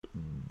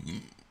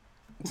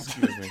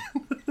Excuse me.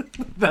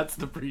 That's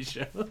the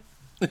pre-show.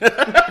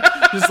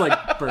 Just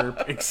like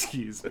burp,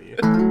 excuse me.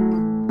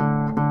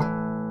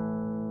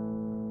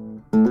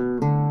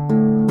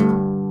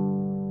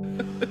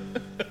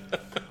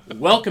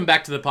 Welcome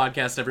back to the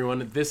podcast,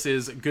 everyone. This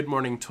is Good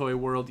Morning Toy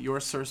World,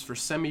 your source for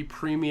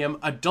semi-premium,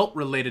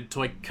 adult-related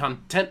toy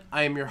content.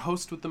 I am your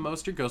host with the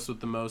most, your ghost with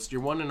the most,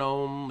 your one and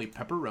only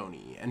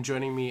Pepperoni. And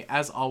joining me,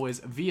 as always,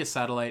 via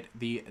satellite,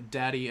 the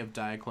daddy of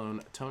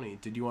Diaclone, Tony.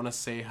 Did you want to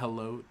say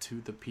hello to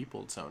the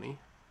people, Tony?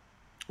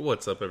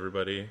 What's up,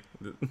 everybody?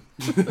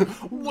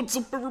 What's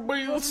up,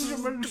 everybody? This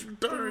is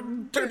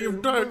Daddy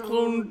of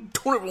Diaclone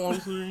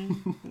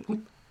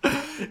 21.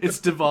 It's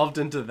devolved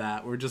into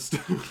that. We're just...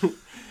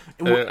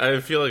 I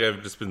feel like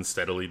I've just been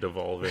steadily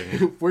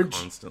devolving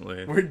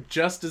constantly. We're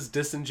just as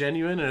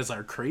disingenuous as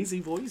our crazy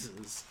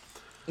voices.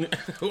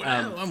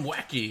 Wow, I'm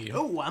wacky.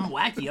 Oh, I'm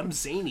wacky. I'm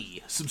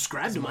zany.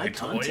 Subscribe to my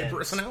content. Toy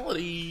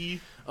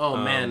personality. Oh,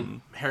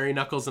 man. Harry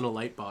Knuckles in a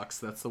light box.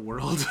 That's the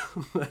world.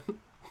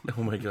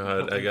 Oh my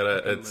god,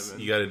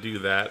 you gotta do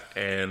that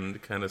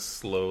and kind of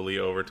slowly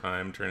over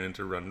time turn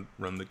into run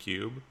the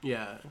cube.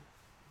 Yeah.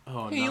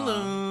 Oh,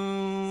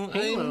 Hello,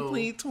 Hello. I'm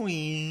Play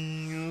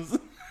Twins.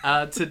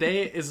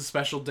 Today is a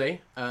special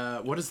day.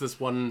 What is this?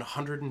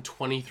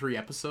 123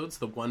 episodes,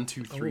 the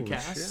 123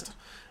 cast. Shit.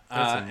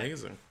 That's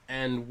amazing.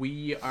 And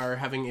we are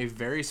having a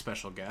very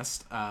special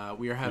guest.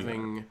 We are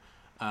having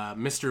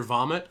Mr.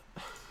 Vomit.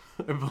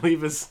 I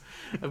believe is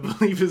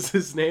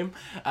his name.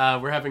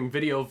 We're having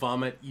Video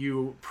Vomit.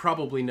 You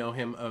probably know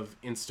him of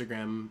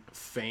Instagram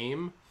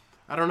fame.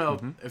 I don't know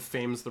if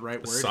fame's the right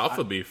word.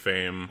 Sofubi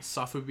fame.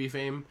 Sofubi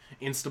fame.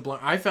 Instablarm.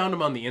 I found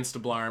him on the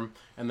Instablarm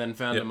and then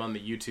found him on the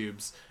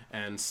YouTubes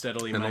and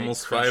steadily. And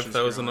almost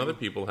 5,000 other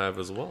people have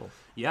as well.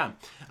 Yeah.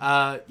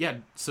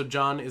 So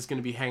John is going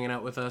to be hanging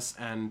out with us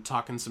and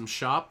talking some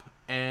shop.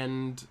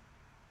 And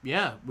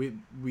yeah, we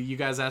you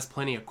guys asked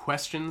plenty of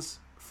questions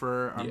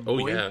for our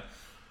boy. Oh yeah.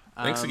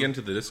 Thanks again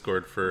to the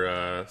Discord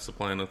for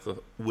supplying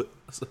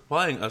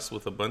us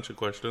with a bunch of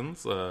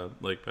questions,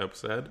 like Pep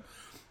said.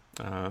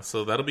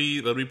 So that'll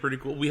be pretty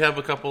cool. We have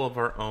a couple of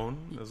our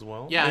own as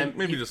well. Yeah,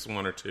 maybe just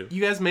one or two.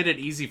 You guys made it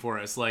easy for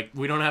us. Like,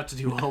 we don't have to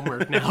do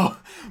homework now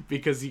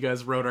because you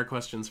guys wrote our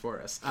questions for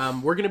us.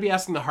 We're going to be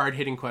asking the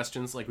hard-hitting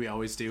questions like we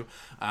always do.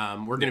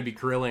 We're going to be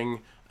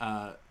grilling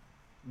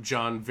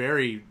John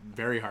very,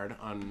 very hard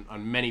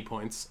on many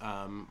points.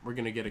 We're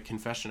going to get a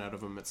confession out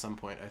of him at some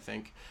point, I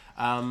think.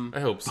 I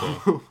hope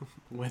so.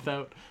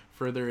 Without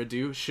further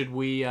ado, should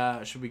we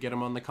get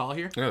him on the call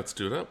here? Yeah, let's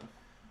do it up.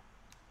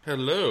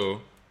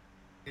 Hello.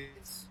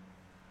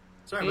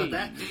 Sorry about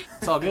that.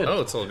 It's all good.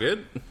 Oh, it's all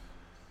good.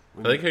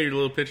 I like how your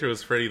little picture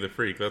was Freddy the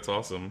Freak. That's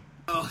awesome.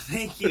 Oh,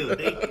 thank you.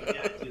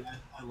 Yeah, dude,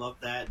 I love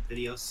that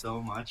video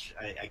so much.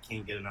 I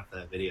can't get enough of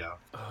that video.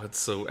 Oh, it's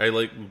so...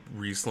 I,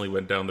 recently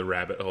went down the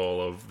rabbit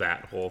hole of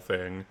that whole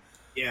thing.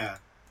 Yeah.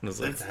 And I was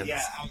like,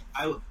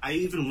 I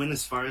even went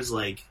as far as,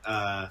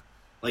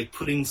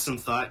 putting some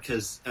thought,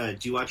 because, do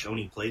you watch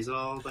Oni Plays at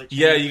all? By chance?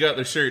 Yeah, you got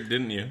the shirt,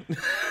 didn't you?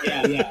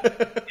 Yeah.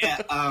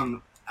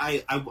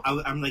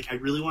 I'm like, I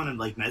really want to,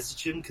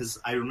 message him, because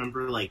I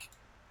remember,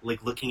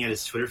 looking at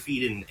his Twitter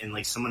feed,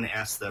 and someone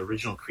asked the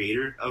original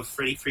creator of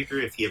Freddy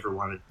Freaker if he ever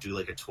wanted to do,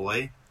 a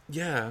toy.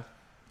 Yeah.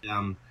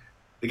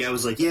 The guy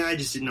was like, yeah, I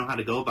just didn't know how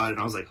to go about it. And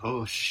I was like,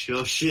 oh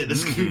shit,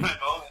 this could be my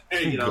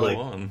moment.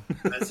 Go on.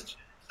 Message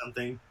or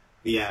something.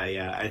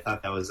 Yeah, I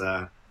thought that was,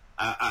 I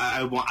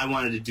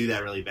wanted to do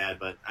that really bad,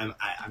 but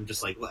I'm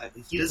just like, well,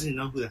 he doesn't even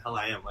know who the hell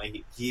I am.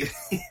 He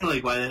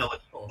why the hell would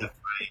he accept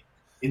my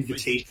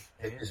invitation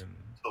to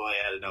toy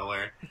out of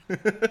nowhere?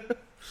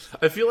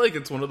 I feel like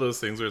it's one of those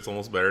things where it's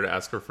almost better to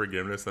ask for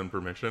forgiveness than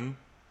permission.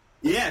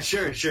 Yeah,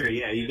 sure.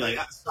 Yeah, you'd be like,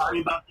 I'm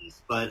sorry about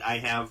this, but I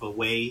have a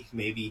way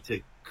maybe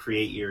to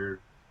create your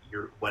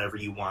whatever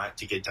you want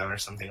to get done or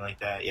something like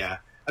that. Yeah.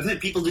 I've had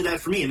people do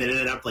that for me, and it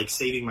ended up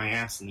saving my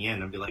ass in the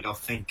end. I'd be like, "Oh,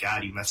 thank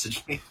God you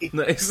messaged me."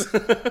 Nice.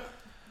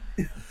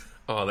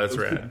 Oh, that's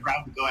rad. I'm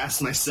proud to go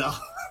ask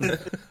myself.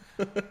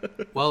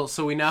 Well,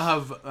 so we now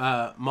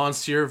have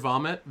Monsieur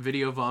Vomit,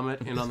 Video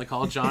Vomit, in on the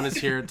call. John is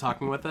here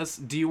talking with us.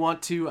 Do you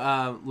want to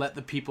let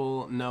the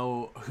people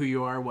know who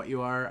you are, what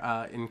you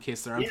are, in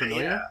case they're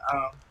unfamiliar?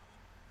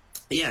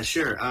 Yeah,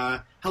 sure.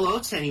 Hello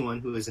to anyone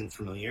who isn't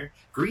familiar.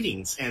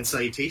 Greetings and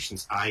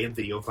salutations. I am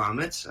Video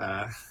Vomit.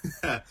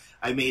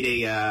 I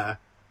made a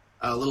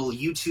little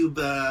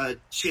YouTube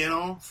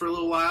channel for a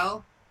little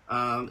while.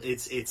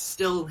 It's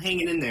still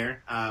hanging in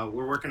there.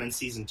 We're working on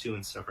season 2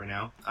 and stuff right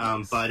now.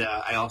 But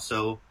I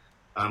also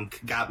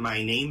got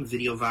my name,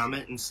 Video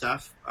Vomit, and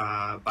stuff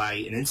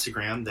by an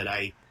Instagram that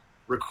I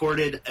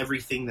recorded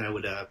everything that I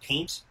would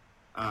paint.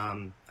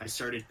 I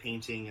started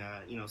painting,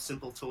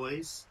 simple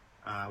toys.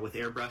 With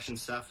airbrush and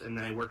stuff, and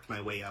then I worked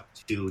my way up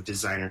to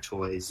designer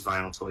toys,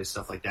 vinyl toys,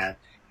 stuff like that,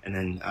 and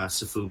then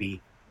Sofubi.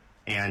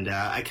 And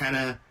I kind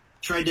of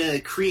tried to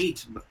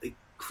create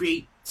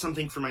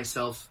something for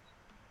myself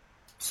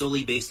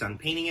solely based on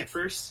painting at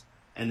first,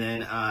 and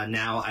then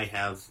now I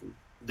have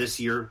this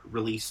year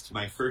released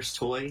my first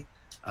toy,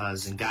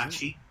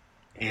 Zengachi.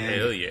 And,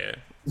 hell yeah.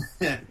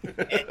 and,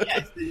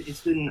 yeah,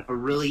 it's been a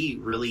really,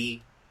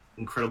 really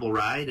incredible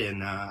ride,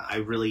 and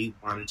I really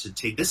wanted to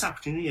take this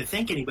opportunity to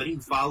thank anybody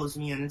who follows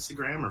me on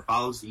Instagram or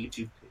follows the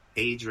YouTube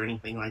page or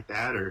anything like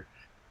that, or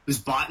who's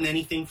bought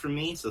anything from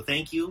me. So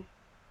thank you.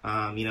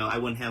 I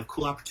wouldn't have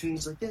cool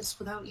opportunities like this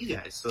without you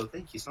guys. So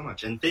thank you so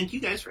much, and thank you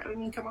guys for having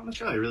me come on the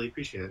show. I really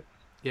appreciate it.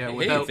 Yeah,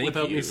 Hey,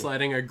 without you. me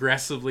sliding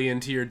aggressively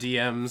into your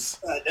DMs.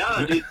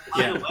 No, dude,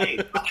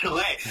 slide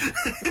away.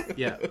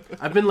 Yeah,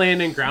 I've been laying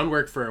in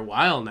groundwork for a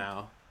while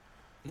now.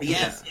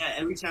 Yes, yeah.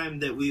 Every time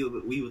that we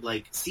would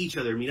like see each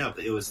other, meet up,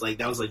 it was like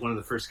that was like one of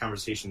the first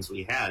conversations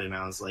we had, and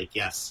I was like,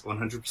 yes,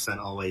 100%,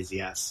 always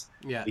yes.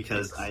 Yeah,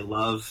 Because I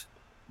love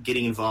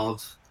getting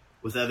involved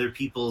with other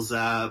people's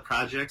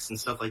projects and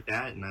stuff like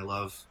that, and I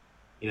love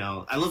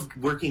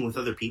working with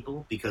other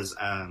people because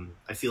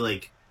I feel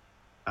like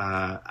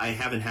I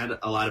haven't had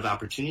a lot of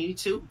opportunity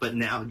to, but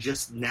now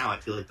I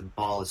feel like the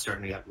ball is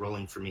starting to get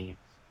rolling for me.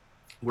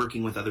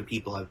 Working with other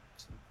people, I've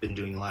been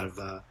doing a lot of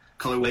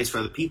colorways for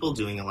other people,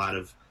 doing a lot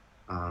of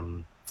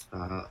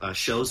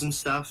shows and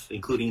stuff,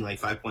 including like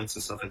 5 Points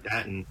and stuff like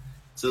that, and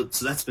so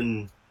that's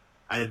been.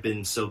 I have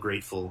been so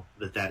grateful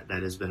that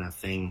has been a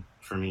thing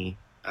for me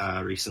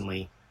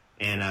recently,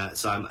 and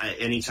so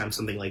anytime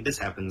something like this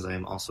happens, I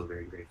am also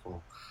very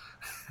grateful.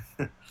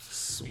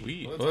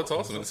 Sweet. Well, that's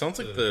awesome. It sounds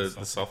like the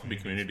Sotheby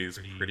community is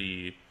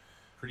pretty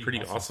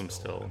awesome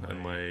still,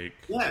 and like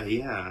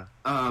yeah.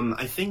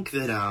 I think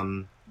that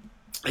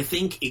I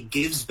think it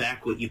gives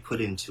back what you put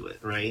into it,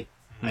 right?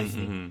 I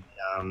think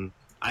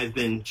I've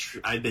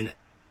been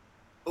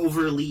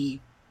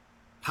overly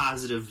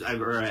positive,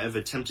 I've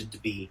attempted to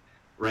be,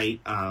 right?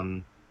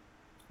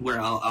 Where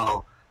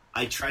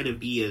I try to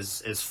be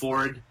as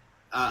forward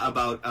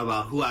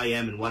about who I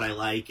am and what I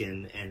like,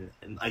 and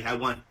like I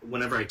want,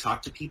 whenever I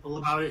talk to people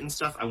about it and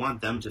stuff, I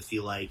want them to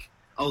feel like,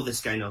 oh,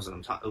 this guy knows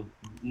what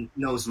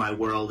knows my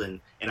world,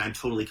 and I'm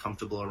totally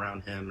comfortable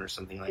around him or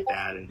something like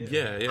that. And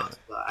yeah.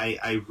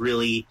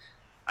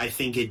 I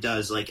think it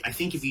does. Like, I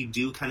think if you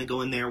do kind of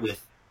go in there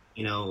with,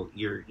 your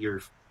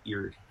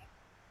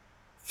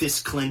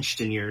fist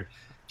clenched and your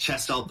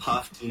chest all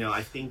puffed,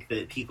 I think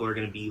that people are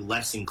going to be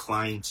less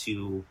inclined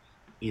to,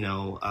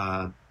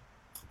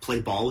 play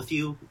ball with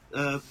you,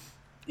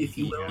 if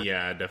you will.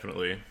 Yeah,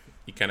 definitely.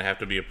 You kind of have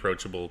to be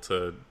approachable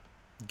to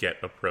get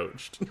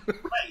approached.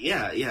 Right,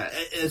 yeah.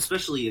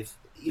 Especially if,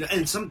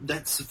 and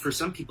for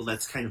some people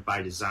that's kind of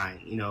by design,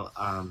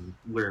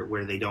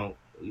 where they don't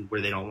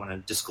want to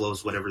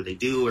disclose whatever they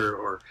do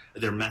or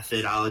their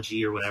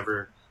methodology or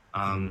whatever.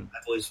 I've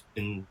always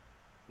been,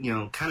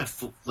 kind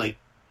of like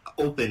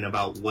open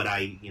about what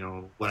I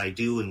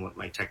do and what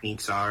my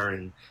techniques are,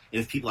 and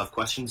if people have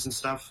questions and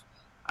stuff,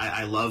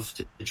 I love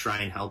to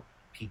try and help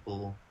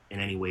people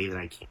in any way that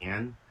I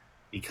can,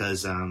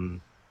 because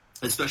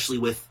especially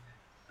with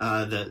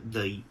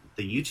the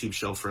YouTube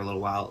show, for a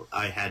little while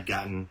I had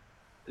gotten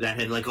that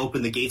had like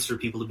opened the gates for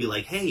people to be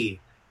like, hey,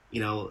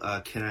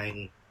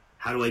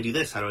 how do I do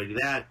this? How do I do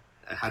that?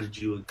 How did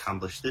you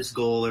accomplish this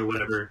goal or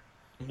whatever?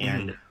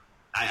 And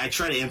I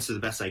try to answer the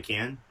best I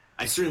can.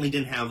 I certainly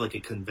didn't have like a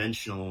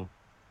conventional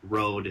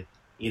road,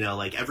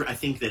 I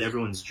think that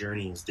everyone's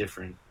journey is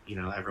different.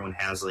 Everyone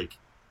has like,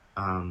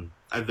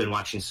 I've been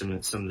watching some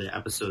of the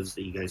episodes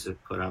that you guys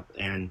have put up,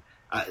 and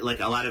like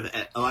a lot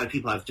of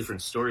people have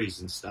different stories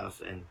and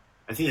stuff, and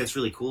I think that's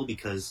really cool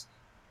because,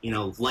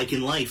 like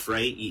in life,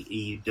 right?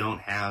 You don't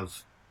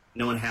have,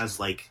 no one has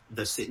like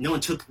no one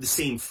took the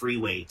same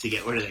freeway to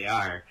get where they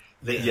are.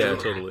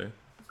 Totally.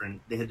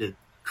 They had to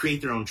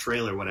create their own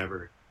trail or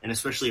whatever, and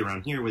especially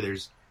around here where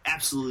there's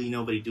absolutely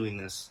nobody doing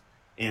this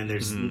and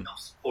there's no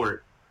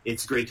support.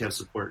 It's great to have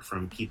support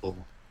from people,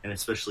 and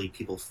especially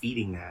people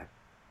feeding that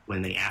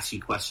when they ask you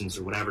questions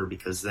or whatever,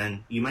 because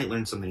then you might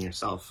learn something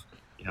yourself.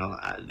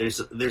 There's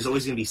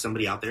always going to be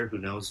somebody out there who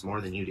knows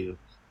more than you do.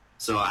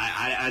 So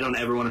I don't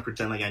ever want to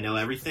pretend like I know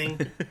everything,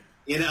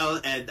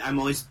 and I'm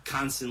always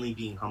constantly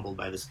being humbled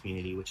by this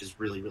community, which is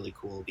really, really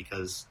cool,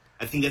 because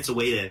I think that's a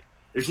way to,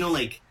 there's no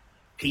like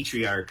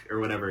patriarch or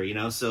whatever,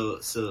 so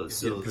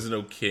there's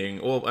no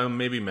king. Well,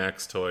 maybe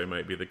Max Toy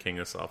might be the king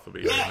of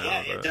Sotheby.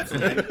 Yeah,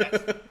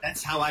 definitely.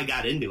 That's how I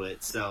got into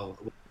it. So,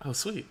 oh,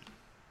 sweet.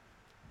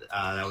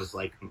 That was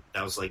like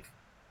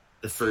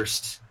the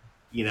first,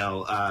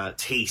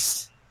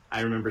 taste.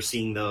 I remember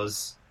seeing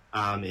those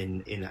I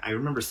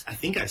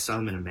think I saw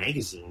them in a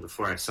magazine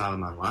before I saw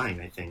them online,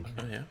 I think.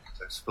 Oh, yeah.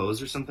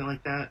 Expose or something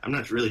like that. I'm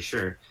not really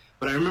sure.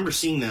 But I remember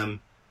seeing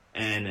them,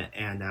 and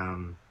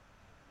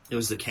it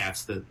was the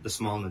cats, the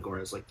small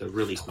Nagoras, like the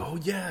really small. Oh,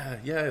 yeah,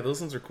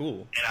 those ones are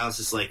cool. And I was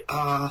just like,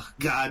 oh,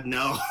 God,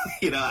 no.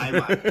 I'm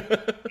a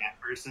cat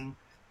person.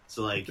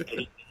 So, like,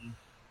 anything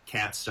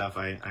cat stuff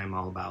I'm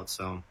all about.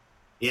 So,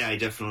 yeah, I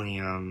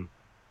definitely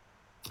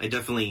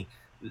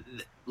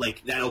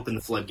like that opened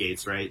the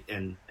floodgates, right?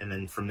 And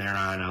then from there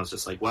on, I was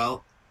just like,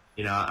 well,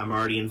 I'm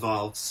already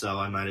involved, so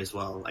I might as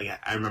well. Like,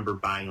 I remember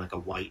buying like a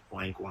white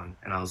blank one,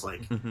 and I was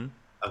like,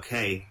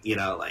 okay,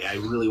 like I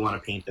really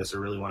want to paint this, or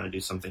really want to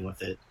do something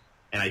with it.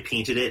 And I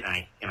painted it,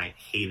 and I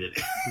hated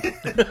it.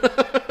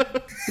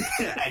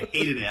 I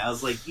hated it. I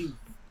was like, you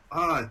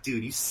oh,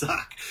 dude, you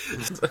suck.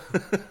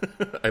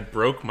 I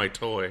broke my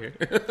toy.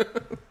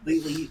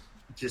 Completely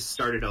just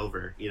started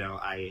over.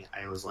 I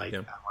was like,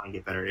 Yep. I want to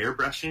get better at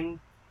airbrushing.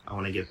 I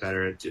want to get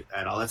better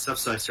at all that stuff.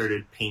 So I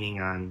started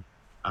painting on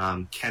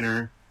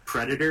Kenner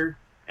Predator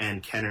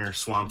and Kenner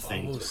Swamp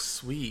Thing. Oh,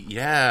 sweet.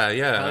 Yeah,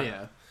 yeah. Hell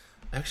yeah.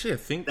 Actually, I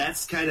think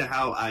That's kind of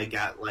how I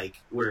got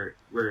where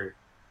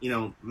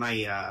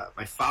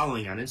my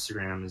following on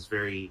Instagram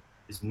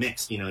is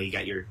mixed. You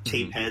got your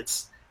tape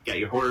heads, you got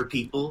your horror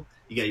people,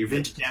 you got your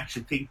vintage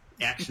action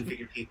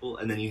figure people,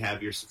 and then you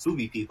have your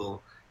Sofubi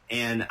people.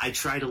 And I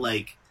try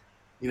to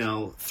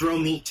throw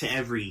meat to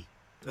every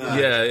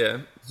yeah.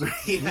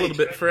 A little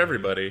bit for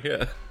everybody.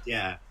 Yeah.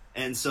 Yeah,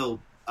 and so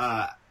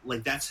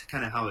that's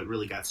kind of how it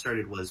really got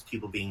started, was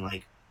people being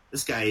like,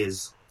 this guy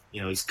is,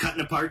 he's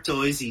cutting apart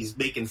toys, he's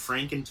making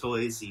Franken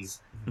toys,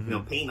 he's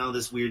painting all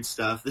this weird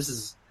stuff. This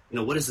is,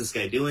 what is this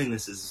guy doing?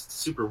 This is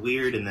super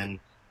weird. And then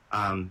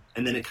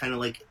it kind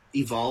of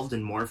evolved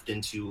and morphed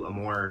into a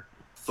more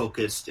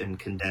focused and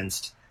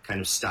condensed kind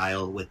of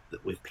style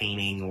with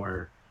painting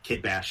or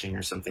kit bashing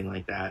or something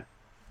like that.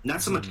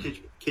 Not so much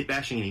kit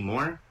bashing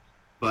anymore,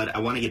 but I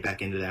want to get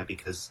back into that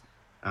because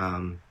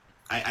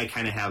I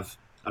kind of have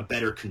a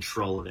better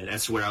control of it.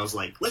 That's where I was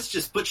like, let's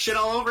just put shit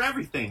all over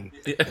everything.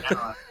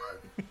 Yeah.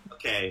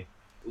 Okay,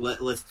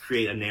 let's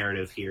create a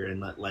narrative here,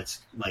 and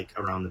let's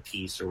around the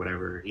piece or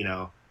whatever,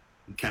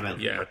 kind of.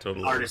 Yeah,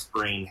 totally. Artist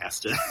brain has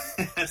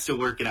to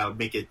work it out,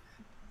 make it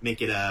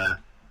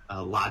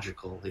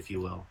logical, if you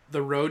will.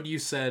 The road you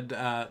said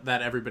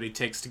that everybody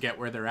takes to get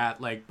where they're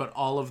at, but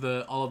all of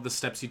the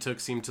steps you took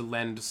seem to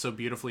lend so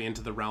beautifully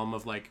into the realm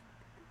of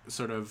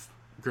sort of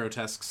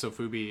grotesque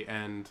Sofubi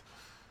and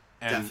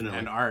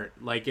art.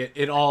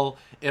 It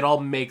all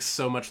makes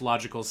so much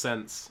logical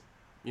sense.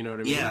 You know what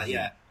I mean?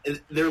 Yeah.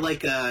 They're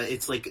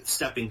it's like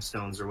stepping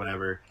stones or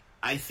whatever.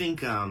 I think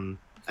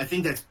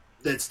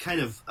that's kind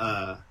of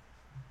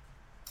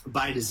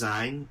by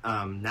design.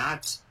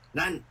 Not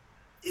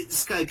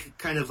it's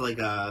kind of like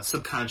a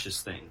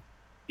subconscious thing,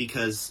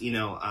 because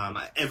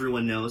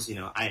everyone knows.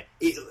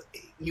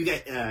 You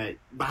get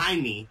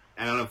behind me.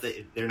 I don't know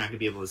if they're not going to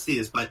be able to see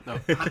this, but no.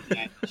 Behind me,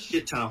 I have a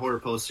shit ton of horror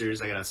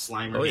posters. I got a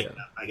Slimer. Oh, yeah.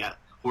 I got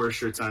horror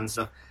shirts on and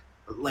stuff.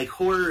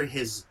 Horror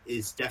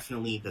is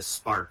definitely the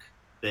spark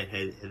that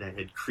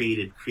had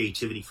created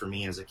creativity for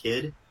me as a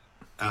kid.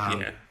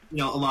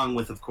 Along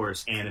with, of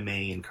course, anime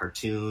and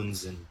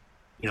cartoons and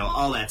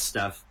all that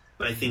stuff.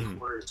 But I think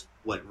horror is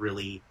what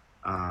really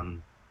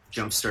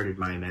jump-started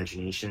my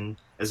imagination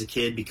as a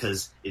kid,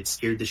 because it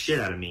scared the shit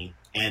out of me.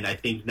 And I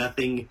think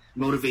nothing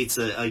motivates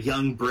a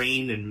young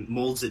brain and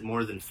molds it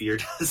more than fear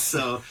does.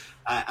 So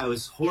I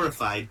was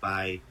horrified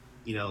by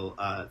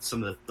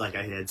some of the,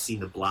 I had seen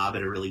The Blob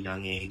at a really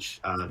young age,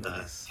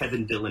 the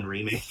Kevin Dillon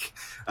remake.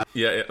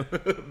 Yeah.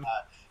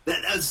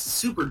 That was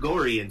super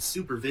gory and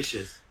super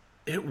vicious.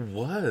 It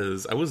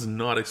was. I was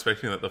not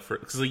expecting that the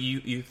first, because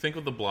you think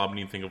of The Blob and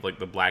you think of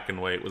the black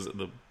and white. Was it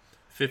the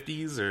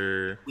 50s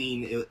or?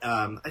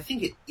 I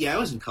think it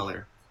was in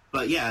color,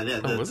 but yeah.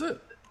 Was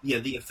it? Yeah,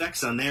 the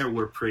effects on there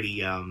were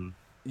pretty.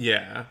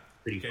 Yeah.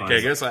 Pretty fun. Okay, I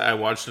guess I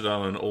watched it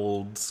on an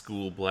old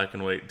school black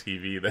and white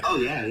TV. Oh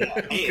yeah.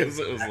 Because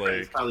it was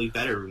it's probably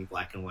better in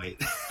black and white.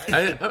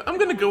 I'm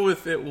gonna go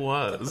with it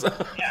was.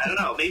 Yeah, I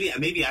don't know.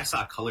 Maybe I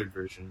saw a colored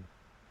version.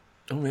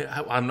 Oh,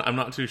 yeah, I'm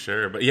not too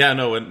sure, but yeah,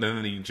 no. And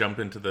then you jump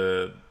into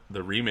the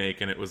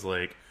remake, and it was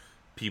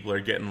people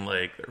are getting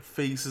their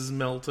faces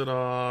melted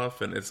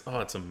off, and it's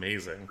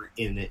amazing.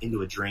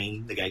 Into a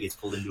drain, the guy gets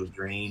pulled into a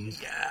drain.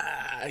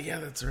 Yeah,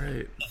 that's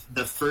right.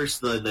 The first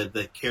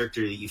the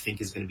character that you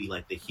think is going to be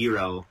the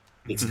hero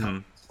gets covered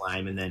in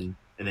slime, and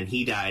then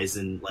he dies,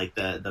 and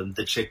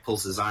the chick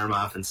pulls his arm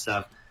off and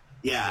stuff.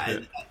 Yeah,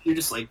 and you're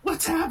just like,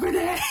 what's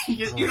happening?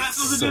 You're not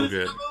supposed to do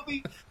this in the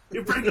movie.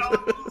 You're breaking all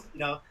the rules,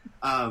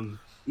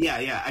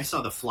 Yeah, I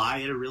saw The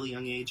Fly at a really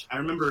young age. I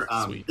remember.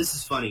 This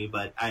is funny,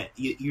 but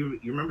you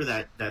remember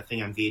that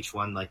thing on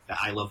VH1, the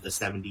I Love the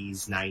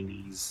 70s,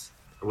 90s,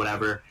 or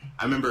whatever.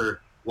 I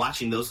remember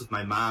watching those with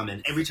my mom,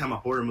 and every time a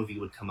horror movie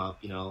would come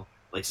up,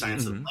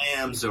 Silence of the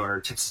Lambs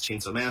or Texas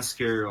Chainsaw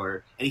Massacre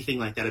or anything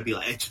like that, I'd be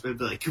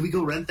like, can we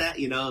go rent that?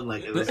 And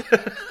it was.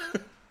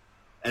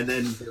 And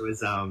then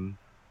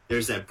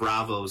there's that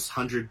Bravo's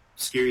 100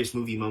 Scariest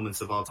Movie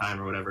Moments of All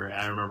Time or whatever. And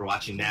I remember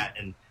watching that,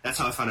 and that's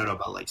how I found out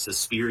about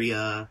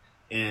Suspiria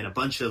and a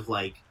bunch of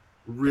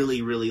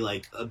really,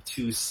 really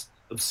obtuse,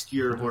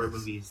 obscure horror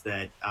movies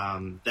that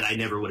I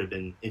never would have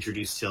been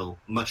introduced till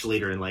much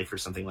later in life or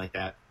something like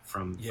that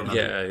from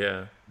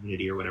other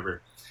community or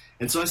whatever.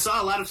 And so I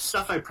saw a lot of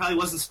stuff I probably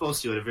wasn't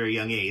supposed to at a very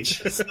young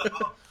age. So,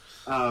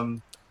 I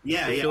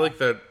feel like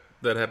that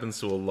happens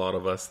to a lot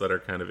of us that are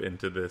kind of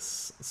into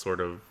this sort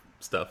of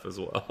stuff as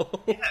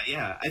well.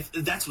 Yeah.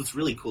 That's what's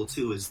really cool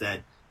too. Is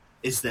that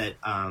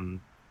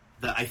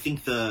I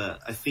think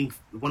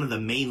one of the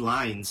main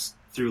lines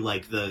through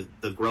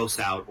the gross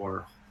out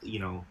or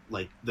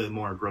the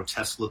more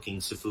grotesque looking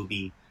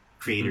Sofubi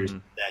creators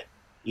that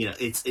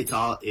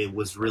it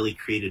was really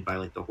created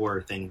by the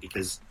horror thing,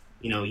 because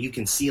you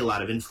can see a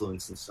lot of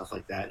influence and stuff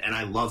like that, and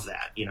I love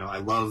that. I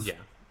love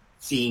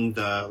seeing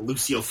the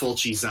Lucio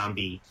Fulci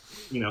zombie.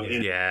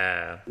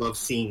 Love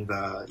seeing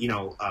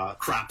the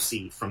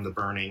Cropsy from The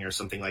Burning or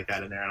something like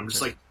that in there. And I'm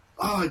just like,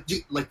 oh,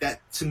 dude, like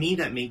that. To me,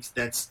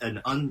 that's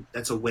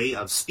a way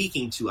of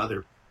speaking to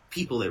other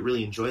people that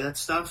really enjoy that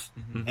stuff,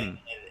 and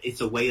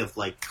it's a way of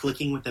like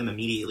clicking with them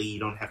immediately. You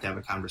don't have to have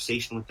a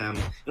conversation with them.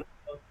 You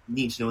don't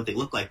need to know what they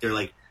look like. They're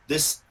like,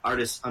 this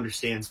artist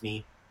understands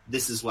me.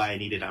 This is why I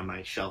need it on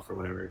my shelf or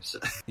whatever. So.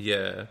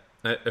 Yeah,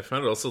 I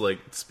found it also like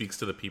speaks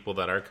to the people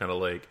that are kind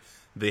of like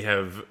they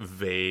have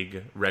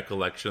vague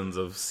recollections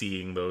of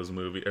seeing those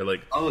movies or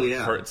like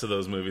parts of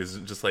those movies,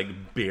 just like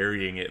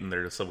burying it in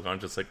their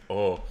subconscious. Like,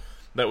 oh,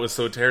 that was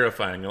so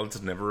terrifying. I'll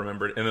just never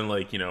remember it. And then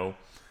like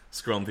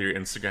scrolling through your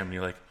Instagram and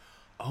you're like,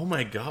 oh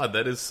my god,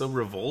 that is so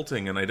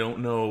revolting, and I don't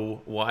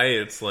know why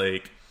it's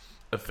like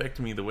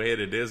affecting me the way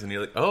it is. And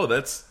you're like, oh,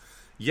 this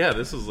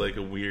is like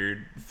a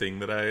weird thing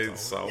that I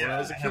saw when I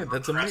was a kid.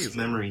 That's amazing.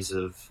 Memories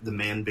of the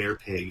man bear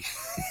pig.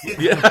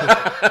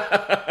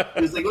 Yeah.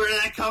 He was like, where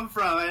did that come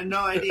from? I had no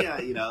idea.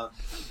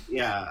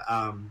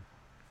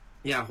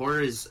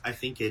 Horror is. I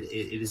think it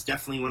is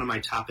definitely one of my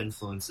top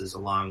influences,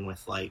 along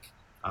with like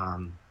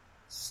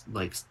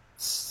late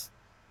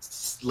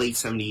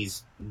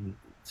 '70s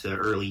to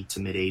early to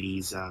mid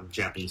 '80s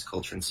Japanese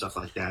culture and stuff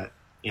like that.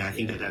 I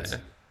think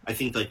I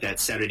think like that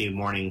Saturday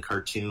morning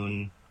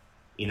cartoon.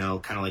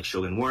 Kind of like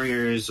Shogun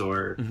Warriors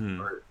or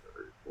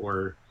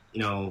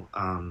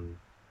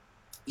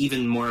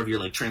even more of your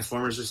like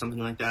Transformers or something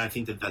like that. I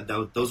think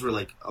that those were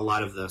like a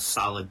lot of the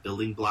solid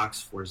building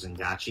blocks for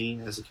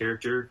Zangachi as a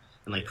character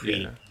and like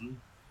creating him.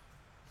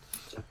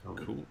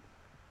 Cool.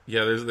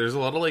 Yeah, there's a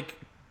lot of like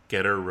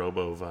Getter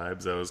Robo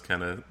vibes I was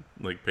kind of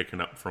like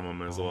picking up from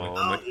him as well.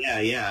 Oh, like,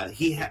 yeah.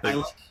 I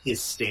like his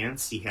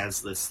stance. He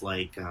has this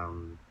like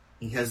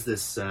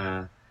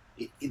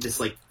this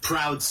like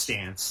proud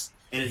stance.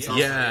 And it's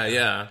also,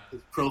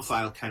 his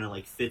profile kind of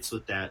like fits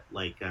with that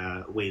like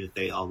way that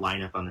they all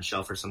line up on the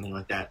shelf or something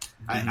like that.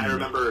 I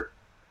remember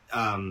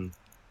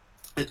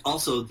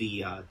also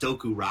the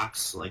Doku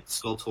Rocks, like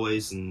Skull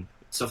Toys and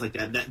stuff like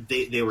that. That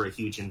they were a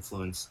huge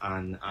influence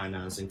on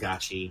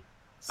Zangachi.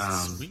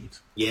 Sweet.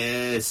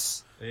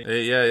 Yes.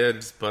 Hey,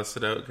 just bust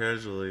it out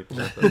casually.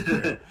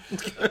 Whipping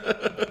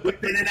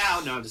it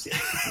out. No, I'm just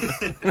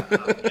kidding.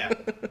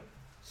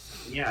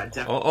 Yeah,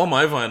 definitely. All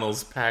my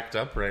vinyl's packed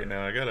up right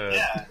now. I gotta.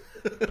 Yeah.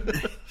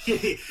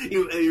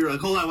 You're like,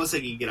 hold on one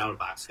second, you get out of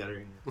box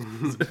cutter.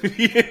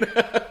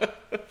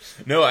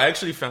 No, I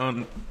actually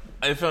found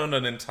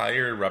an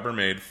entire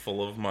Rubbermaid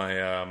full of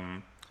my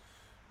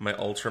my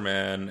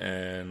Ultraman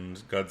and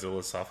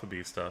Godzilla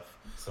Sotheby stuff.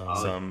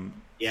 I'm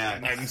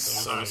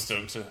so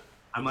stoked to.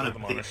 I'm on a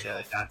big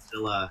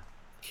Godzilla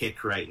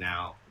kick right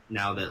now.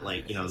 Now that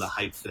like the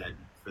hype for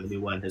the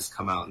new one has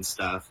come out and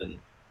stuff, and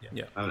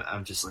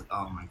I'm just like,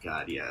 oh my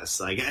god, yes,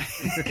 like.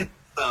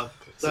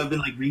 So I've been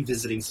like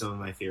revisiting some of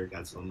my favorite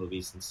Godzilla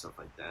movies and stuff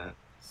like that.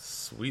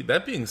 Sweet.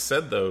 That being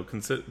said, though,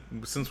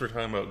 since we're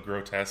talking about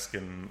grotesque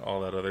and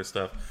all that other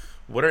stuff,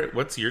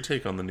 what's your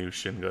take on the new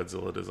Shin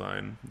Godzilla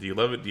design? Do you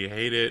love it? Do you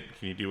hate it?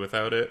 Can you do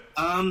without it?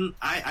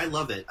 I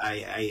love it.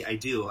 I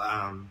do.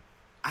 I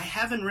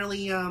haven't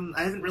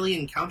really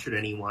encountered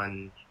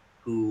anyone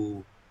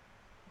who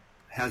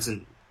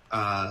hasn't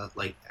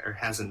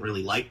hasn't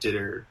really liked it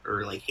or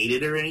like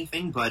hated it or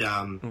anything. But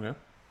okay.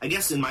 I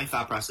guess in my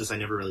thought process, I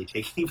never really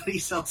take anybody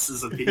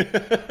else's opinion.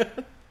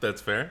 That's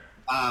fair.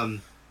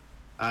 I'm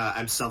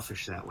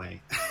selfish that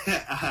way.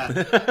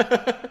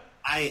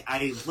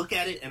 I look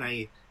at it and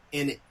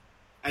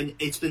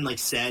it's been like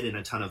said in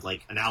a ton of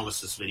like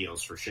analysis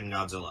videos for Shin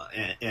Godzilla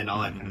and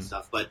all that kind of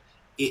stuff. But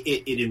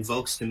it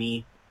invokes to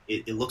me.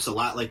 It looks a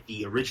lot like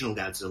the original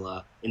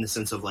Godzilla in the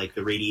sense of like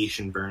the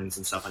radiation burns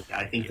and stuff like that.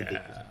 I think that they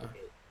just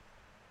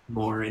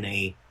more in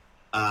a.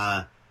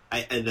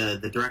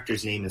 The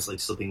director's name is like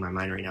slipping my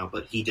mind right now,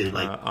 but he did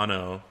like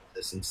Anno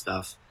this and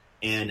stuff,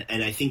 and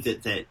I think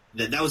that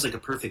was like a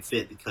perfect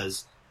fit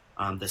because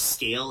the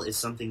scale is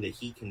something that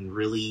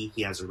he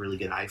has a really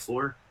good eye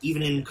for,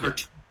 even in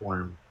cartoon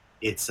form.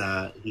 It's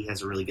he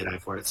has a really good eye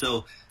for it.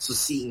 So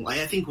seeing,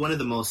 I think one of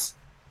the most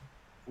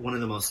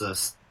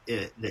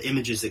the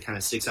images that kind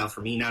of sticks out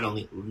for me,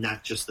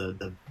 not just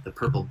the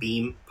purple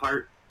beam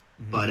part.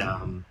 But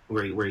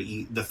where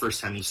you, the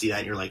first time you see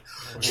that, you're like,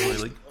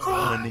 like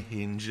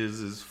unhinges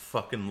his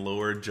fucking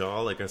lower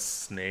jaw like a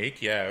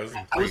snake. Yeah, it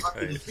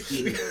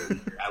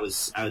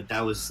was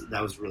that was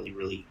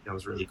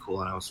really cool,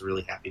 and I was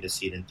really happy to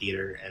see it in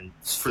theater and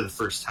for the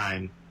first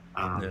time.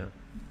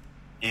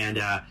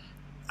 And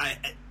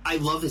I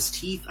love his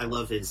teeth. I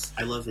love his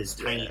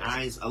tiny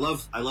eyes. I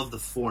love the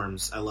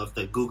forms. I love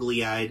the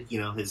googly eyed.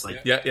 His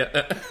like.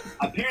 Yeah.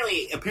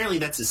 apparently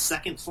that's his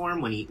second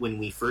form when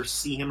we first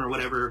see him or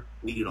whatever.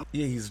 Yeah,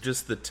 he's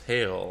just the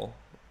tail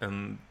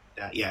and.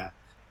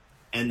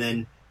 And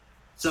then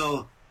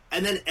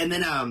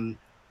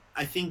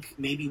I think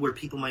maybe where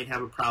people might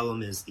have a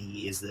problem is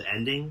the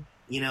ending.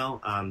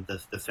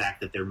 The fact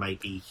that there might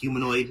be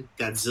humanoid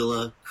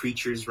Godzilla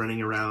creatures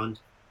running around.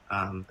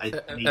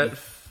 Maybe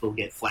we'll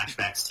get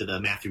flashbacks to the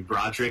Matthew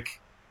Broderick,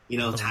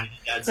 Tiny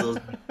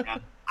Godzilla.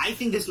 I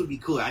think this would be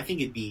cool. I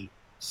think it'd be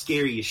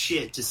scary as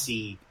shit to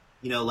see,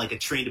 like a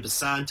Train to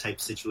Busan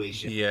type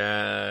situation.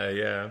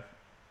 Yeah.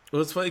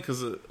 Well, it's funny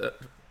because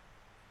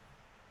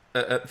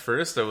at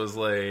first I was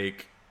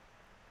like,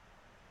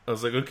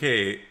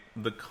 okay,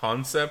 the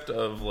concept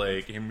of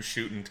like him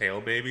shooting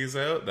tail babies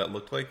out that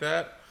looked like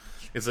that,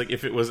 it's like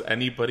if it was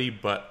anybody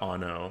but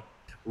Anno.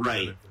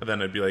 Right.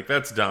 Then I'd be like,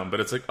 that's dumb. But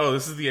it's like, oh,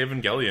 this is the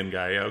Evangelion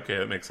guy. Yeah, okay,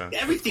 that makes sense.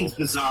 Everything's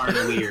bizarre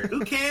and weird.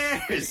 Who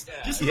cares?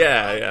 Just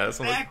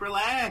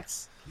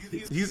relax.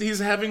 He's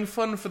having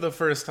fun for the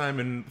first time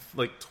in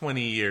like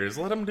 20 years.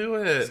 Let him do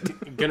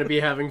it. Gonna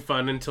be having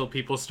fun until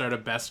people start a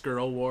best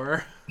girl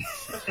war.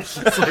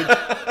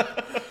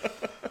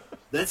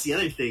 That's the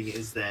other thing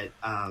is that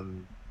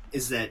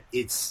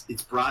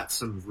it's brought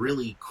some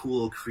really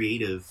cool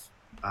creative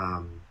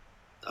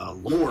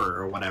lore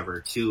or whatever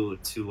to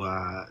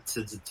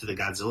the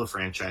Godzilla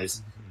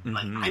franchise. Mm-hmm.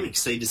 Like, I'm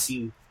excited to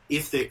see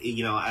if they,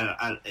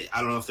 I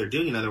don't know if they're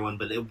doing another one,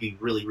 but it would be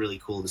really, really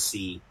cool to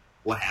see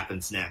what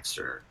happens next,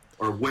 or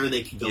where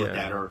they can go with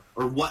that, or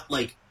what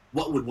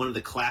would one of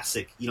the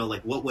classic,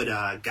 like what would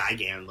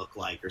Gigan look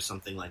like, or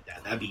something like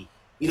that. That'd be,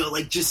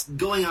 like just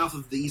going off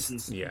of these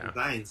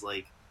designs,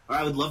 like, or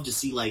I would love to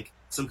see like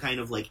some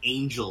kind of like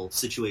angel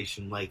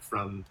situation, like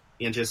from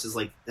just as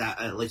like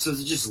that, like, so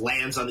it just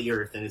lands on the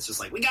earth and it's just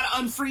like, we gotta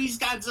unfreeze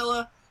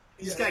Godzilla.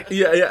 He's just gotta kick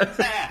his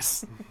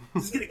ass.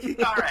 He's gonna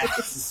kick our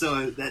ass.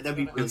 So that'd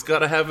be really It's got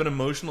to have an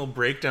emotional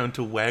breakdown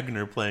to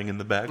Wagner playing in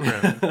the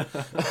background.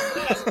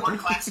 That's more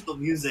classical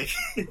music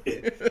in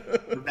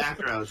the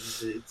background.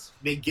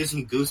 It gives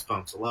me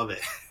goosebumps. I love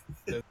it.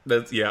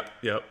 That's yep.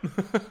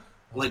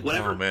 Like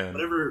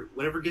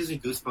whatever gives me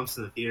goosebumps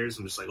in the theaters.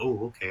 I'm just like,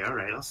 oh, okay, all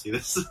right, I'll see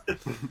this.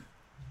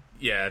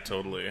 Yeah,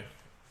 totally.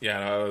 Yeah,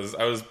 no,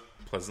 I was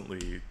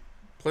pleasantly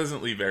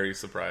very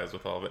surprised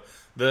with all of it.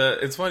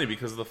 It's funny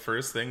because the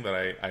first thing that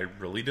I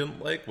really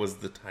didn't like was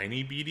the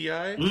tiny beady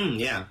eye.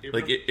 Yeah.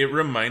 Like it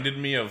reminded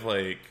me of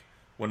like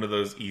one of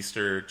those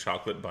Easter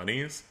chocolate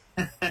bunnies.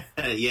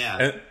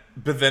 Yeah.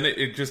 But then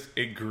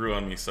it grew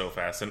on me so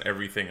fast, and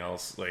everything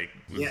else was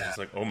just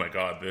like, oh my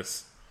god,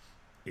 this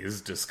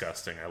is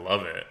disgusting. I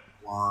love it.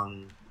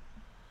 Long,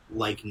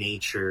 like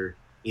nature,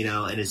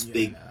 and his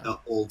big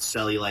old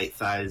cellulite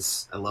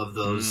thighs. I love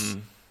those.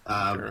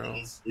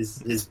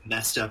 His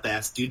messed up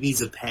ass dude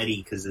needs a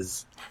petty because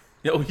his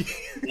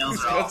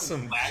he's got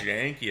some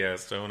janky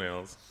ass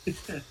toenails.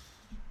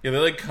 Yeah,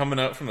 they're like coming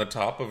out from the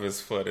top of his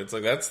foot. It's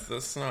like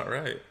that's not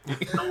right.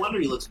 No wonder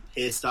he looks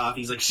pissed off.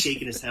 He's like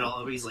shaking his head all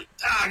over. He's like,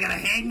 I got a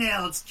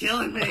hangnail. It's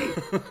killing me.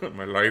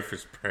 My life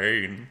is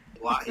pain.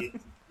 I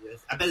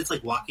bet it's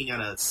like walking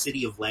on a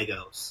city of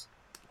Legos.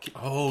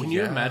 Can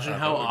you imagine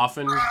how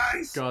often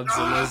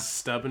Godzilla's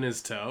stubbing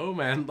his toe,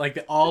 man?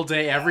 Like all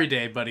day, every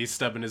day, but he's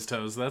stubbing his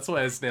toes. That's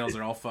why his nails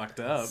are all fucked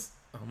up.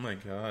 Oh my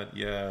god,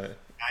 yeah.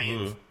 I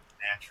am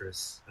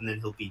mattress, and then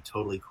he'll be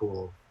totally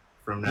cool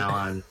from now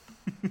on.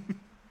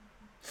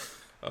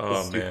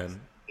 Oh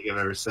man, I think I've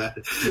ever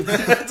said.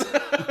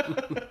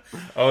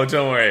 Oh,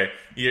 don't worry,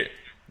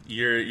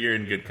 you're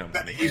in good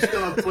company. You still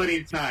have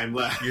plenty of time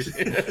left.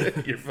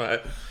 You're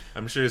fine.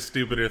 I'm sure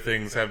stupider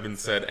things have been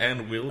said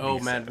and will be. Oh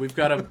man, said. we've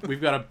got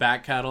a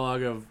back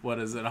catalog of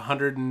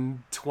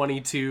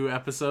 122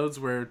 episodes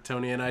where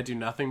Tony and I do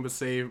nothing but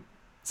say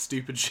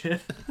stupid shit.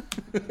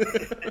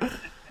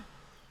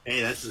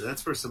 Hey,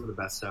 that's where some of the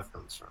best stuff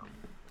comes from.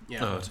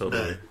 Yeah, oh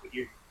totally.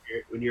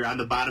 When you're on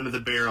the bottom of the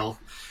barrel,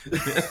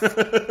 just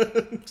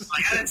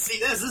like, I didn't see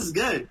this. This is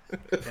good.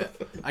 Yeah.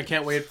 I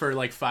can't wait for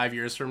like 5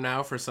 years from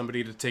now for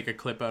somebody to take a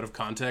clip out of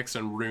context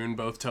and ruin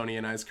both Tony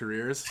and I's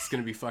careers. It's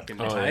gonna be fucking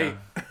tight.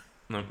 Yeah.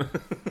 No.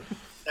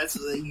 That's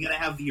you gotta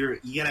have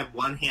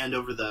one hand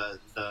over the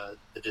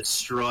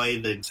destroy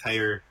the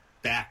entire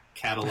back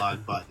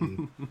catalog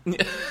button.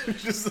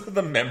 Just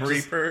the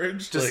memory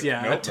purge. Just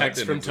like, a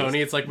text from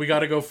Tony. It's like, we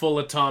gotta go full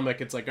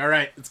atomic. It's like, all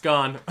right, it's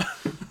gone.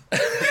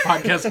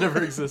 Podcast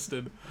never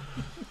existed.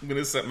 I'm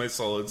gonna set my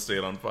solid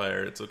state on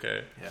fire. It's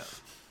okay.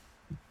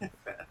 Yeah.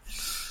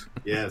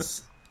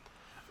 Yes.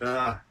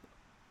 Yeah,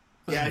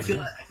 I feel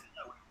like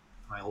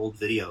my old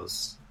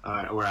videos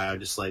where I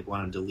just like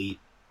want to delete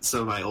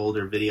some of my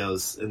older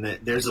videos, and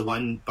there's a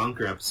one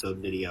bunker episode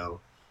video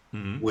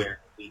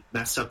where we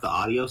messed up the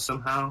audio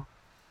somehow,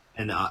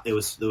 and it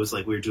was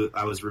like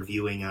I was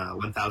reviewing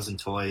 1,000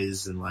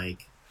 toys and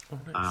like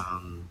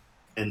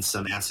and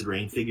some Acid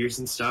Rain figures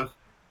and stuff,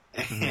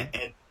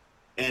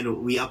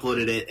 and we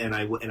uploaded it, and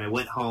I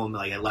went home,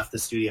 like I left the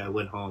studio, I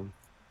went home,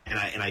 and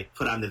I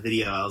put on the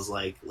video. I was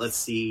like, let's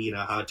see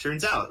how it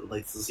turns out, like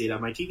let's see it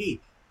on my TV.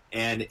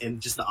 And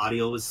just the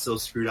audio was so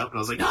screwed up, and I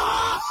was like,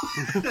 ah!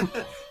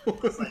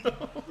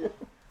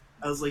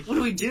 I was like, what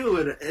do we do?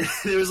 And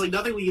there was like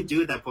nothing we could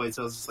do at that point.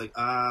 So I was just like,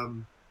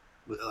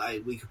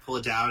 we could pull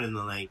it down and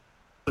then like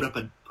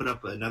put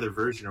up another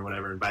version or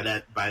whatever. And by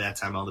that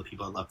time, all the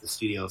people had left the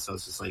studio. So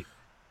it's just like,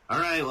 all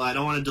right, well, I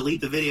don't want to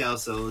delete the video,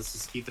 so let's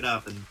just keep it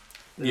up. And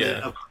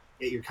yeah, I'll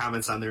get your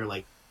comments on there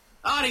like,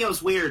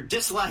 audio's weird,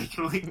 dislike.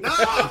 I'm like, no!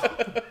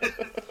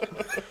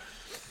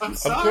 I'm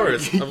sorry.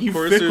 Of You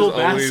course fickle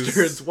there's always...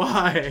 bastards,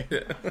 why?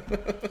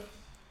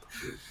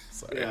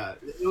 Sorry. Yeah,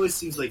 it always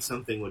seems like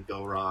something would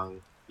go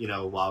wrong,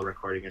 while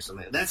recording or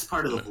something. That's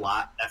part of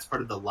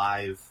the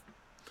live,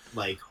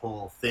 like,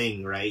 whole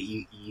thing, right?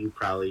 You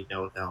probably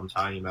know what the hell I'm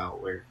talking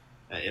about, where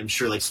I'm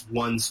sure, like,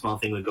 one small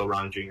thing would go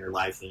wrong during your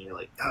live thing, and you're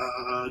like,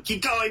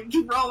 keep going,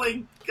 keep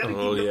rolling.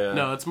 Yeah.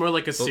 No, it's more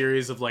like a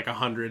series of like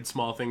 100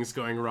 small things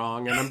going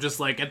wrong, and I'm just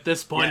like, at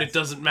this point, It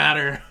doesn't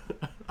matter.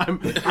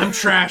 I'm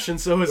trash,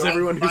 and so is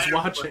everyone who's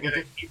watching. We're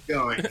gonna keep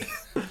going.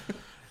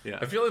 Yeah,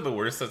 I feel like the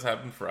worst that's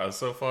happened for us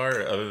so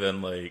far, other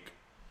than like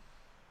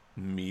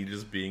me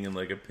just being in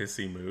like a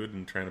pissy mood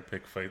and trying to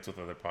pick fights with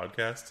other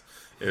podcasts,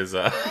 is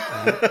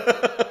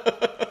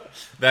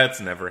that's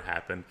never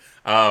happened.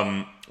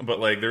 But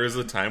like there was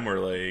a time where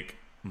like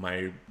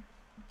my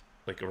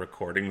a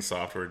recording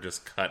software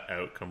just cut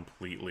out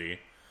completely,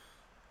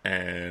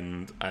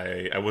 and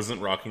I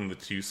wasn't rocking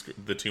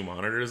the two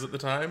monitors at the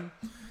time,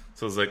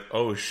 so I was like,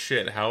 oh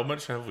shit, how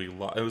much have we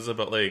lost? It was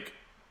about like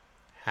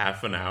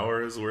half an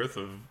hour's worth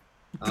of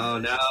oh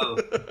no.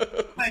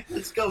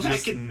 Let's go back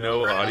just and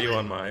no audio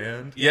on my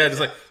end. Yeah,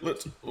 just like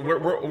we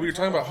were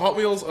talking about Hot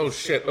Wheels. Oh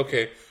shit.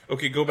 Okay,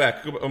 go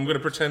back. I'm gonna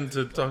pretend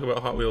to talk about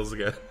Hot Wheels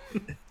again.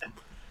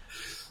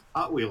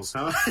 Hot Wheels,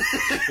 huh?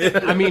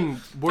 I mean,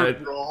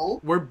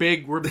 Roll. we're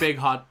big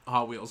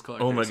Hot Wheels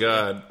collectors. Oh my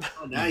god.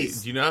 Oh,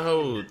 nice. Do you know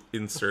how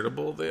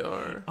insertable they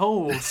are?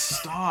 Oh,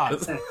 stop.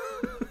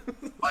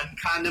 One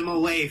condom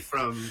away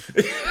from...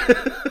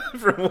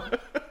 From what?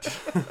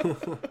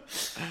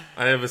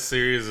 I have a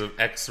series of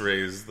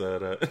X-rays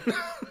that...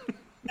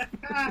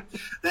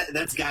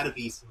 That's got to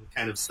be some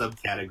kind of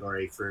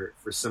subcategory for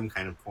some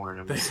kind of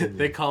porn. I'm assuming.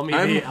 They call me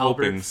I'm the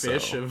Albert hoping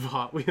Fish so. of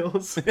Hot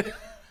Wheels.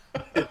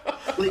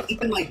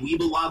 Even like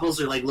Weeble Wobbles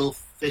or like little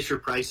Fisher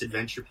Price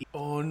adventure people.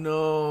 Oh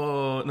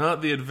no,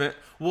 not the advent.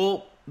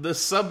 Well, the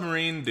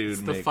submarine dude. It's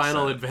the makes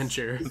final sense.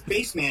 adventure.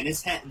 Spaceman,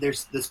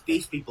 the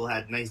space people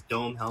had nice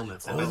dome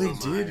helmets. Oh, they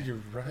did.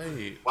 You're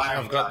right. Why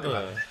I've got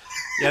the.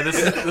 Yeah, this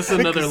is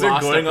another Because they're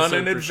lost going on episode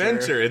an for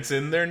adventure. sure. It's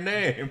in their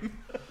name.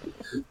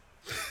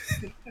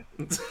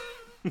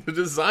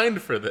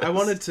 Designed for this. I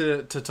wanted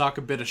to talk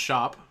a bit of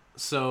shop.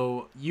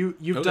 So you've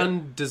Okay.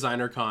 done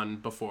Designer Con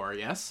before,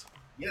 yes?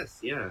 Yes,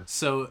 yeah.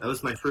 So That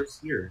was my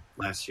first year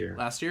last year.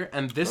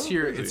 and this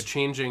year crazy. it's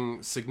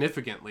changing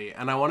significantly,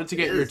 and I wanted to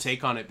get It your is.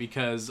 take on it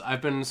because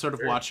I've been sort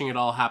of watching it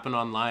all happen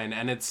online,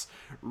 and it's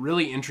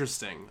really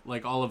interesting,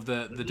 like all of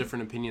the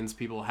different opinions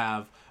people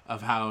have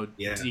of how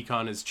Yeah.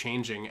 Decon is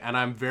changing, and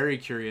I'm very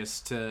curious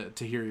to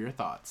hear your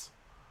thoughts.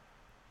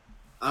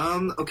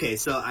 Okay,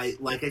 so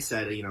like I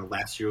said,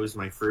 last year was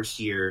my first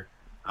year.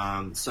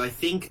 So I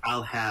think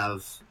I'll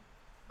have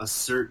a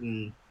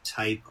certain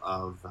type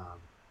of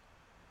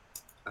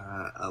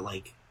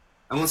like,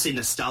 I won't say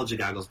nostalgia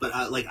goggles, but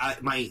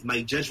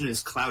my judgment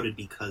is clouded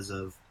because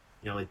of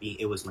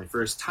it was my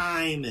first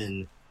time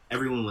and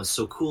everyone was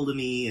so cool to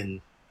me,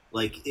 and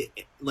like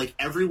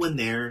everyone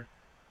there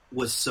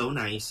was so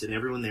nice and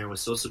everyone there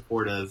was so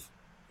supportive,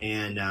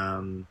 and I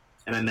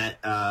met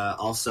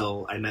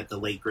I met the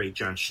late great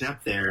John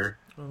Schnepp there.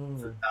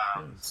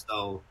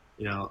 So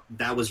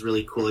that was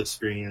really cool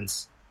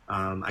experience.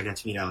 I got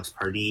to meet Alex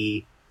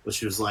Pardee,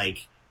 which was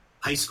like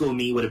high school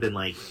me would have been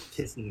like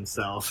pissing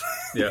himself.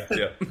 Yeah.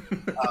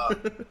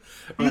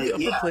 Are you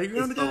the upper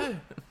playground guy?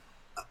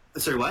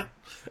 Sorry, what?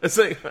 It's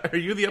like, are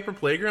you the upper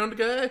playground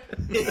guy?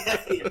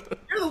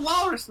 You're the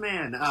Walrus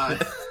Man.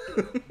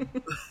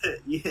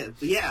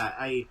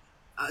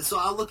 So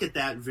I'll look at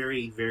that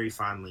very, very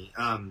fondly.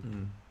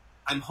 I'm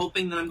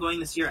hoping that I'm going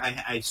this year.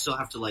 I still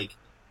have to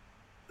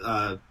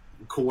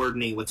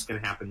coordinate what's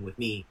going to happen with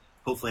me.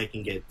 Hopefully, I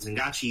can get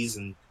Zingachis,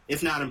 and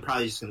if not, I'm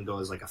probably just going to go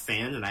as like a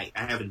fan. And I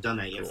haven't done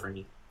that yet for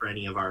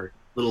any of our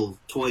little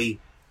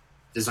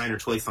designer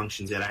toy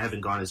functions yet. I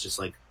haven't gone as just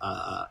like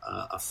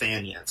a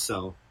fan yet.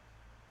 So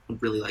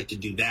I'd really like to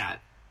do that.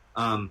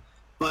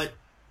 But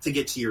to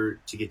get to your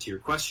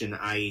question,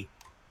 I'm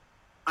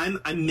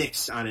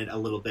mixed on it a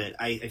little bit.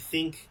 I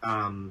think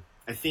my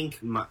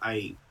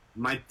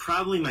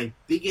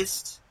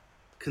biggest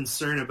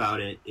concern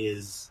about it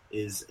is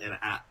and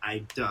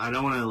I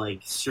don't want to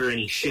like stir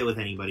any shit with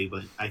anybody,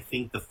 but I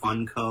think the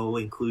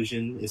Funko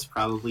inclusion is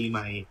probably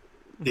my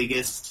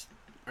biggest.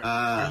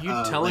 Are you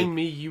telling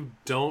me you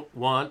don't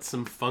want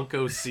some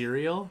Funko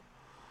cereal?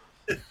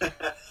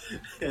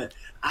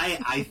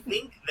 I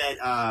think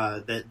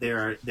that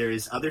there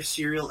is other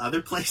cereal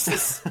other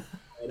places,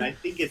 and I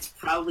think it's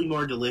probably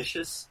more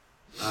delicious.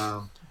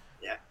 Yeah,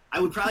 I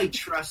would probably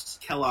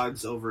trust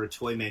Kellogg's over a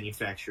toy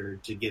manufacturer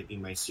to get me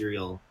my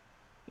cereal.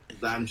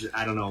 But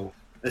I don't know.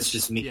 That's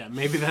just me. Yeah,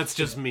 maybe that's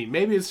just me.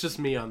 Maybe it's just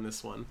me on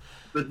this one.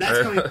 But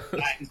that's coming from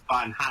a guy who's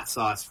bought hot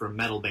sauce from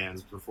metal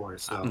bands before.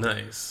 So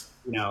Nice.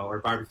 or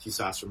barbecue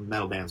sauce from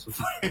metal bands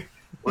before.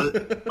 Well,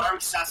 barbecue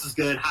sauce is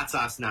good. Hot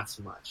sauce, not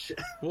so much.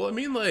 Well, I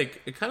mean,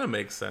 like, it kind of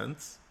makes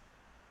sense.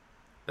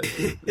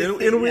 In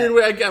a weird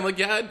way, I'm like,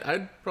 yeah,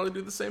 I'd probably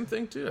do the same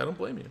thing too. I don't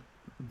blame you.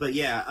 But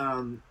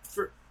yeah,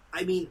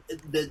 I mean,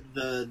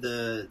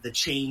 the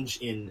change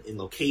in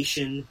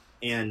location,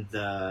 and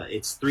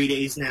it's 3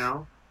 days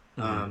now,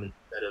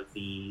 instead of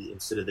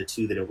the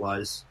 2 that it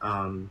was.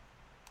 I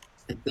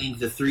think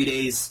the 3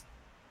 days.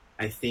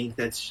 I think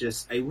that's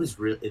just it was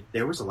real.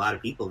 There was a lot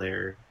of people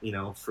there, and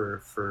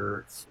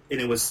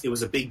it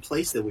was a big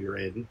place that we were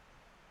in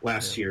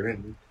last year,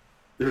 and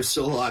there was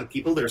still a lot of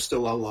people. There's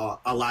still a lot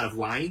of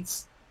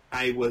lines.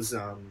 I was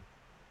at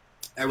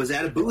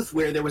a booth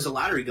where there was a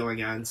lottery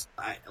going on.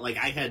 That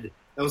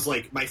was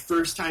like my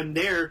first time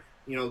there.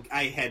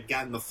 I had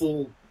gotten the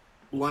full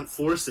blunt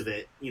force of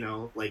it.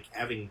 Like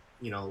having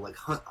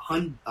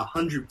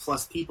 100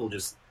 plus people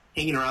just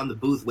hanging around the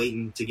booth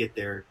waiting to get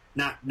their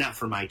not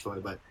for my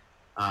toy, but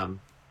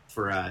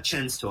for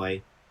Chen's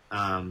toy.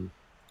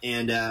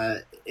 It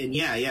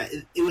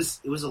was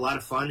a lot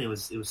of fun. It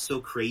was so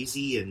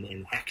crazy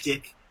and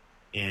hectic,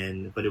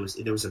 but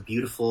there was a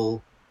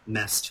beautiful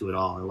mess to it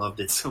all. I loved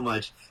it so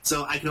much.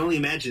 So I can only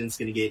imagine it's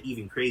going to get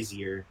even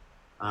crazier.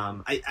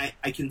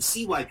 I can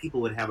see why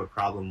people would have a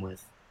problem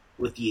with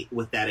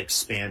that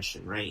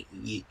expansion, right?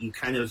 You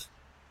kind of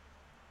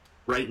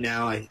right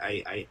now.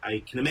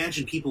 I can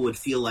imagine people would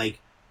feel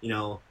like,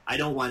 I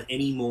don't want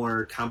any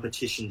more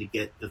competition to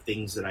get the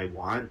things that I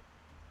want.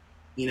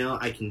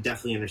 I can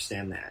definitely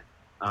understand that.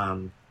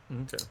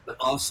 Okay. But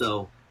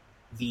also,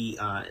 the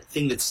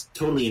thing that's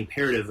totally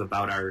imperative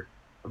about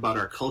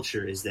our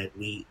culture is that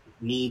we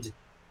need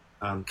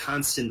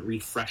constant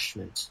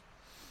refreshment,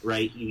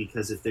 right?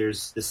 Because if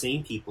there's the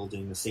same people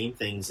doing the same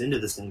things, into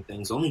the same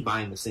things, only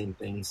buying the same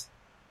things,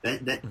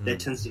 that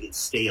tends to get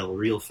stale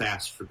real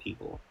fast for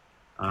people.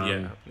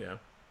 Yeah.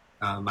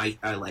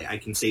 I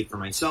can say for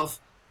myself,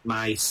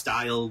 my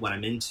style, what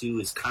I'm into,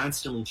 is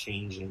constantly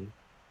changing,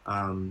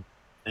 and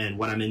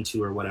what I'm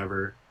into or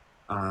whatever.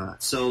 And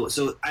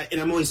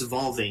I'm always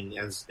evolving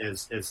as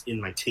in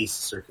my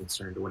tastes are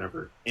concerned or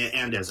whatever,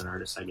 and as an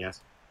artist, I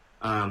guess.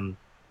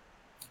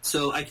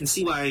 So I can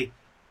see why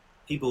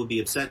people would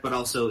be upset, but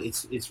also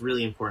it's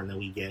really important that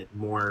we get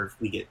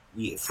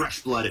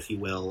fresh blood, if you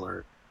will,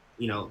 or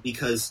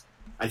because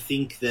I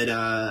think that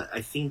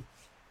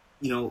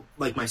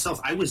like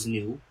myself, I was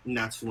new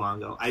not too long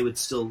ago. I would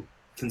still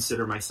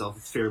consider myself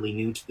fairly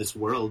new to this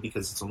world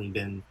because it's only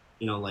been,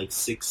 like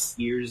 6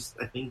 years,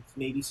 I think,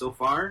 maybe so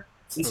far,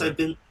 since I've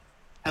been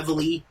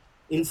heavily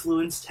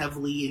influenced,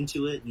 heavily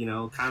into it,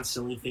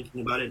 constantly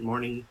thinking about it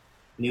morning,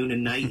 noon,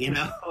 and night,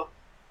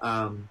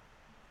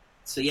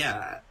 So,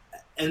 yeah.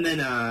 And then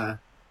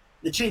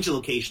the change of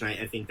location,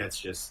 I think that's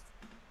just,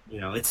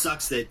 it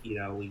sucks that,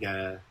 we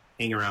gotta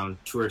hang around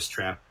tourist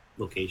trap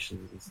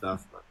locations and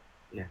stuff, but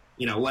yeah,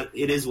 what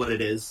it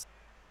is.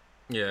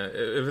 Yeah,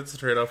 if it's a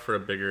trade-off for a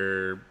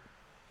bigger,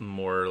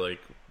 more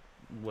like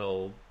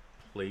well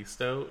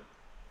placed out.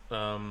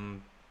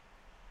 I'm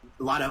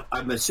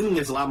assuming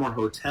there's a lot more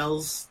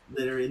hotels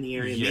that are in the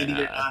area. Yeah, maybe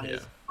they're not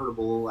as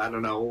portable. I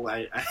don't know.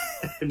 I've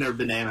never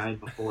been to Anaheim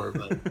before,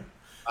 but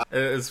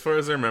as far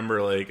as I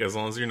remember, like as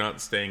long as you're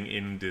not staying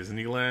in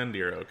Disneyland,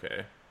 you're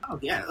okay. Oh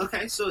yeah,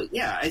 okay. So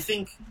yeah, I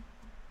think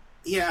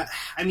I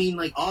mean,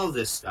 like all of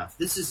this stuff.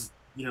 This is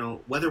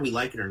whether we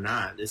like it or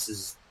not.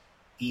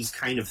 These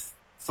kind of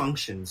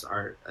functions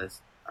are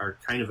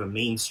kind of a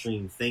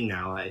mainstream thing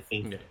now. I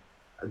think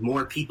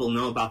more people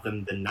know about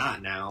them than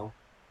not now.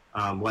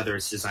 Whether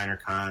it's Designer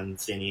Con,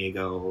 San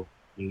Diego,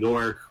 New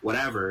York,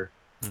 whatever.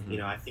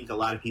 Mm-hmm. I think a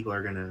lot of people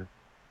are gonna,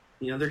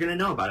 they're gonna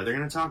know about it. They're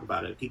gonna talk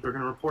about it. People are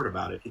gonna report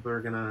about it. People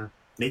are gonna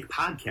make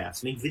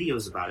podcasts, make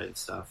videos about it and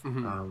stuff.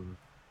 Mm-hmm.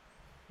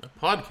 A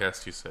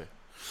podcast, you say?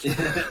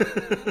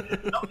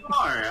 No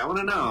more. I want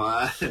to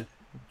know.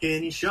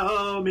 Can you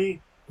show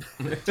me?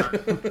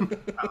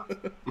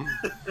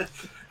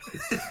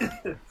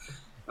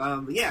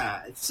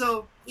 Yeah.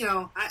 So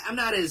I'm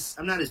not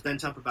as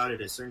bent up about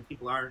it as certain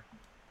people are,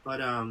 but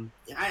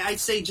I'd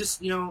say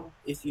just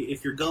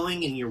if you're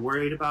going and you're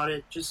worried about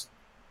it, just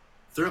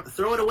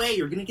throw it away.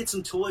 You're gonna get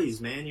some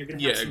toys, man. You're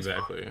gonna have some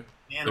exactly. Fun.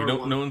 Like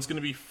no one's gonna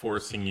be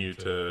forcing you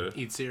to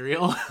eat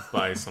cereal,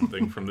 buy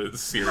something from the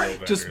cereal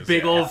vendors. Just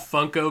big old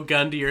Funko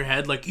gun to your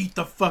head, like eat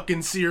the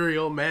fucking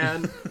cereal,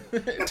 man.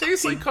 It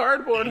tastes like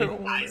cardboard.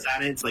 Eyes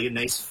on it. It's like a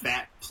nice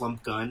fat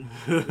plump gun.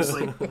 It's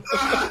like,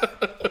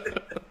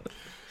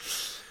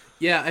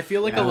 yeah, I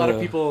feel like a lot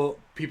of people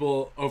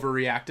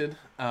overreacted,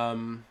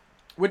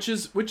 which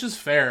is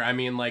fair. I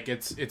mean, like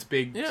it's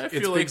big. Yeah, I it's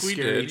feel big, like we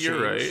scary did. change.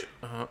 You're right.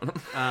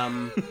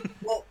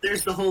 Well,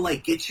 there's the whole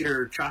like get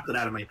your chocolate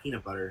out of my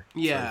peanut butter.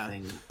 Yeah, sort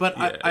of thing.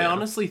 But I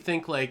honestly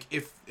think like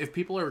if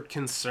people are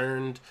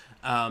concerned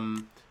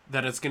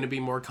that it's going to be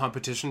more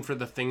competition for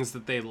the things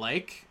that they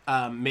like,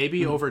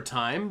 maybe over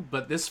time,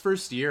 but this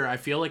first year, I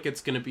feel like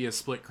it's going to be a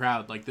split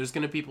crowd. Like, there's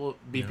going to people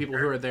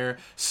who are there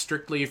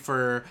strictly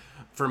for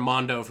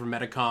Mondo, for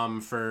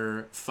Metacom,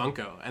 for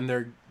Funko, and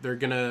they're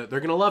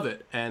gonna love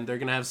it, and they're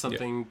gonna have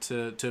something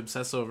to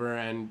obsess over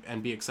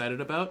and be excited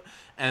about.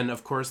 And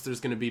of course, there's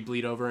going to be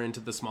bleed over into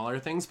the smaller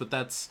things, but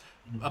that's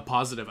a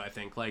positive, I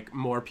think. Like,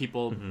 more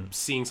people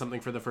seeing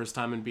something for the first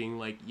time and being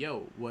like,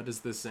 "Yo, what is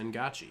this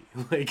Zengachi?"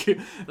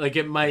 like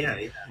it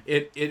might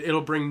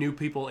it'll bring new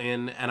people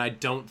in, and I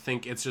don't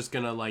think it's just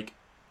gonna like.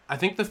 I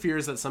think the fear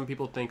is that some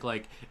people think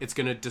like it's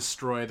gonna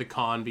destroy the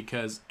con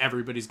because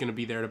everybody's gonna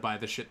be there to buy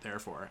the shit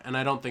therefore, and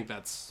I don't think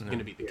that's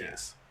gonna be the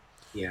case.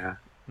 Yeah.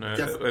 No,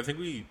 I think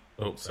we.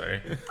 Oh, sorry.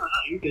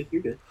 You're good.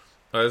 You're good.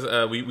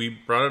 We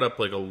brought it up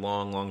like a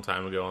long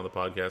time ago on the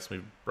podcast.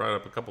 We brought it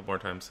up a couple more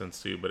times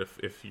since too. But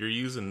if you're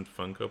using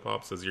Funko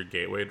Pops as your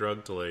gateway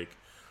drug to like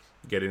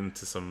get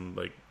into some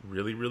like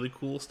really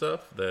cool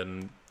stuff,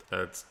 then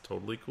that's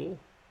totally cool.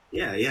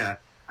 Yeah.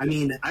 I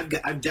mean,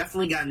 I've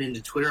definitely gotten into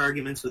Twitter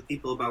arguments with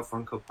people about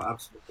Funko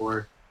Pops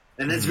before,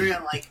 and that's very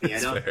unlike me. I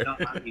don't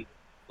meet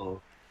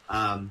people.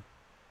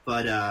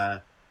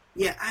 But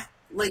yeah, I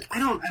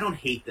don't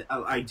hate them.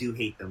 Oh, I do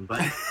hate them,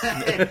 but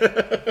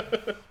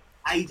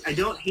I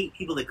don't hate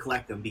people that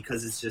collect them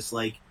because it's just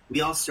like we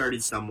all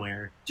started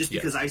somewhere. Just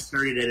because I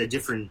started at a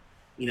different,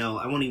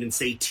 I won't even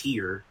say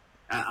tier.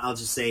 I'll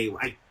just say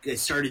I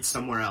started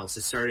somewhere else.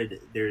 It started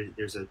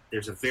there's a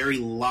very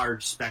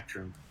large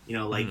spectrum.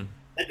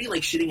 That'd be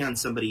like shitting on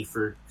somebody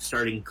for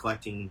starting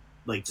collecting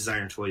like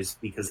designer toys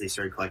because they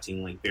started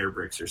collecting like Bear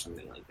Bricks or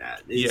something like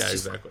that. It's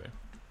exactly.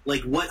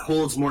 Like what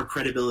holds more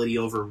credibility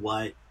over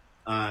what?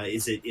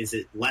 Is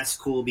it less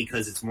cool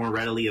because it's more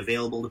readily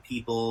available to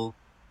people?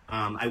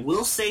 I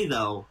will say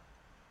though,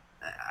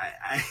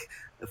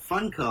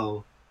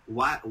 Funko,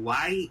 why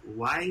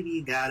do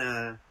you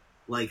gotta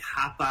like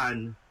hop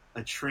on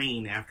a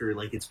train after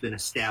like it's been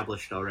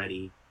established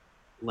already?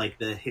 Like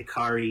the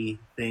Hikari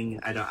thing,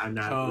 I'm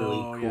not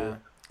really cool.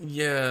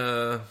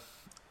 Yeah.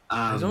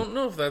 I don't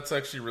know if that's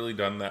actually really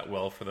done that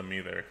well for them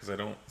either, because I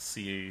don't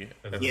see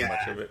as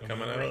much of it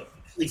coming out. I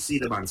usually see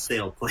them on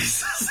sale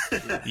places.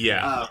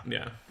 Yeah.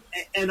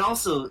 And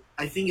also,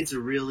 I think it's a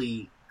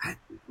really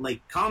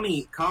like call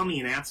me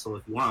an asshole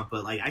if you want,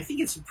 but like I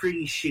think it's a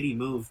pretty shitty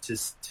move to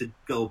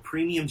go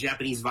premium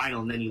Japanese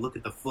vinyl and then you look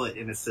at the foot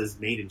and it says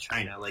made in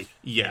China. Like,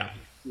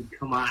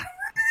 come on.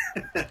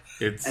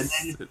 And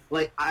then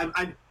like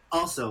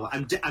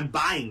I'm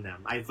buying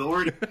them. I've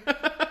already.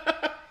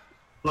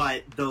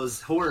 But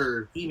those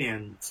horror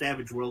He-Man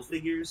Savage World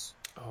figures.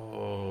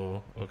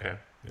 Oh, okay.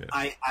 Yeah.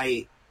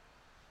 I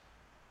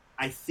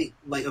think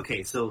like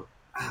okay, so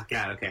all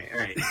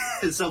right.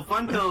 So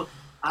Funko,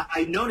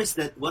 I noticed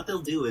that what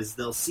they'll do is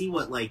they'll see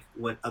what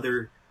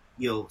other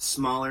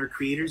smaller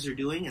creators are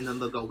doing, and then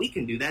they'll go, we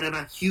can do that on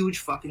a huge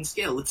fucking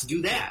scale. Let's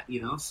do that,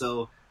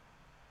 So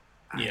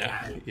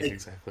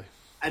exactly.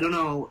 I don't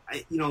know.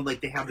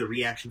 Like they have the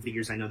reaction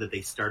figures. I know that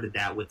they started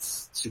that with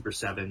Super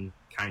 7,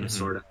 kind of,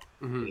 sort of,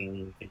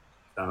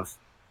 stuff.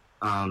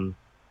 And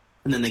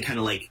then they kind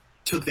of like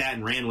took that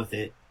and ran with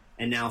it.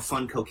 And now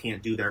Funko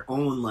can't do their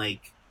own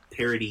like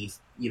parody,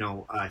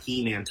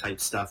 He-Man type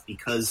stuff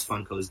because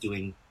Funko is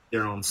doing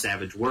their own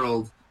Savage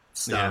World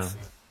stuff.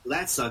 Yeah.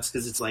 That sucks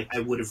because it's like I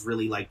would have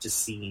really liked to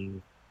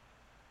see,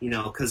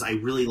 because I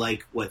really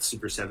like what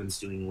Super 7's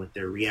doing with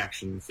their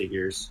reaction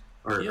figures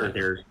or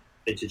their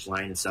vintage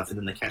line and stuff, and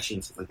then the catching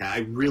and stuff like that. I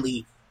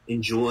really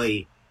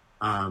enjoy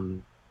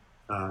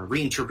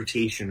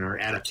reinterpretation or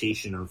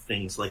adaptation of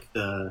things like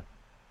the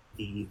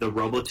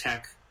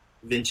Robotech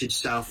vintage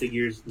style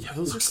figures. Yeah,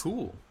 those are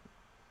cool.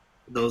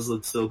 Those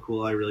look so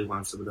cool. I really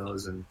want some of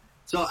those, and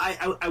so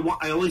I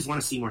always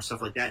want to see more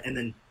stuff like that. And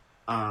then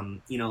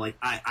like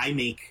I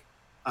make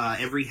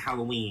every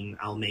Halloween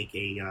I'll make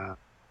a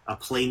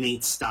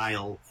Playmate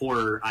style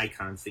horror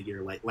icon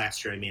figure. Like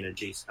last year I made a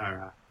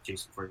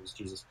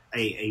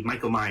a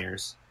Michael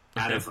Myers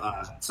out of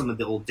some of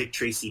the old Dick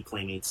Tracy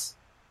Playmates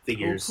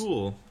figures. Oh,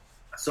 cool.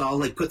 So I'll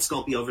like put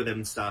Sculpey over them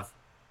and stuff,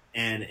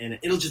 and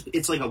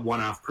it's like a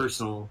one-off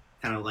personal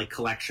kind of like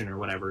collection or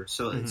whatever.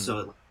 So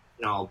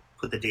I'll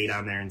put the date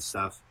on there and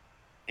stuff,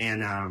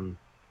 and I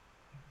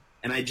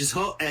just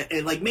hope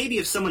and like maybe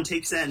if someone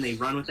takes that and they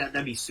run with that,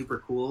 that'd be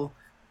super cool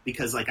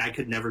because like I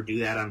could never do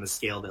that on the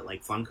scale that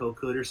like Funko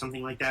could or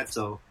something like that.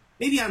 So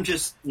maybe I'm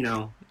just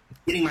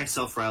getting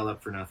myself riled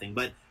up for nothing,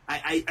 but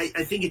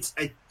I think it's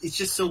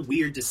just so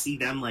weird to see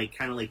them like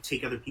kind of like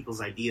take other people's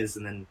ideas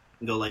and then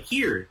go like,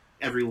 here,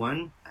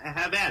 everyone,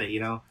 have at it,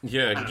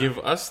 Yeah, give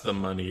us the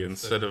money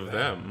instead of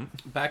them.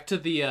 Back to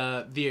the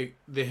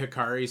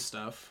Hikari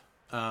stuff.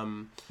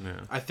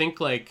 I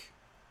think like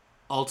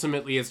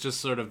ultimately it's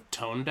just sort of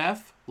tone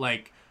deaf.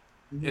 Like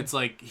it's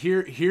like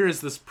here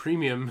is this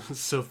premium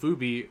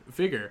Sofubi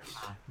figure,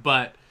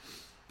 but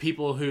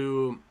people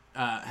who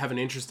have an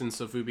interest in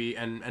Sofubi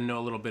and know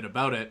a little bit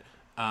about it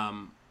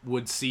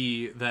would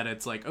see that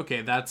it's like,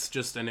 okay, that's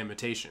just an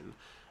imitation.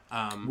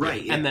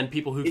 Right, yeah. And then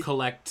people who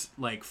collect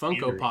like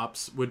Funko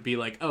Pops would be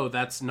like, oh,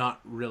 that's not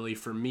really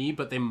for me,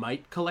 but they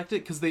might collect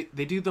it because they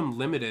do them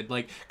limited.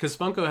 Like, because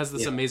Funko has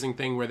this amazing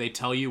thing where they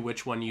tell you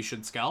which one you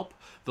should scalp.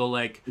 They'll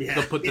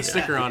they'll put the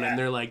sticker on it, and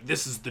they're like,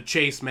 this is the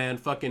chase, man.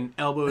 Fucking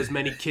elbow as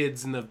many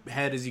kids in the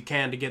head as you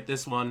can to get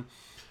this one.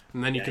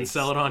 And then you can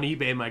sell it on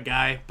eBay, my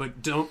guy,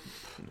 but don't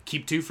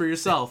keep 2 for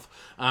yourself.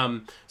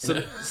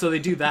 So they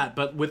do that,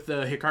 but with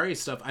the Hikari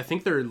stuff, I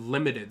think they're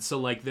limited. So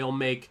like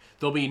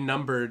they'll be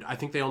numbered. I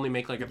think they only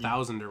make like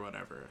 1,000 or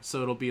whatever.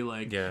 So it'll be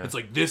like it's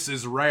like this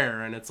is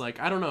rare, and it's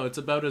like I don't know. It's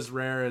about as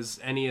rare as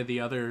any of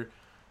the other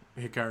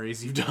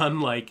Hikaris you've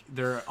done. Like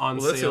they're on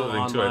sale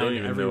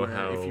online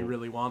everywhere if you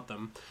really want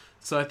them.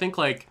 So I think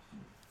like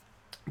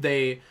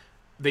they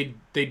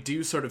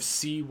do sort of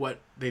see what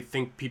they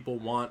think people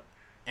want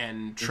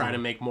and try to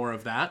make more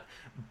of that.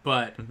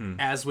 But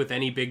as with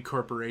any big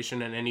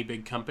corporation and any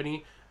big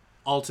company,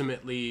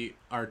 ultimately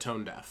are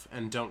tone deaf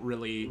and don't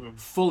really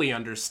fully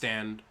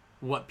understand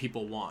what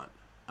people want.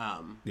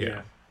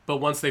 But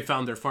once they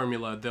found their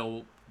formula,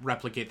 they'll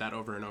replicate that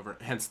over and over.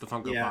 Hence the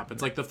Funko Pop.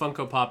 It's like the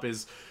Funko Pop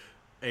is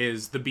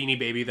the Beanie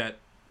Baby that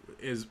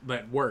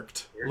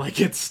worked. Like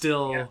it's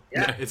still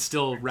it's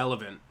still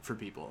relevant for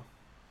people.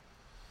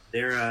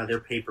 They're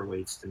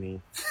paperweights to me.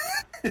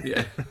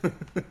 Yeah.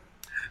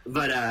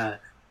 But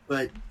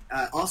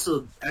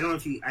also, I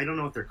don't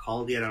know what they're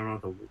called yet. I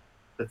don't know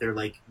but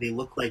they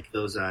look like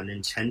those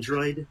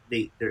Nintendroid.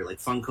 They're like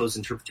Funko's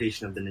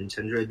interpretation of the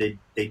Nintendroid.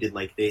 They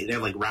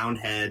have like round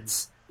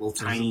heads, little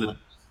tiny like,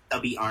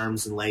 stubby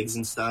arms and legs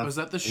and stuff. Was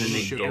that the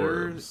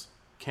sugar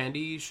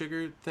candy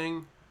sugar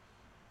thing?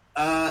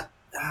 Or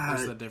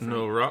is that different?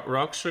 No,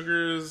 rock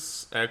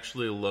sugars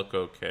actually look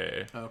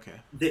okay. Okay.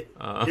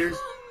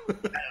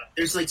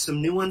 There's like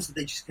some new ones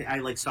that I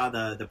like saw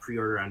the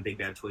pre-order on Big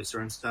Bad Toy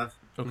Store and stuff.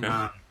 Okay.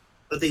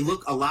 But they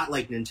look a lot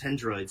like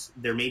Nintendroids.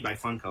 They're made by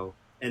Funko,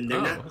 and they're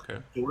not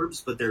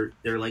orbs, but they're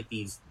like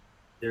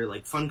they're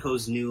like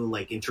Funko's new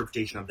like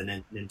interpretation of the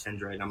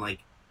Nintendroid. I'm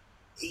like,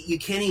 you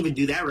can't even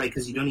do that right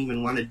because you don't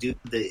even want to do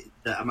the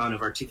amount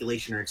of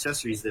articulation or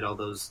accessories that all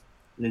those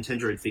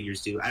Nintendroid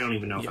figures do. I don't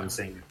even know if I'm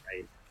saying it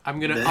right. I'm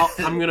gonna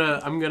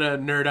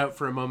nerd out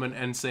for a moment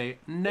and say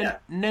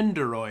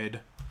Nendoroid.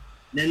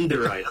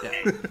 Nendoroid.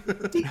 Okay.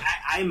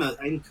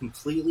 I'm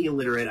completely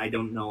illiterate. I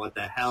don't know what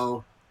the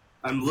hell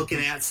I'm looking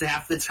at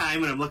half the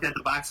time. When I'm looking at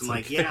the box, I'm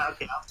like, I'll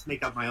just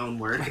make up my own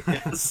word.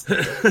 Yes.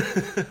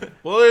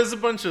 Well, there's a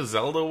bunch of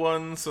Zelda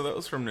ones, so that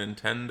was from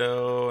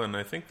Nintendo, and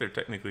I think they're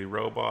technically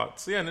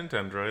robots. Yeah,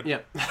 Nintendroid. Yeah.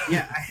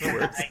 Yeah,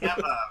 I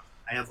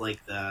have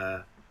like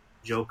the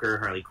Joker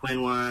Harley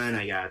Quinn one.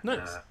 I got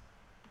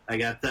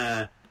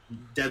the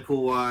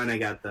Deadpool one. I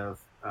got the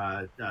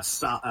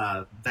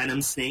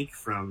Venom Snake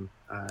from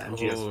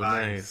MGS5. Oh,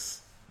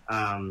 nice.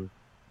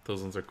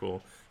 Those ones are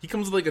cool. He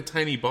comes with like a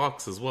tiny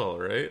box as well,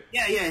 right?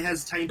 Yeah, it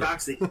has a tiny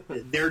box.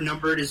 They're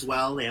numbered as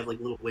well. They have like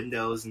little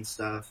windows and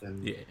stuff.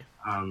 And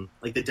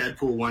like the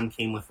Deadpool one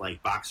came with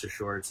like boxer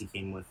shorts. He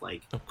came with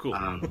like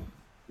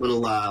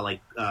little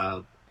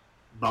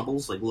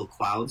bubbles, like little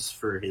clouds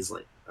for his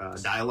like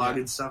dialogue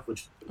and stuff.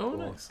 Which cool.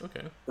 Nice.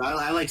 Okay.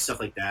 I like stuff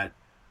like that.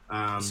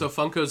 So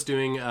Funko's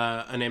doing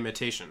an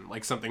imitation,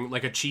 like something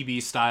like a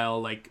chibi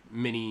style, like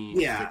mini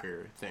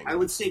figure thing. I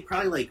would say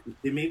probably like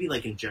maybe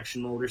like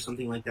injection mold or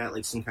something like that,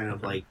 like some kind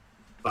of like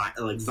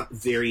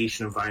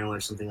variation of vinyl or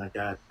something like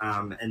that.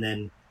 And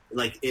then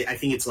like I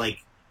think it's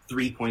like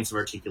 3 points of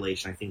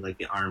articulation. I think like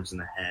the arms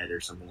and the head or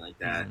something like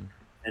that.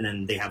 And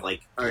then they have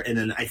and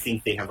then I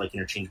think they have like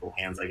interchangeable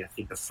hands. Like I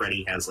think the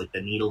Freddy has like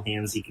the needle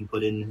hands he can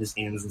put in his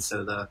hands instead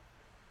of the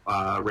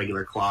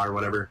regular claw or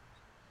whatever.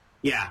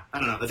 Yeah, I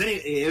don't know. If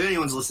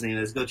anyone's listening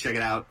to this, go check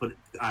it out. Put it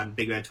on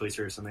Big Bad Toy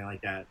Store or something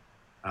like that.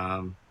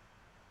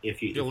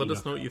 If you let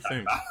us know what you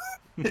think.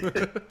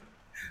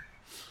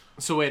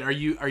 So wait, are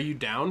you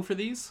down for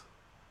these?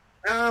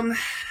 I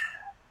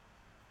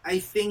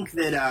think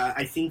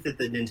that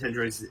the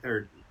Nintendroids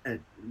are.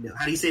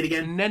 How do you say it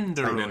again?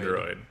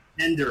 Nendoroid.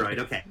 Nendoroid.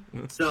 Okay.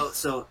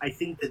 So I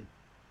think that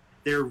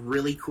they're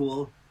really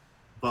cool,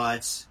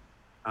 but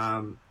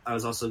I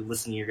was also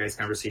listening to your guys'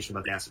 conversation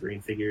about the Acid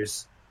Rain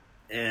figures.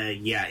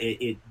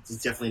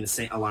 It's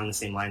definitely along the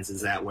same lines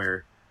as that,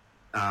 where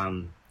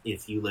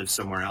if you live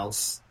somewhere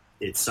else,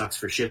 it sucks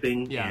for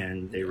shipping,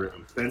 and they're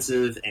really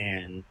expensive,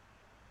 and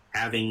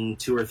having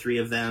 2 or 3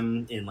 of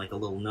them in like a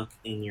little nook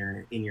on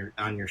your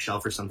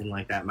shelf or something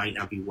like that might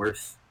not be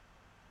worth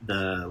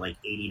the like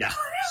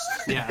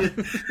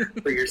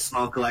 $80 for your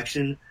small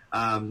collection.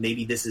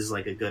 Maybe this is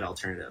like a good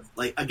alternative.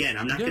 Like again,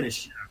 I'm not going to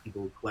shit on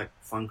people who collect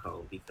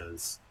Funko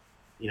because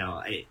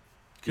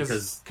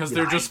because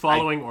they're just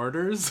following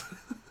orders.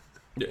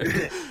 you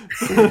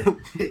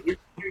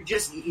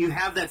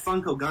have that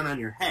Funko gun on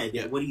your head.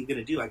 Yeah. What are you going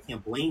to do? I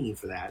can't blame you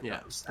for that. Yeah.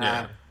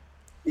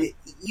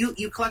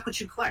 You collect what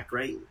you collect,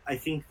 right? I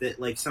think that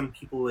like some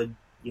people would,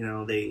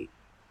 that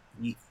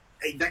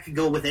could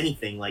go with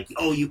anything. Like,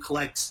 oh, you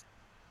collect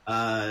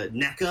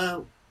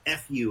NECA.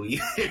 F you.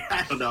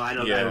 I don't know. I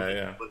don't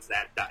know what's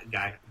that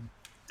guy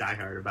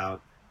diehard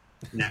about.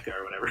 NECA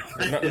or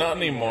whatever. Not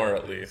anymore,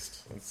 at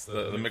least. It's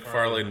the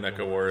McFarlane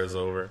NECA war is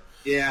over.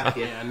 Yeah.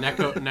 Yeah,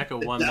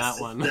 NECA won that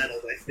one.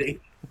 Settled, I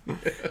think.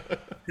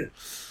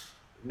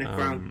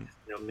 McFarlane,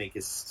 make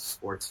his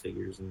sports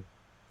figures and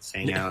just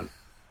hang out.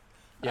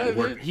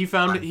 Yeah, he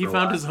found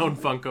his own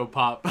Funko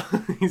Pop.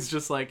 He's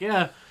just like,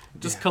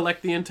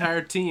 collect the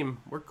entire team.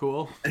 We're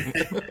cool.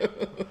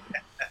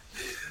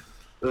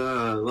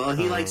 Well,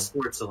 he likes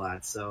sports a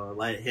lot, so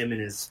let him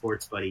and his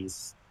sports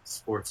buddies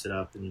sports it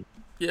up. And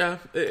yeah,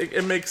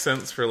 it makes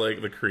sense for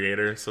like the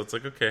creator. So it's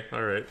like, okay,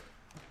 all right,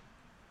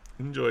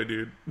 enjoy,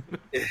 dude.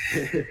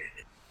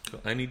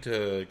 I need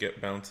to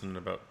get bouncing in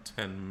about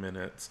 10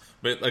 minutes.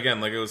 But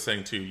again, like I was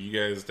saying too, you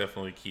guys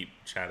definitely keep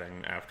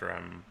chatting after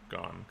I'm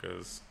gone,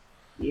 because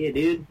yeah,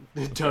 dude.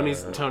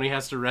 Tony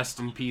has to rest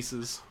in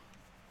pieces.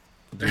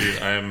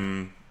 Dude,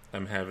 I'm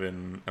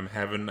having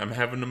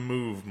a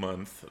move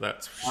month.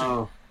 That's for sure.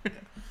 Oh,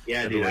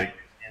 yeah, dude. I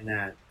understand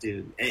that,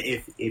 dude.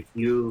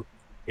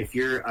 If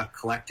you're a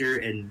collector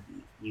and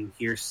you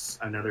hear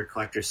another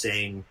collector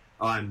saying,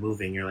 "Oh, I'm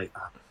moving," you're like,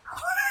 oh.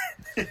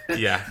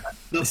 Yeah.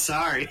 No,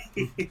 sorry.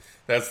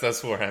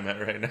 That's where I'm at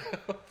right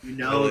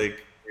now.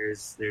 Like,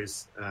 there's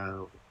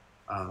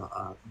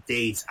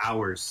days,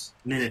 hours,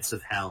 minutes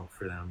of hell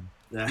for them.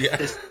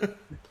 Yeah.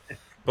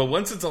 But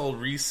once it's all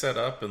reset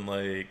up and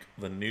like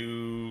the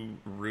new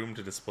room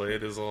to display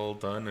it is all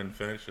done and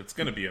finished, it's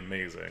gonna be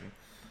amazing.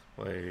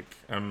 Like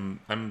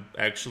I'm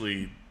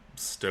actually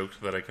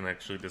stoked that I can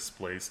actually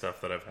display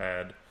stuff that I've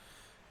had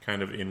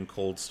kind of in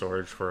cold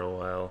storage for a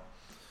while.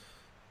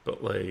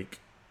 But like,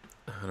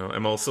 I don't know,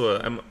 I'm also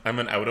I'm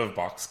an out of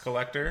box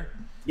collector.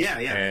 Yeah.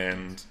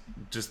 And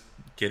just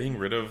getting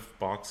rid of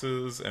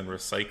boxes and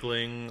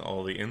recycling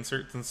all the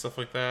inserts and stuff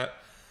like that.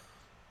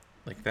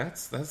 Like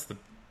that's the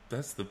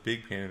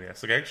big pain in the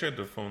ass. Like I actually had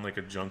to phone like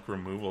a junk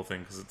removal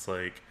thing because it's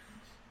like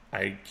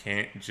I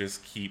can't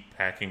just keep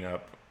packing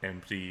up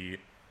empty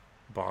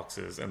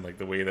boxes, and like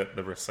the way that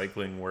the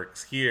recycling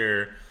works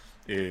here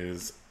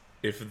is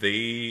if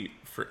they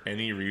for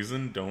any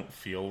reason don't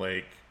feel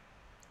like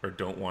or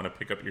don't want to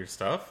pick up your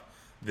stuff,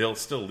 they'll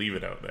still leave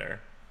it out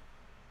there.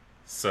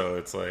 So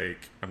it's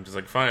like I'm just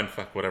like, fine,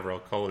 fuck whatever, I'll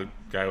call a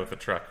guy with a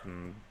truck.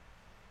 And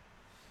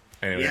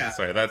anyway,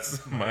 sorry,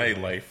 that's my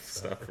life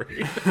stuff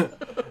right.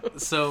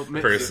 So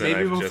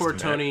maybe before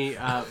Tony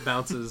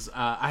bounces,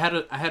 I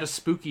had a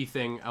spooky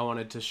thing I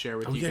wanted to share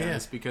with you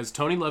guys because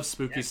Tony loves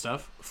spooky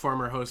stuff.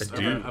 Former host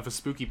of a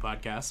spooky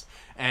podcast,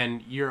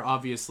 and you're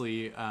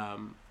obviously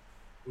I'm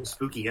a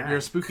spooky guy. You're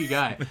a spooky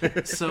guy.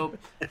 So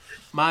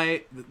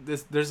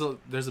there's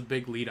a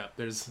big lead up.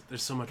 There's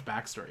so much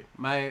backstory.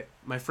 My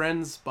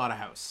friends bought a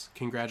house.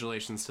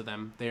 Congratulations to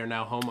them. They are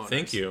now homeowners.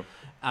 Thank you.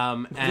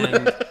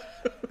 And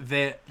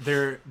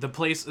the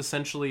place,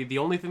 essentially the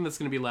only thing that's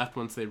going to be left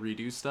once they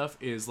redo stuff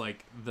is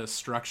like the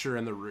structure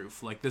and the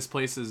roof. Like this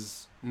place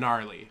is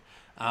gnarly.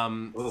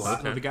 So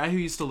the guy who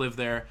used to live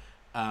there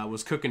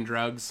was cooking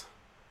drugs.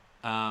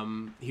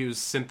 He was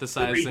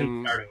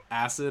synthesizing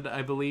acid,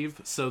 I believe.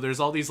 So there's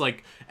all these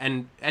like,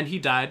 and he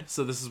died.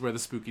 So this is where the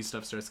spooky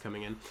stuff starts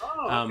coming in.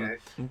 Okay.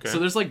 So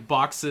there's like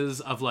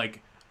boxes of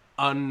like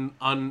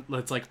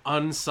it's like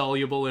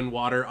unsoluble in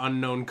water,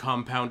 unknown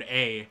compound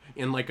A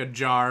in like a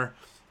jar,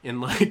 in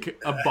like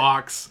a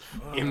box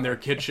in their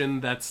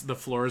kitchen that's the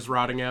floor is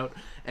rotting out.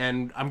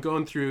 And I'm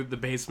going through the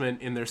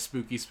basement in their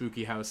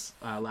spooky house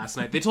last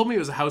night. They told me it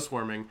was a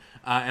housewarming,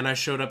 and I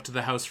showed up to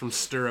the house from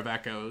Stir of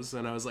Echoes,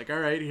 and I was like, all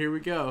right, here we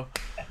go.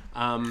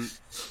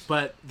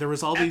 But there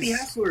was all these...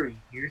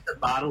 housewarming. Here's a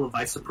bottle of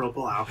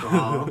isopropyl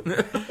alcohol.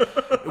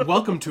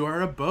 Welcome to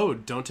our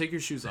abode. Don't take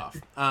your shoes off.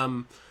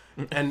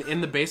 And in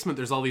the basement,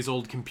 there's all these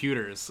old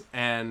computers,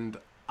 and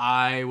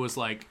I was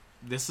like,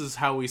 this is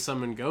how we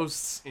summon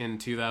ghosts in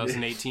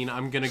 2018.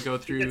 I'm going to go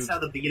through... That's how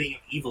the beginning of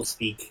Evil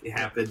Speak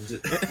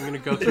happened. I'm going to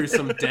go through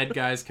some dead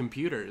guys'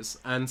 computers.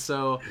 And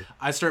so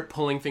I start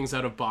pulling things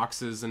out of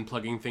boxes and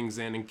plugging things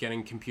in and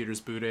getting computers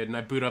booted. And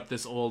I boot up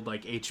this old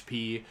like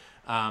HP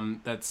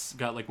that's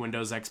got like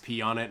Windows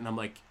XP on it. And I'm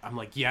like,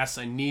 yes,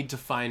 I need to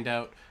find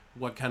out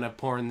what kind of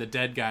porn the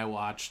dead guy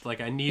watched. Like,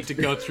 I need to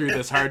go through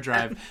this hard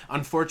drive.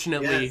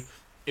 Unfortunately... Yes.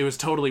 It was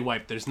totally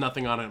wiped. There's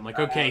nothing on it. I'm like,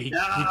 okay, he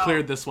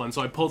cleared this one.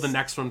 So I pulled the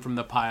next one from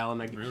the pile.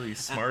 And really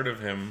smart of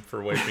him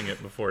for wiping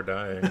it before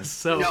dying.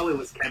 So no, it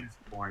was Kevin's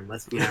porn.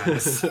 Let's be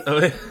honest.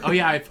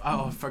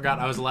 I forgot.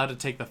 I was allowed to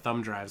take the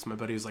thumb drives. My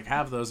buddy was like,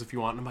 have those if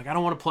you want. And I'm like, I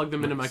don't want to plug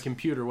them into my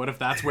computer. What if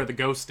that's where the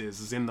ghost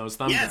is in those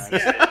thumb drives?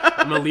 Yeah.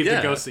 I'm going to leave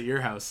the ghost at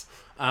your house.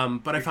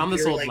 But I found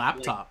this old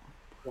laptop.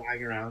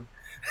 Flying around.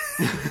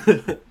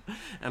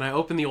 And I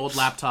open the old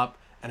laptop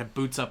and it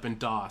boots up in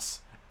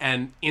DOS.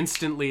 And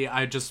instantly,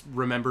 I just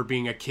remember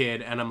being a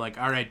kid, and I'm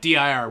like, all right,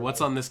 DIR, what's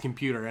on this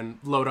computer? And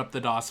load up the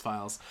DOS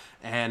files.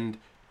 And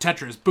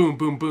Tetris, boom,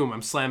 boom, boom.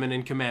 I'm slamming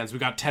in commands. We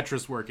got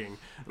Tetris working.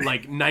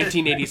 Like,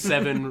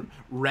 1987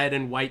 red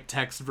and white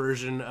text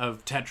version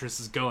of Tetris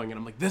is going. And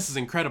I'm like, this is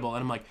incredible.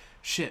 And I'm like,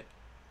 shit.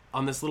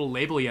 On this little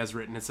label he has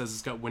written, it says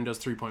it's got Windows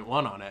 3.1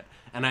 on it.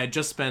 And I had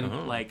just spent,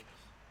 like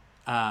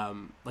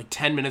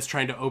 10 minutes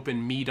trying to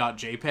open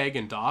me.jpg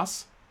in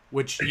DOS.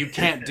 which you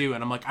can't do.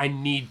 And I'm like, I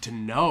need to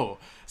know.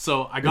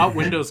 So I got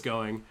Windows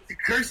going. It's a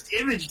cursed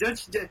image.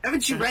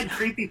 Haven't you read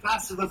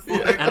Creepypasta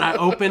before? And I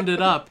opened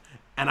it up,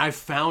 and I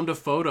found a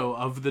photo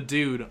of the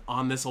dude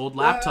on this old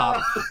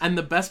laptop. And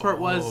the best part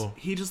was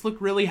he just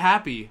looked really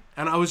happy,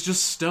 and I was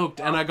just stoked.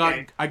 And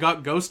I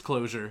got ghost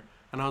closure,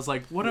 and I was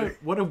like, what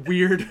a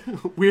weird,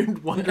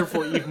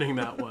 wonderful evening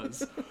that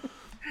was.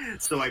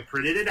 So I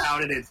printed it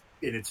out, and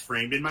it's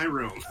framed in my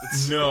room.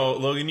 No,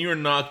 Logan, you are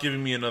not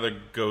giving me another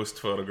ghost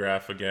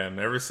photograph again.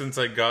 Ever since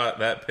I got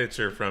that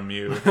picture from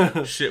you,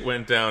 shit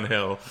went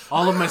downhill.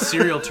 All of my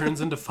cereal turns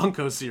into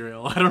Funko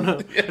cereal. I don't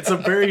know. It's a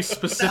very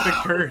specific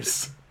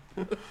curse.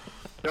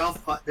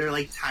 They're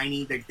like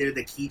tiny. They're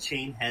the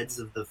keychain heads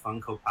of the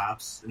Funko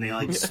Pops, and they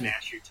like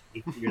smash your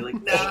teeth. You're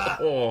like, nah.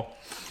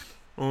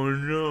 Oh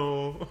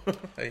no,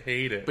 I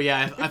hate it. But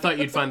yeah, I thought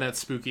you'd find that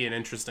spooky and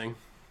interesting.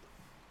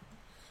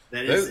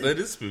 That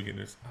is spooky.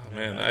 Oh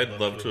man, I'd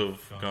love to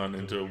have gone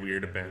into a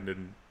weird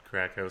abandoned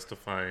crack house to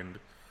find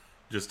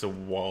just a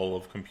wall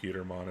of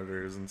computer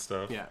monitors and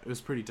stuff. Yeah, it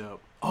was pretty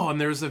dope. Oh, and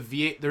there's a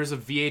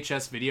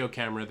VHS video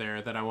camera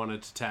there that I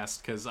wanted to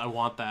test because I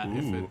want that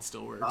if it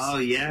still works. Oh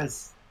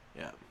yes.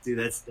 Yeah, dude,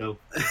 that's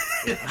dope.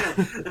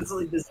 That's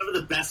like some of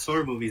the best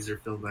horror movies are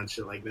filmed on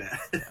shit like that.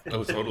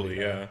 Oh, totally,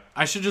 yeah.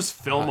 I should just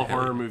film a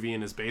horror movie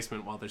in his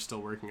basement while they're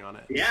still working on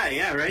it.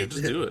 Yeah, right. Yeah,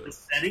 just do it. The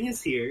setting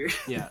is here.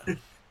 Yeah.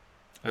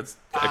 I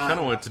kind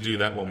of want to do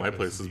that while my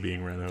place is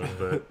being renovated,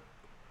 but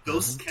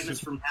Ghost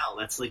Chemist from Hell.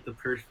 That's like the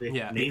perfect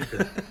name for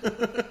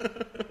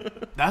that.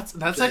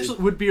 That's actually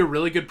would be a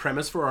really good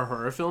premise for a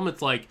horror film.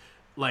 It's like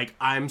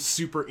I'm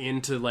super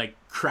into like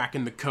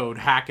cracking the code,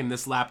 hacking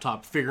this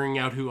laptop, figuring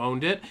out who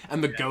owned it,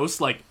 and the ghost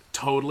like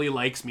totally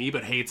likes me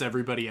but hates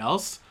everybody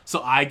else.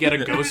 So I get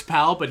a ghost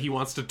pal, but he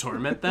wants to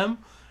torment them.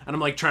 And I'm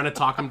like trying to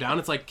talk him down.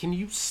 It's like, can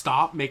you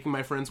stop making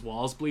my friends'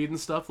 walls bleed and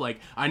stuff? Like,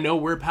 I know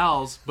we're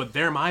pals, but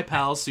they're my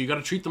pals, so you got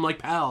to treat them like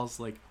pals.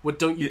 Like, what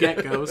don't you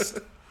get, Ghost?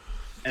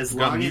 As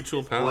long as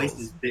his voice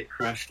is bit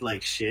crushed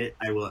like shit,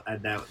 I will.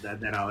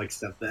 Then I'll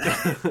accept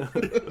that.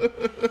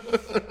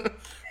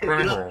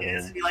 It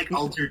has to be like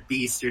Altered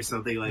Beast or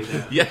something like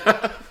that.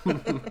 Yeah.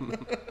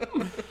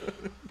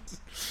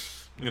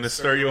 I'm gonna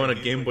start you on a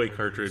Game Boy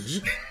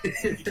cartridge.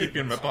 Keep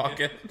you in my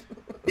pocket.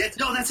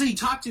 No, that's how you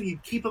talk to him. You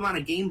keep him on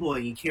a Game Boy.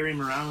 You carry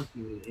him around with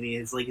you, and he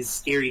has like his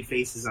scary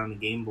faces on the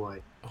Game Boy.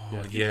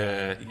 Oh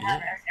yeah.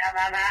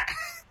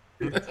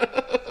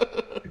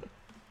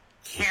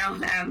 Kill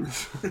them.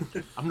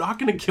 I'm not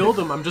gonna kill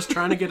them. I'm just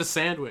trying to get a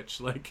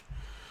sandwich. Like,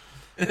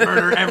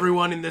 murder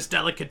everyone in this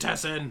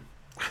delicatessen.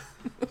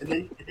 And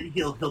then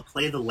he'll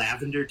play the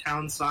Lavender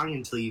Town song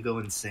until you go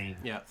insane.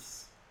 Yeah.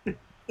 I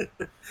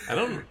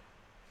don't.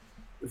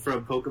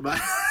 From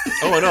Pokemon.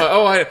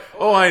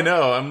 I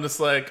know. I'm just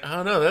like, I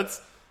don't know.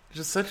 That's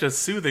just such a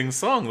soothing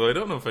song, though. I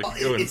don't know if I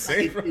can go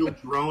insane. It'll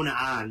drone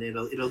on.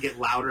 It'll get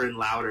louder and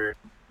louder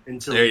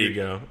until. There you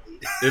go.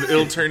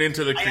 It'll turn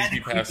into the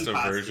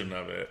creepypasta version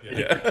of it.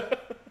 Yeah.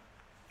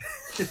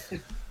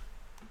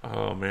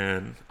 Oh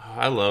man,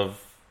 I love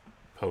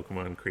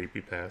Pokemon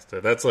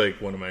creepypasta. That's like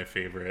one of my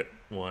favorite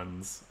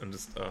ones. I'm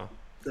just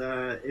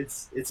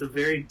it's a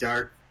very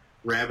dark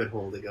rabbit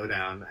hole to go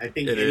down. I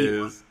think it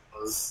is.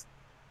 Those,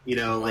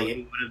 like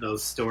any one of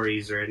those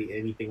stories or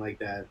anything like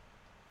that.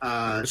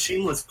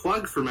 Shameless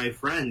plug for my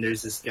friend.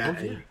 There's this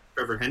guy,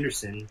 Trevor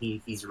Henderson.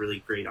 He's a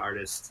really great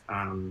artist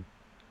on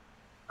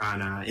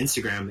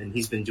Instagram, and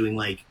he's been doing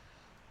like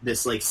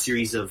this like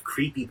series of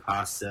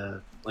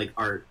creepypasta like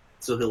art.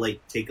 So he'll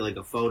like take like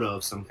a photo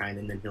of some kind,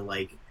 and then he'll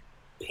like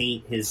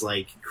paint his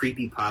like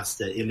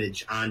creepypasta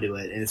image onto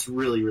it, and it's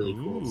really really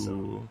cool.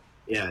 So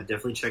yeah,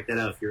 definitely check that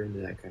out if you're into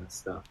that kind of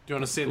stuff. Do you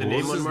want to say the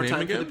name one more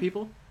time for the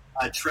people?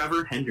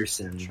 Trevor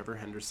Henderson. Trevor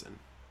Henderson.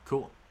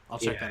 Cool. I'll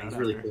check that out. He's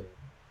really cool.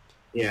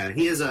 Yeah,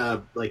 he has I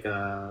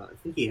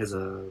think he has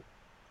an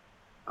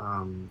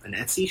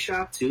Etsy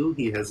shop too.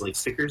 He has like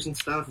stickers and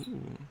stuff.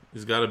 Ooh.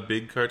 He's got a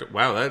big cart.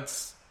 Wow,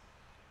 that's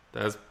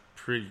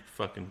pretty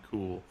fucking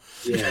cool.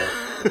 Yeah.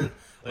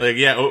 Like,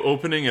 yeah,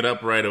 opening it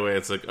up right away,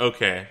 it's like,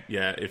 okay,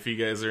 yeah, if you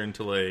guys are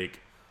into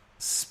like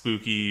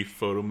spooky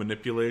photo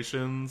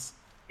manipulations,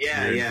 you're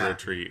in for a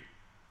treat.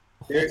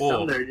 There's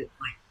some that are just,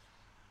 like,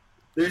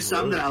 there's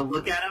some that I'll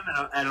look at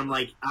them and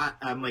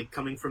I'm like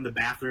coming from the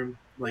bathroom,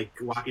 like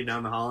walking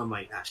down the hall. I'm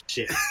like, ah,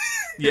 shit.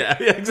 Yeah,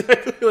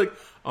 exactly. Like,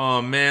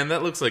 oh man,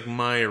 that looks like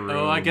my room.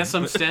 Oh, I guess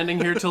I'm standing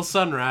here till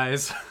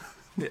sunrise.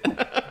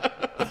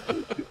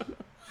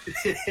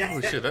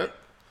 Oh shit,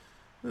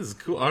 this is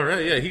cool. All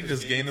right, yeah, he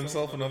just gained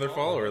himself another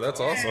follower. That's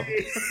awesome.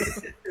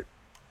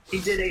 He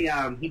did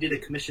a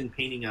commissioned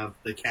painting of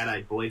the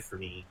Cat-Eyed Boy for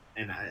me,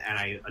 and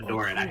I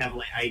adore it. I have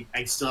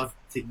I still have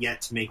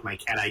yet to make my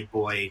Cat-Eyed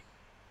Boy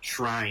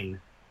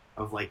shrine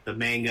of like the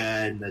manga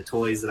and the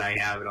toys that I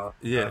have and all.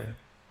 Yeah,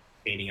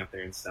 painting up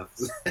there and stuff.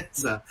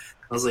 So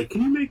I was like,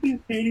 "Can you make me a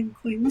painting,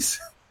 please?"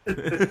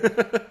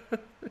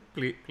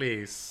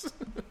 Please.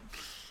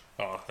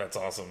 Oh, that's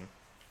awesome.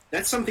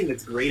 That's something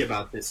that's great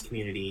about this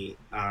community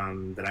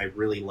that I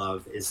really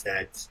love is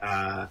that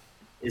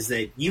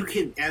you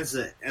can as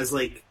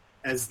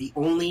the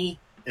only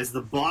as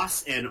the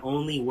boss and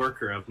only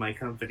worker of my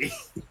company,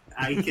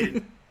 I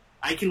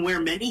can wear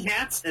many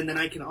hats, and then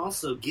I can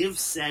also give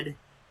said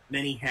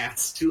many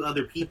hats to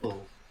other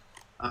people.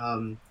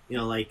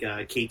 Like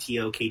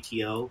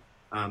KTO.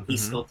 He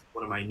sculpted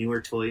one of my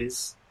newer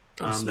toys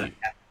that I have in the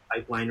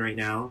pipeline right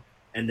now,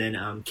 and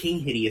then King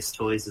Hideous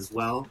Toys as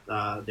well.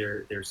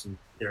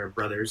 They're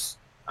brothers.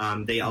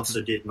 They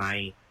also did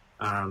my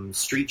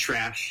Street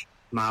Trash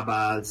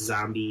Maba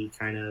zombie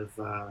kind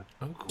of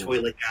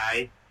toilet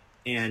guy,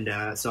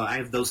 and so I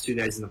have those two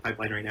guys in the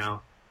pipeline right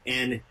now.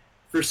 And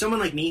for someone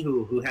like me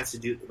who has to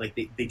do like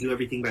they do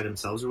everything by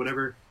themselves or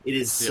whatever, it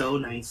is so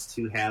nice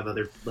to have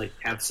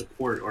have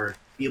support or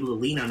be able to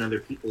lean on other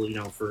people,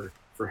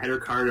 for header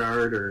card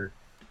art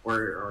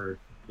or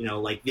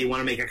like they want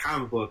to make a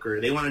comic book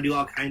or they want to do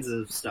all kinds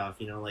of stuff.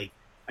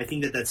 I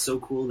think that that's so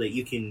cool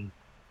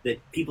that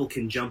people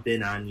can jump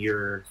in on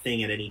your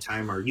thing at any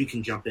time, or you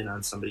can jump in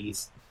on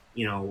somebody's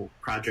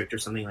project or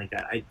something like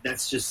that.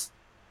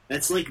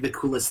 That's like the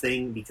coolest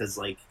thing, because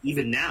like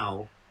even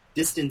now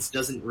distance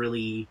doesn't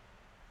really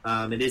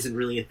it isn't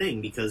really a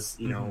thing, because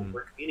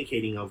we're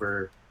communicating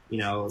over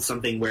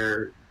something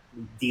where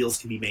deals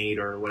can be made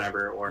or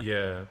whatever, or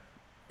Instagram.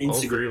 All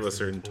three of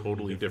us are in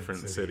totally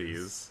different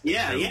cities.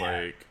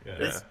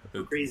 That's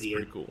so crazy.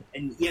 Pretty cool.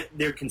 And yet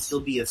there can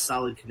still be a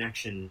solid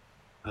connection,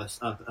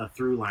 a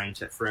through line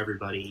for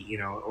everybody,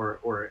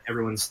 or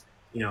everyone's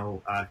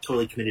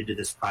totally committed to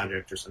this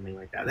project or something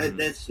like that.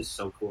 That's just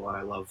so cool.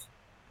 I love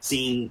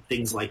seeing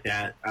things like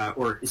that,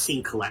 or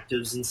seeing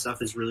collectives and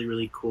stuff is really,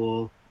 really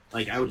cool.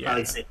 Like I would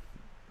probably say,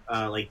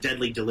 like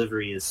Deadly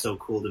Delivery is so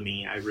cool to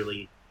me. I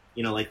really,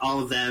 like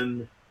all of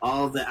them,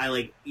 all of that.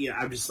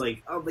 I'm just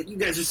like, oh, like you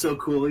guys are so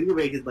cool. You're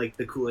making like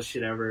the coolest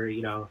shit ever.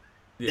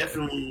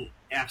 Definitely,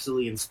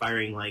 absolutely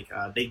inspiring. Like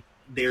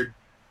they're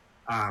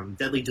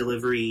Deadly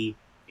Delivery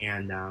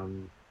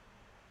and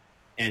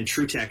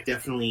True Tech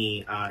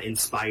definitely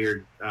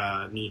inspired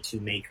me to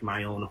make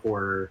my own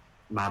horror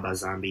Maba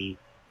zombie.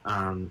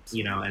 And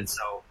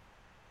so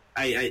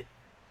I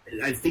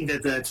think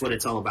that that's what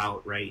it's all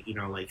about, right?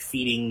 Like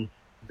feeding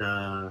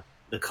the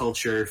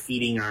culture,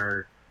 feeding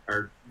our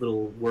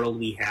little world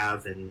we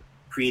have, and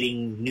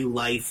creating new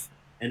life.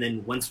 And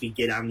then once we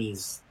get on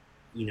these,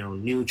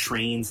 new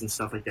trains and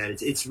stuff like that,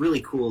 it's really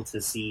cool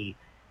to see,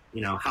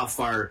 how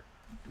far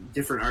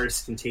different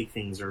artists can take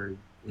things, or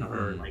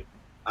like,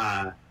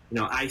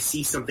 I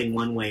see something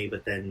one way,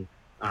 but then,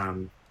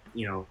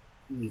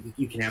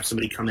 you can have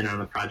somebody come in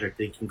on a project,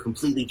 they can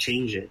completely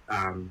change it.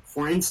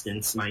 For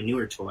instance, my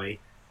newer toy,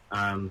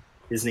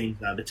 his name's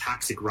the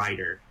Toxic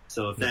Rider.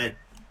 So if that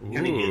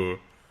kind of get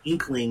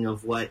inkling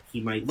of what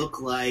he might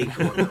look like,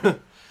 or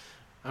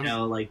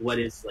like what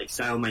his like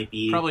style might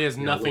be, probably has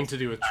nothing to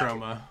do with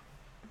Trauma.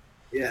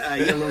 Yeah,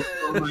 yellow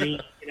Trauma,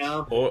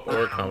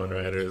 or Common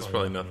Rider. There's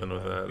probably nothing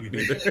with that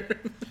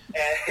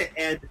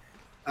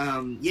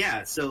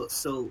either.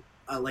 So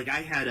like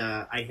I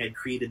had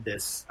created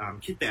this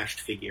Kit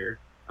Bashed figure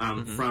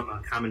from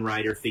a Common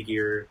Rider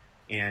figure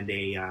and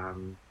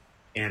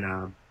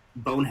a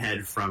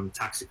Bonehead from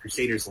Toxic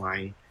Crusaders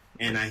line,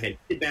 and I had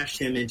Kit Bashed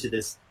him into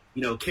this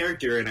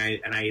character, and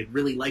I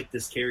really liked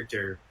this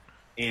character,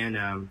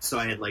 and so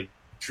I had like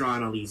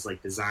drawn all these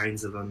like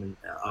designs of him, and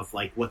of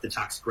like what the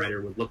Toxic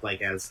Rider would look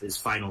like as his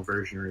final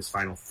version or his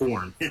final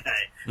form.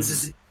 This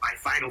is my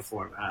final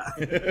form.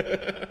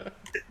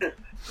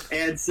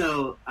 And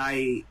so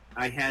I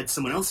had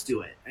someone else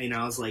do it.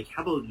 I was like,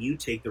 how about you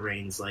take the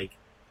reins, like,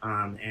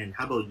 and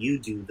how about you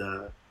do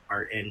the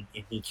art? And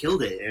he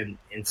killed it,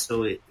 and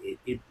so it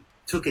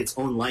took its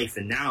own life.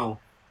 And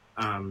now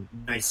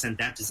I sent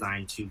that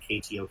design to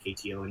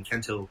KTO, and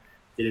Kento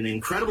did an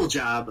incredible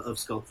job of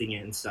sculpting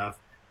it and stuff.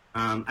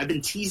 I've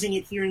been teasing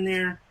it here and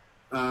there.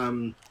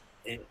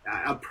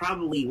 I'll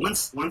probably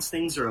once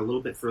things are a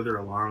little bit further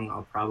along,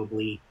 I'll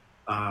probably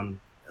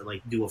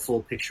like do a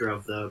full picture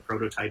of the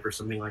prototype or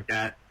something like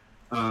that.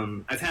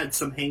 I've had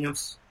some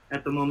hangups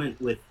at the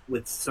moment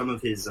with some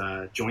of his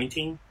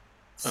jointing,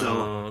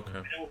 so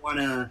I don't want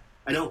to.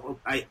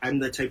 I'm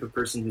the type of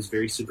person who's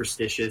very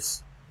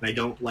superstitious, and I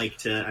don't like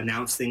to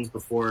announce things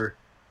before,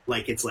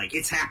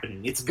 it's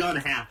happening, it's gonna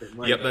happen.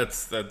 Like, yep,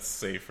 that's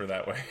safer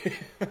that way.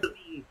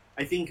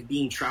 I think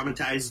being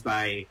traumatized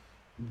by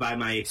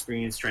my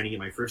experience trying to get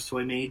my first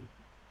toy made,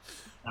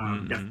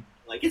 definitely,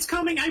 like, it's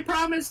coming, I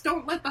promise,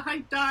 don't let the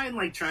hype die, and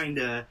like trying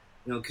to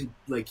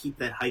keep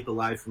that hype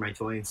alive for my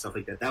toy and stuff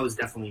like that. That was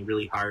definitely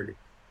really hard,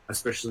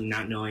 especially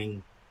not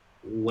knowing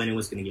when it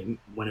was gonna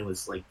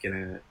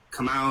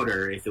come out,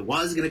 or if it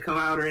was gonna come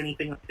out or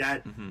anything like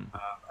that.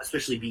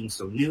 Especially being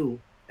so new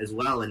as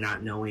well, and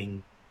not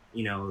knowing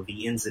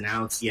the ins and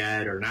outs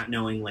yet, or not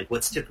knowing like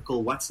what's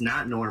typical, what's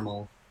not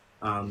normal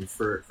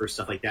for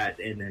stuff like that,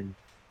 and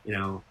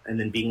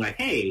then being like,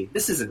 hey,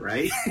 this isn't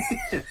right.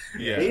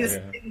 Maybe this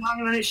is taking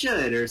longer than it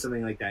should, or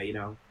something like that.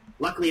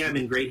 Luckily, I'm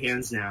in great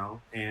hands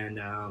now, and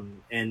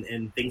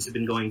things have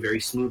been going very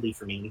smoothly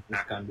for me.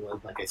 Knock on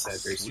wood, like I said,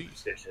 very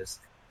superstitious.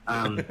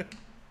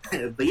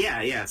 But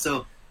yeah.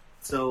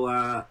 So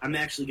I'm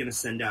actually going to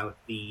send out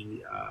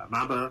the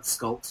Maba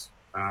sculpt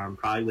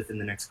probably within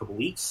the next couple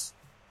weeks,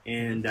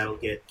 and that'll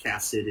get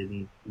casted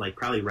in like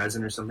probably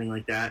resin or something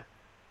like that.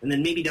 And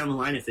then maybe down the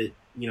line, if it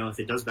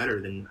does better,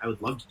 then I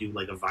would love to do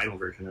like a vinyl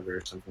version of it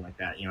or something like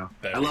that.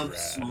 I love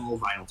small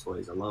vinyl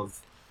toys. I love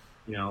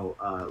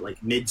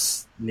like mid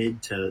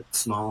to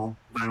small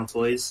vinyl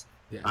toys.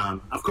 Yeah.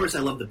 Of course, I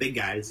love the big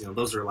guys.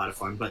 Those are a lot of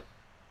fun, but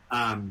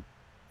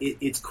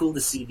it's cool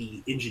to see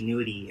the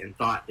ingenuity and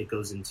thought that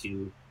goes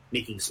into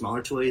making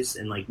smaller toys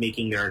and like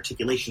making their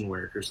articulation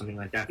work or something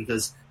like that,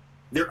 because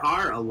there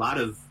are a lot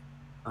of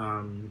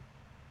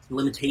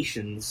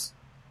limitations,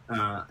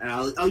 and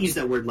I'll use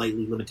that word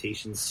lightly,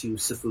 limitations to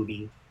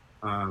Sofubi,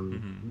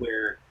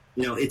 where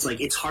it's like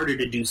it's harder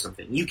to do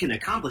something. You can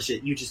accomplish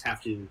it, you just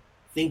have to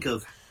think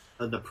of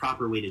the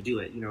proper way to do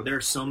it. There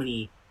are so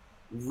many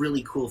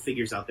really cool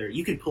figures out there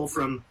you can pull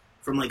from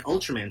like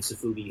Ultraman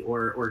Sofubi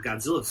or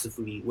Godzilla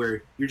Sofubi,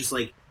 where you're just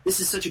like,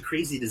 this is such a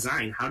crazy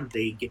design. How did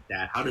they get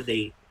that? How did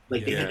they they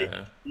had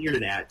to hear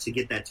that to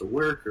get that to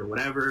work or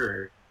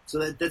whatever?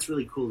 So that's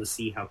really cool to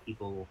see how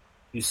people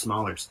do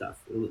smaller stuff,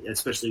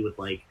 especially with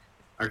like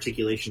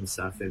articulation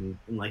stuff. And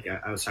like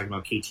I was talking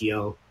about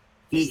KTO,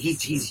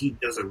 he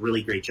does a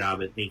really great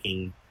job at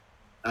making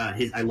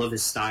I love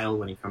his style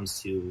when it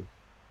comes to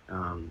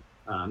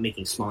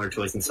making smaller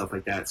toys and stuff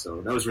like that. So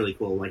that was really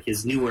cool. Like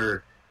his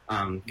newer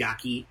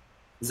Gaki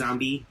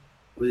zombie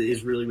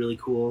is really, really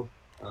cool.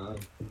 I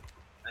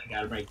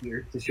got him right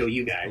here to show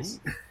you guys.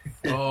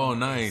 Oh,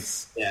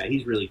 nice. Yeah,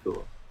 he's really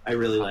cool. I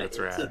really like that's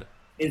it.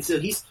 rad. So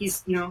he's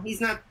he's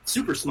not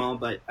super small,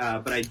 but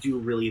I do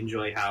really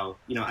enjoy how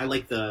I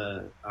like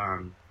the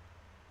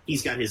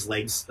he's got his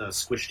legs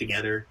squished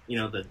together.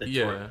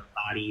 The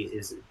body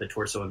is the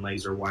torso and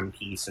legs are one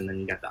piece, and then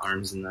you got the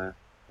arms and the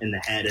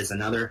head as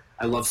another.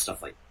 I love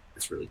stuff like that.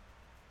 It's really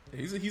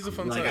He's a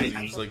fun size. You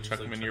just like chuck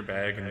him in your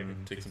bag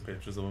and take some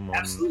pictures of him.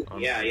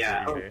 Absolutely,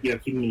 yeah.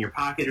 Keep him in your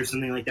pocket or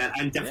something like that.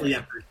 I'm definitely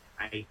that person.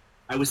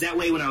 I was that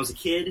way when I was a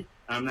kid.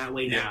 I'm that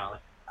way now.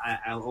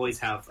 I'll always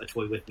have a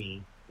toy with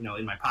me,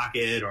 in my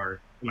pocket or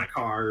in my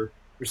car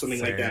or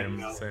something like that.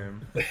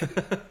 Same.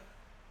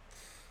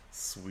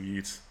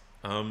 Sweet.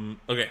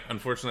 Okay.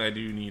 Unfortunately, I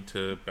do need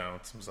to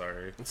bounce. I'm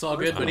sorry. It's all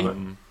good, buddy.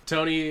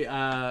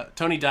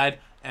 Tony died,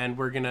 and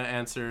we're gonna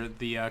answer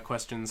the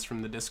questions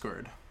from the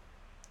Discord.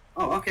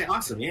 Oh, okay,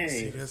 awesome! Yay!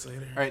 See you guys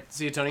later. All right,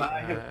 see you, Tony.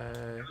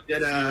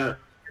 Good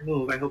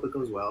move. I hope it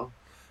goes well.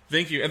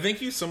 Thank you, and thank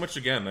you so much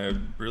again. I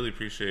really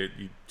appreciate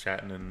you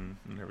chatting and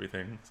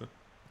everything. So.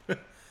 All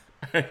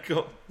right,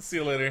 cool. See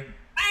you later.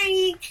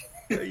 Bye.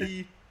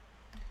 Bye.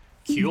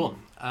 Cool.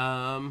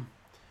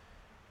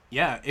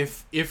 Yeah.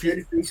 If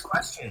you're these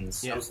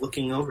questions, I was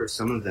looking over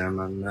some of them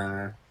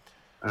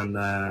on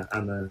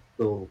the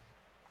little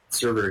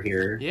server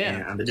here,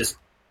 and on the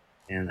Discord,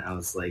 and I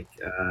was like,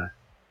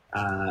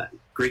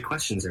 great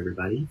questions,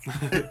 everybody.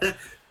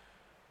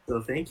 So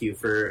thank you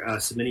for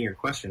submitting your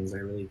questions. I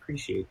really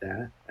appreciate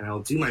that. And I'll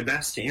do my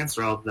best to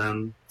answer all of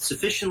them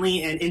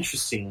sufficiently and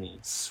interestingly.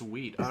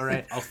 Sweet. All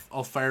right.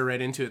 I'll fire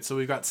right into it. So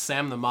we've got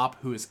Sam the Mop,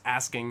 who is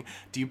asking,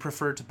 do you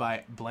prefer to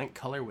buy blank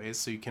colorways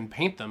so you can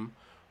paint them,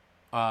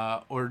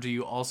 or do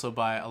you also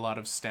buy a lot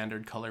of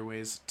standard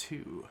colorways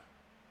too?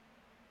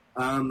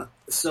 I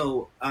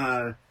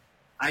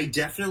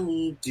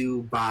definitely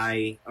do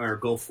buy or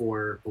go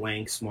for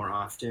blanks more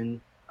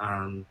often.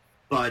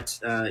 But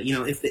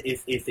if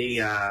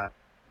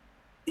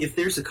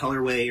there's a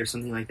colorway or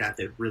something like that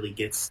really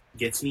gets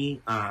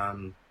me, I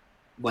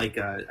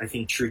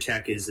think True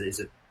Tech is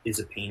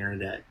a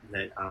painter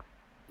that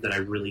I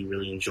really,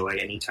 really enjoy.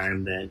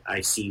 Anytime that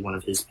I see one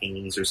of his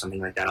paintings or something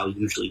like that, I'll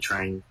usually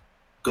try and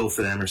go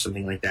for them or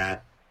something like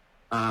that.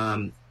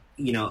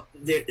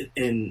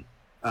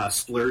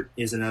 Splurt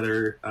is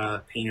another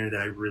painter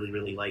that I really,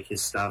 really like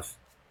his stuff.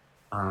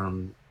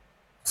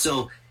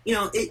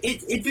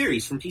 It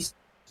varies from piece,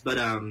 but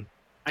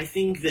I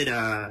think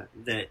that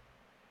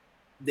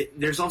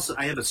there's also,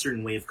 I have a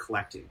certain way of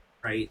collecting,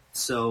 right?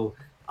 So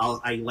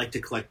I like to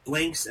collect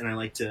blanks, and I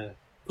like to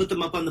put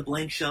them up on the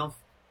blank shelf,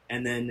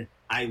 and then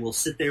I will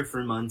sit there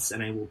for months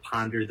and I will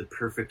ponder the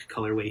perfect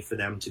colorway for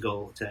them to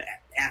go to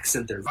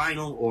accent their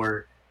vinyl,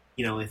 or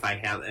if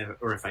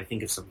I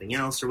think of something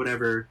else or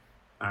whatever.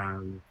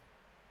 And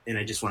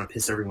I just want to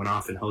piss everyone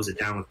off and hose it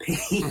down with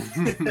paint.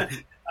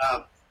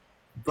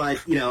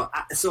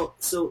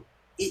 So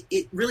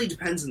it really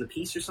depends on the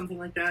piece or something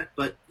like that.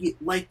 But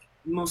like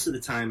most of the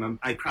time,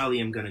 I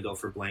probably am going to go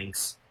for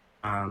blanks,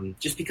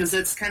 just because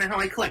that's kind of how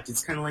I collect.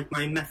 It's kind of like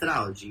my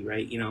methodology,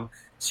 right?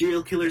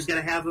 Serial killers got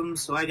to have them,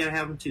 so I got to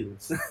have them too.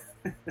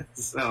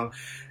 So,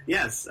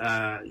 yes,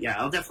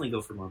 I'll definitely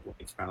go for more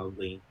blanks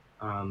probably.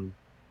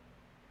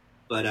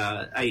 But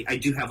I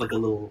do have like a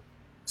little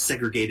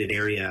segregated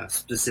area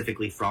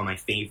specifically for all my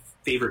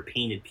favorite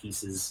painted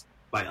pieces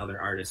by other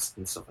artists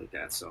and stuff like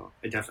that. So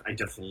I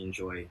definitely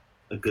enjoy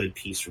a good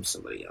piece from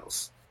somebody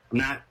else. I'm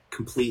not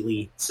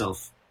completely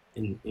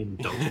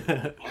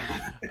self-indulgent.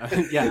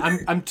 Yeah,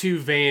 I'm too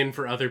vain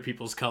for other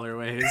people's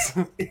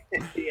colorways.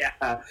 Yeah.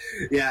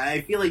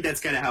 I feel like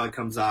that's kind of how it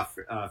comes off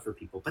for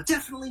people, but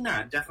definitely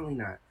not.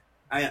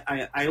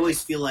 I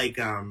always feel like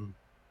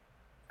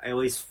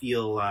always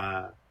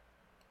feel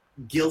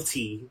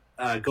guilty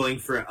going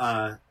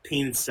for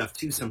painted stuff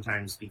too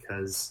sometimes,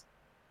 because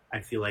I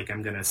feel like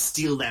I'm gonna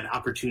steal that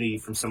opportunity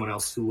from someone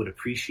else who would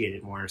appreciate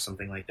it more or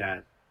something like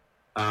that.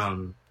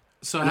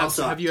 So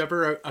have you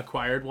ever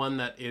acquired one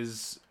that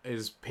is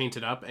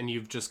painted up and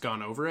you've just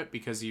gone over it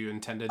because you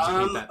intended to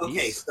paint that piece?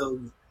 Okay, so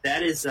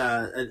that is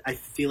I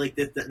feel like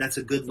that's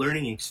a good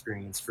learning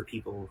experience for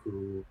people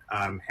who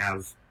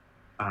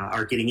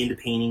are getting into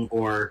painting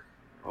or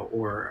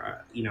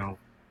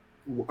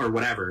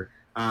whatever.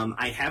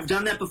 I have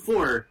done that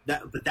before,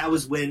 but that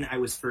was when I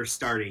was first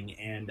starting,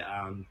 and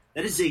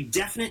that is a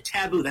definite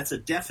taboo. That's a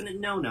definite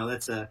no-no.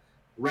 That's a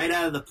right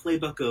out of the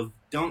playbook of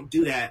don't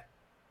do that,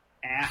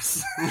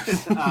 ass.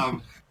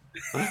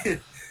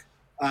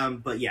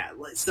 But yeah,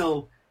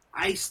 so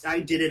I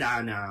did it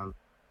on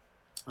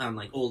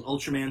like old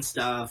Ultraman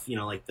stuff,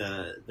 like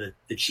the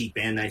cheap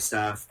Bandai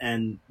stuff,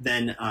 and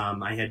then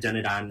I had done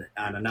it on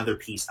another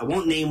piece. I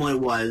won't name what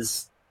it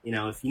was.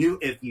 If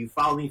you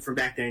followed me from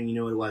back then, you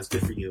know what it was.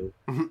 Good for you,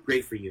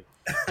 great for you.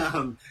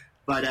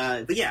 But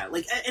yeah,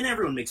 and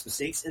everyone makes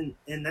mistakes, and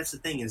that's the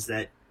thing is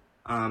that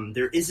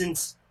there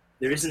isn't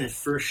a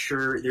for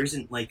sure. There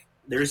isn't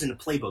a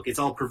playbook. It's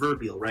all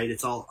proverbial, right?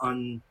 It's all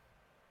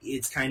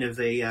it's kind of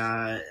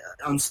a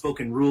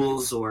unspoken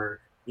rules, or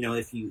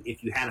if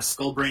you had a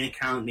Skullbrain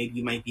account, maybe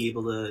you might be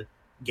able to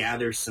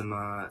gather some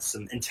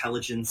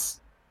intelligence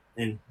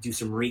and do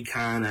some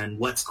recon on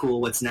what's cool,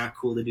 what's not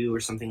cool to do,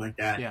 or something like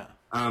that. Yeah.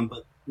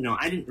 But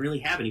I didn't really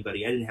have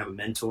anybody. I didn't have a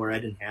mentor. I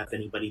didn't have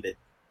anybody that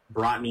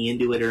brought me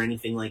into it or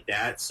anything like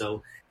that.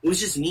 So it was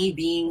just me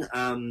being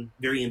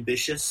very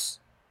ambitious,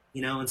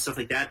 and stuff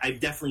like that. I've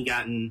definitely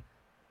gotten,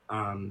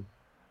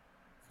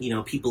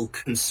 people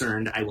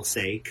concerned. I will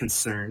say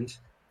concerned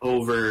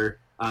over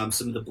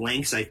some of the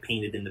blanks I've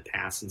painted in the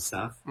past and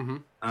stuff.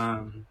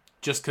 Mm-hmm.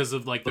 Just because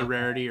of the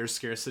rarity or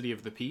scarcity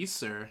of the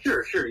piece, or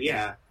sure,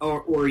 yeah,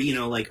 or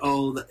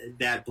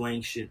that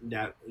blank should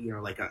I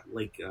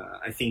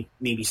think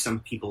maybe some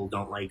people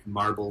don't like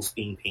marbles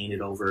being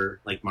painted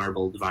over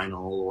marbled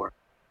vinyl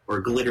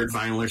or glittered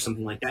vinyl or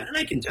something like that, and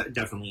I can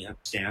definitely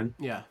understand.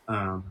 Yeah.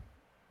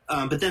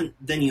 But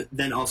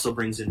then also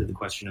brings into the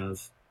question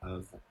of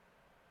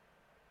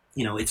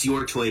it's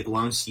your toy, it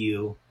belongs to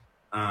you.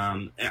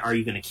 Are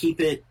you going to keep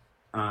it?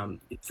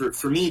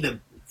 For me,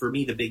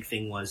 the big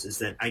thing is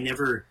that I've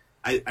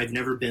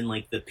never been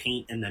the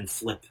paint and then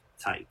flip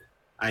type.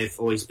 I've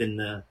always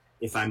been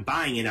if I'm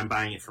buying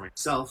it for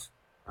myself,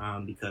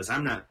 because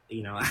I'm not,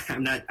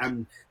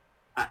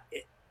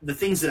 the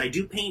things that I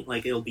do paint,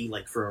 it'll be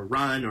for a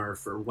run or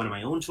for one of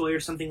my own toy or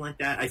something like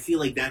that. I feel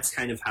like that's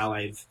kind of how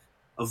I've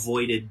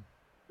avoided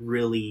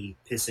really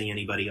pissing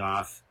anybody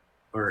off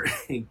or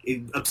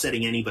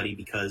upsetting anybody,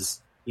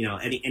 because,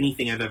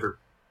 anything I've ever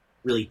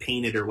really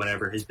painted or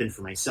whatever has been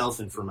for myself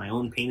and for my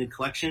own painted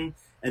collection.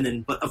 And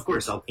then, but of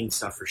course, I'll paint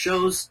stuff for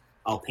shows.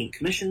 I'll paint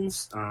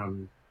commissions.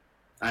 I'm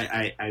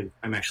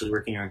actually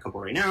working on a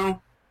couple right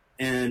now,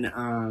 and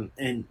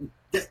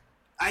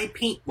I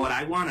paint what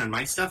I want on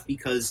my stuff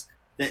because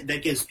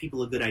that gives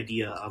people a good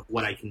idea of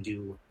what I can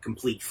do,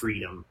 complete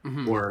freedom,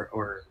 mm-hmm.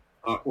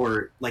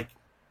 or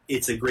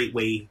it's a great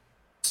way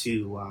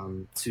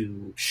to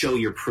show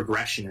your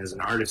progression as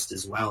an artist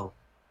as well.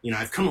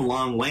 I've come a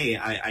long way,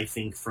 I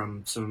think,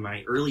 from some of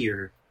my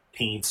earlier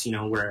paints,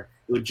 where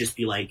it would just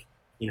be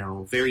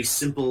very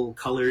simple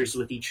colors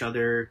with each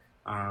other,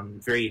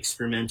 very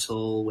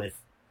experimental with,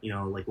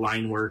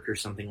 line work or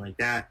something like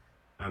that,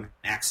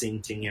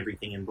 accenting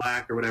everything in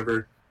black or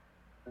whatever.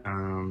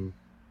 But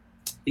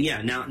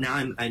yeah, now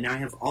I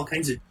have all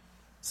kinds of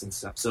and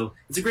stuff. So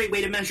it's a great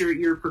way to measure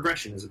your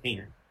progression as a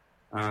painter.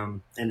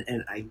 And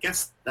I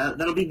guess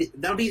that'll be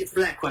it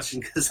for that question,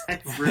 because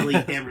I've really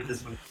hammered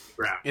this one to the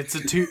ground. It's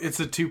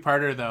a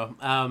two-parter though.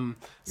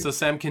 So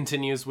Sam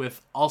continues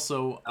with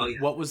also,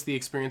 what was the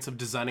experience of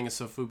designing a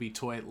Sofubi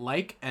toy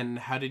like, and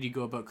how did you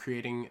go about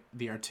creating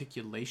the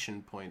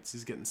articulation points?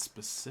 He's getting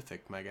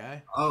specific, my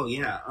guy. Oh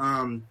yeah,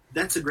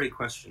 that's a great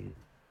question.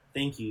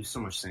 Thank you so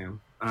much,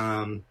 Sam.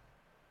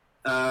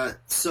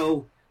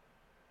 So,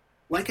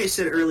 like I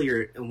said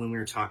earlier when we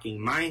were talking,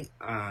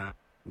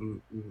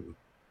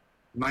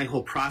 my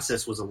whole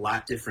process was a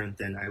lot different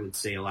than I would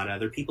say a lot of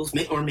other people's,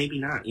 or maybe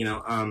not.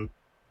 I'm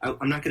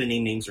not going to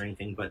name names or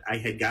anything, but I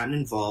had gotten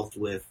involved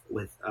with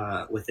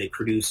a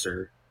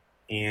producer,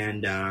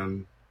 and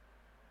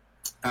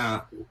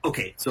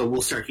okay, so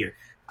we'll start here.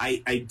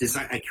 I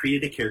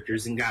created a character,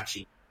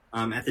 Zengachi.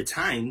 At the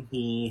time,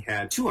 he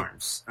had 2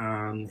 arms,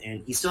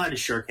 and he still had a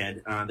shark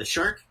head. The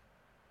shark,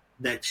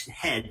 that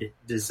head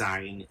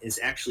design is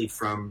actually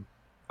from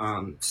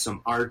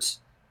some art.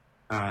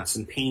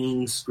 Some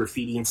paintings,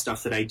 graffiti, and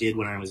stuff that I did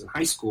when I was in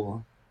high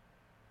school.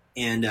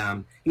 And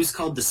he was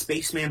called the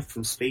Spaceman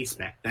from Space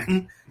back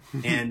then.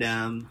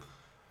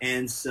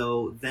 And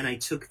so then I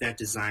took that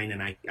design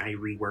and I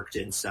reworked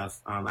it and stuff.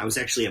 I was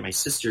actually at my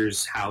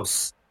sister's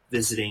house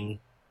visiting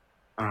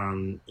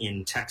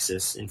in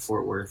Texas, in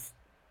Fort Worth.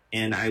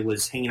 And I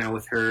was hanging out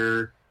with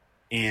her,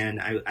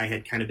 and I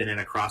had kind of been at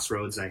a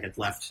crossroads. I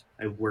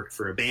worked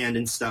for a band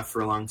and stuff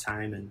for a long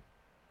time, and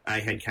I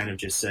had kind of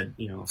just said,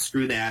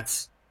 screw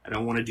that. I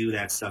don't want to do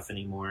that stuff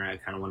anymore. I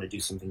kind of want to do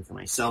something for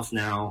myself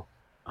now.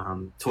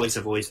 Toys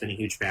have always been a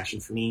huge passion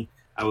for me.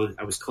 I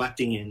was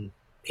collecting and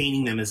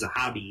painting them as a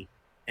hobby,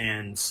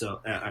 and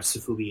so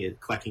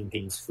collecting and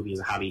painting Sofubi as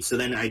a hobby. So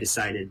then I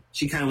decided,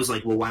 she kind of was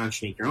like, well, why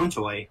don't you make your own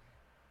toy?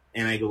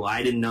 And I go, well,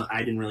 I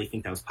didn't really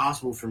think that was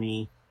possible for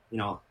me,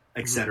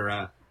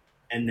 etc.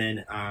 And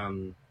then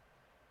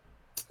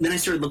I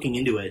started looking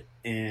into it,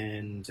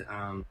 and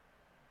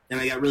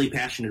I got really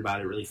passionate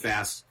about it really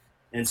fast.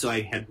 And so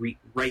I had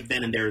right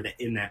then and there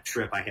in that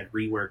trip, I had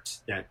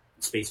reworked that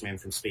Spaceman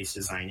from Space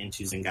Design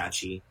into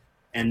Zengachi.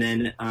 And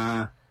then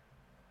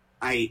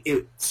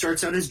it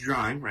starts out as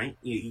drawing, right?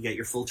 You get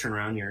your full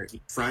turnaround, your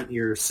front,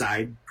 your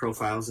side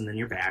profiles, and then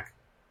your back.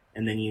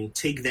 And then you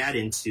take that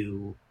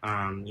into,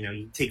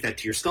 you take that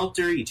to your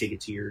sculptor, you take it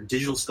to your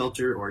digital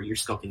sculptor, or you're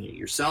sculpting it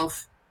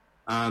yourself.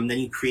 Then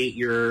you create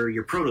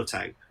your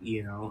prototype,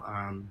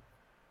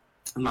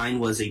 Mine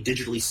was a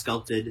digitally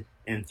sculpted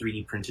and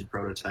 3D printed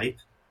prototype.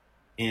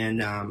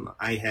 And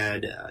I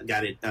had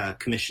got it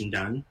commissioned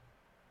done.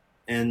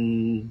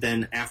 And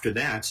then after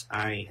that,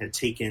 I had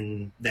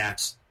taken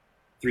that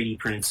 3D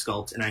printed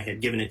sculpt and I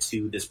had given it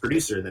to this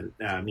producer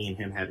that me and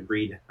him had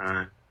agreed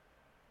on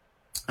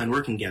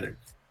working together.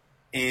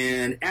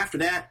 And after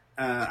that,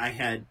 I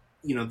had,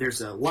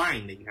 there's a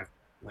line that you have,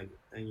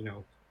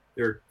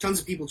 there are tons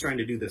of people trying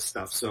to do this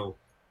stuff. So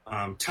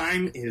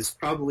time is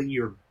probably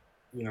you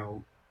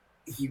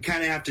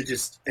kind of have to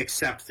just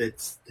accept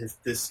that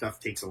this stuff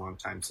takes a long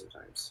time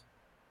sometimes.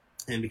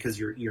 And because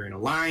you're in a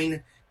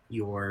line,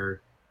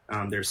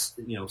 there's,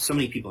 so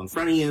many people in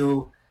front of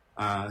you,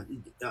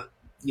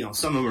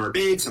 some of them are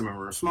big, some of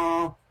them are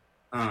small.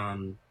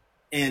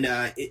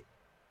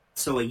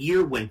 So a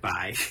year went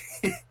by,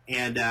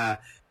 and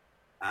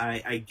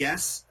I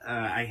guess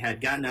I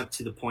had gotten up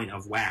to the point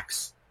of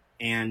wax,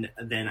 and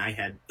then I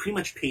had pretty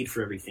much paid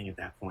for everything at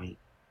that point.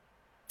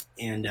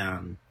 And I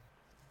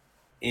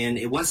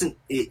wasn't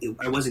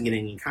getting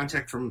any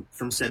contact from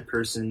said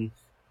person,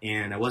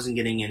 and I wasn't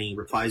getting any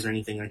replies or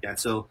anything like that.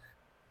 So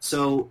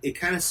it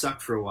kind of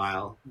sucked for a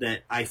while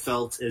that I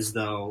felt as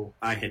though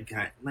I had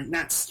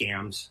not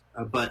scammed,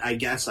 but I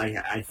guess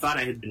I thought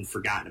I had been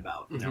forgotten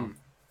about,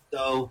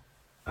 So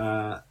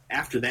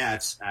after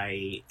that,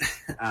 I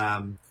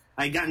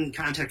got in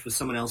contact with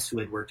someone else who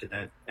had worked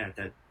at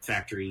that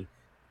factory,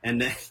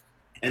 and then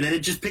it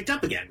just picked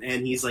up again.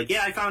 And he's like,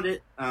 "Yeah, I found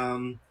it.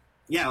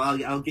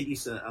 I'll get you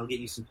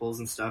some pulls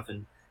and stuff."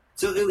 And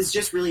so it was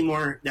just really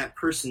more that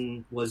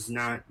person was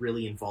not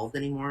really involved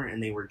anymore,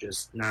 and they were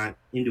just not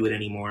into it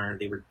anymore.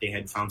 They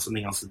had found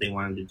something else that they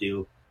wanted to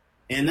do,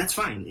 and that's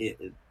fine.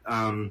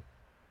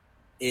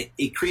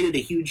 It created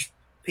a huge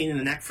pain in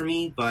the neck for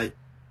me, but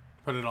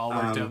it all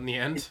worked out in the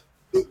end.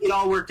 It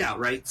all worked out,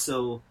 right?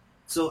 So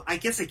I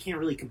guess I can't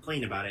really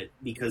complain about it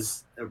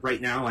because right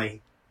now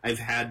I've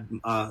had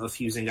a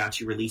few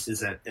Zengachi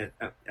releases at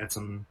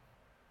some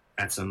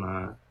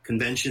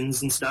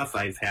conventions and stuff.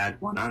 I've had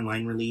one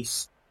online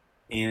release,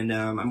 and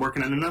I'm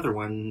working on another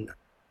one,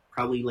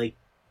 probably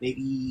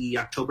maybe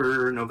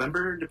October,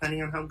 November,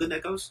 depending on how good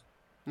that goes.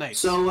 Nice.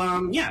 So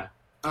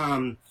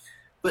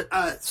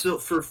so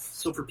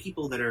for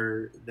people that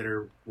are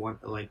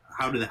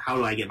how do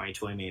I get my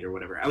toy made or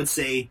whatever, I would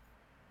say,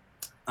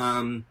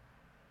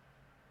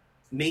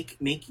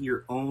 make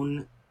your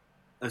own,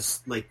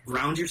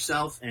 ground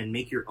yourself and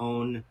make your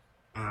own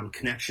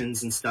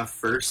connections and stuff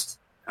first.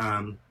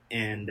 And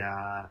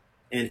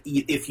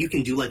if you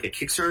can do a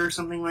Kickstarter or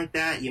something like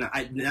that,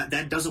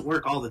 that doesn't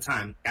work all the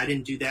time. I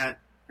didn't do that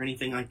or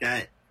anything like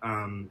that.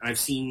 I've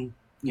seen,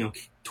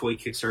 toy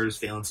Kickstarters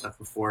fail and stuff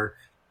before.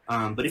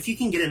 But if you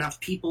can get enough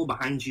people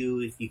behind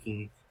you, if you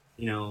can,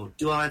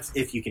 do all that,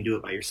 if you can do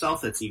it by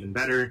yourself, that's even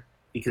better,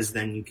 because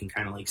then you can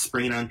kind of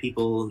spring it on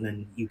people, and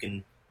then you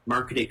can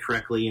market it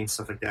correctly and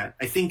stuff like that.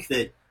 I think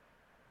that,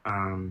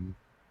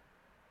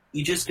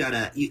 you just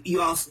gotta,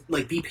 you also,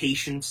 be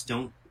patient.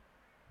 Don't,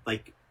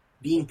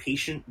 being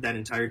patient that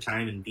entire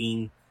time and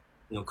being,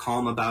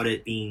 calm about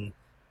it, being,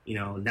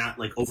 not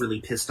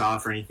overly pissed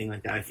off or anything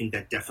like that. I think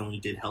that definitely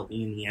did help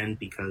me in the end,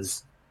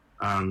 because,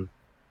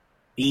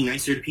 being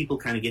nicer to people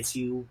kind of gets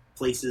you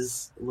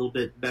places a little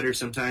bit better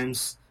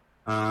sometimes.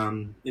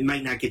 It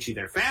might not get you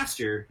there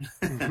faster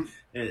than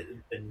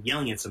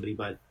yelling at somebody,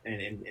 but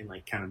and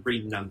kind of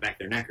breathing down the back of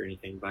their neck or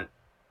anything. But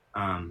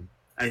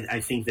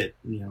I think that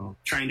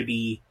trying to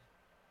be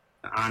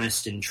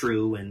honest and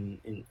true and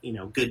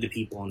good to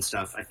people and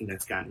stuff, I think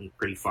that's gotten me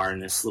pretty far in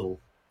this little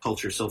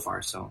culture so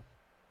far. So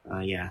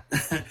yeah,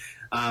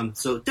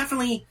 so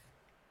definitely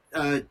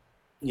get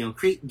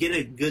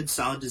a good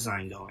solid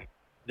design going,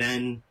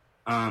 then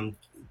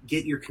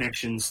get your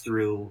connections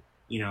through.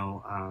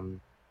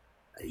 Some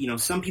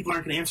people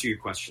aren't going to answer your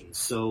questions,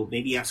 so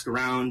maybe ask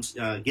around,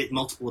 get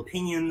multiple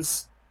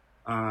opinions.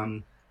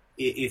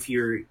 If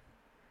you're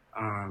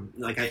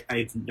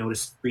I've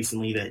noticed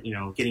recently that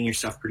getting your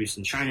stuff produced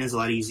in China is a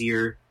lot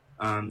easier.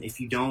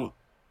 If you don't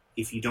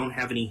if you don't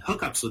have any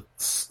hookups with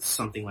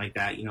something like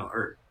that,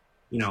 or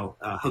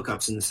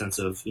hookups in the sense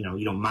of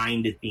you don't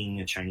mind it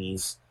being a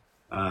Chinese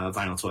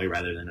vinyl toy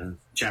rather than a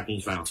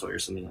Japanese vinyl toy or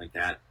something like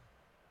that,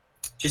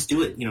 just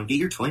do it. Get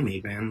your toy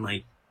made, man.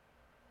 Like,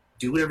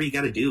 do whatever you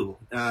got to do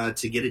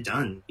to get it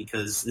done,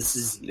 because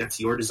that's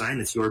your design,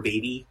 that's your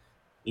baby.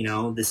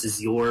 This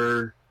is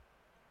your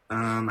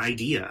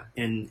idea,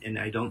 and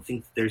I don't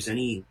think there's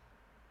any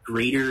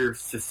greater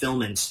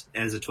fulfillment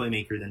as a toy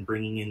maker than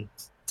bringing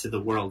into the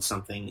world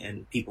something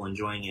and people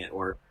enjoying it,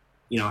 or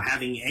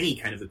having any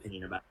kind of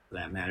opinion about it, for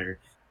that matter,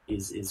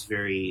 is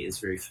very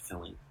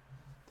fulfilling.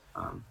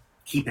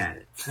 Keep at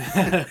it.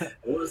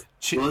 What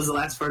was the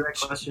last part of that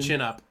question?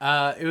 Chin up.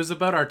 It was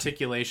about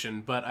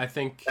articulation, but I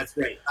think that's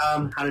right.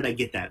 How did I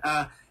get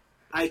that?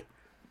 I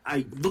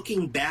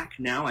looking back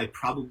now, I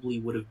probably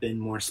would have been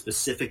more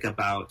specific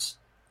about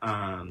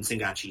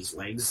Zengachi's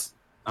legs.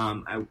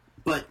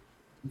 But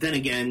then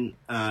again,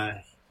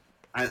 I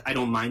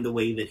don't mind the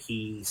way that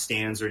he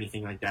stands or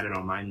anything like that. I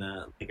don't mind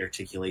the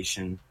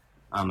articulation.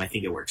 I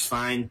think it works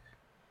fine.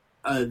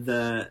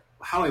 How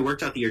I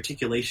worked out the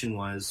articulation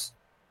was,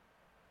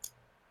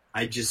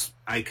 I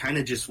kind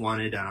of just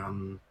wanted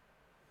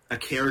a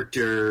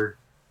character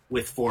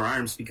with 4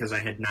 arms, because I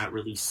had not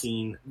really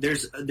seen.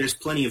 There's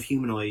plenty of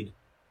humanoid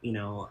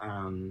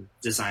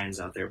designs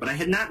out there, but I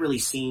had not really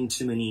seen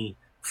too many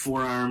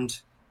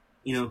 4-armed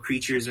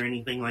creatures or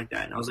anything like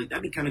that. And I was like,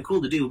 that'd be kind of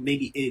cool to do.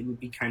 Maybe it would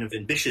be kind of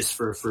ambitious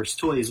for a first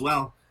toy as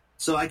well.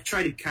 So I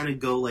tried to kind of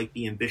go like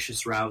the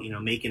ambitious route,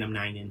 making them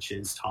 9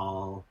 inches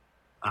tall,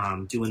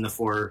 doing the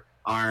 4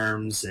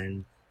 arms,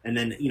 and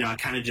then I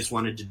kind of just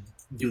wanted to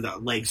do the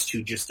legs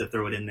too, just to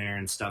throw it in there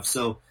and stuff.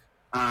 So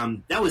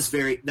that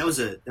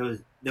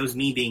was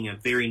me being a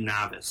very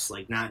novice,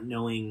 like not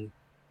knowing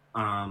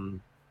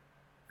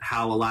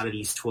how a lot of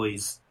these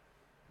toys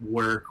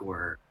work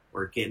or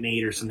get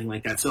made or something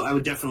like that. So I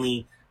would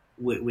definitely,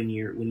 when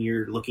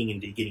you're looking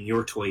into getting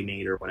your toy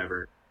made or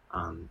whatever,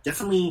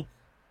 definitely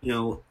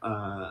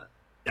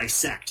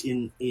dissect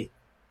in it,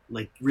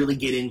 like really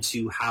get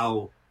into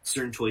how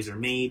certain toys are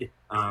made.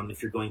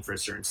 If you're going for a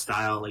certain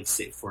style, like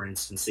say for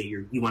instance, say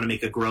you want to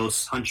make a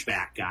gross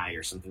hunchback guy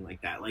or something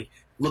like that, like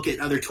look at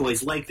other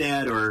toys like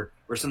that or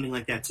something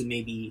like that to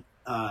maybe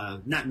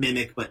not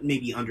mimic, but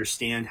maybe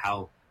understand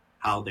how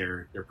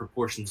their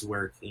proportions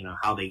work,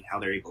 how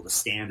they're able to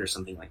stand or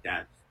something like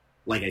that.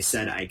 Like I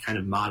said, I kind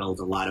of modeled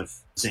a lot of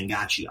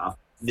Zengachi off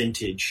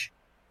vintage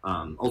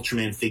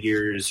Ultraman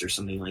figures or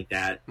something like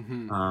that.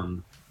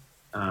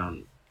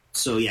 Mm-hmm.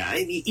 So yeah,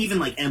 even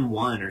like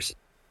M1 or something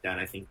like that,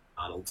 I think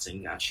modeled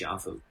Zengachi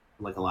off of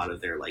like a lot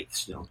of their like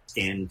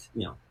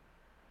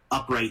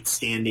upright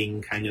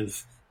standing kind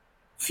of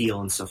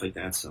feel and stuff like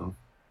that. So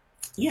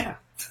yeah.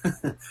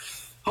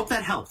 Hope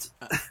that helped.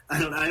 I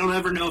don't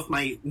ever know if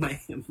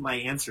my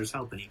answers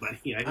help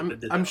anybody.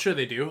 I'm sure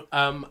they do.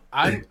 I'm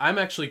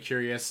actually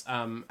curious.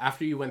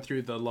 After you went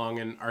through the long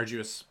and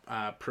arduous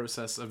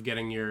process of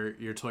getting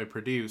your toy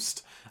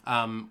produced,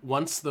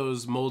 once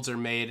those molds are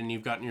made and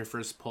you've gotten your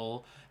first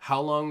pull, how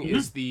long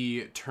is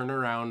the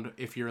turnaround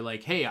if you're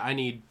like, hey, I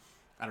need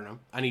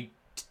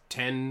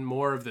 10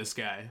 more of this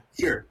guy?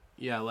 Sure.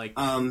 Yeah, like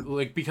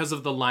because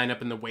of the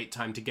lineup and the wait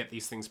time to get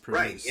these things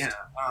produced. Right.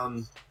 Yeah.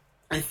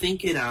 I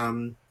think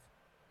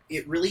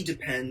it really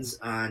depends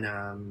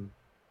on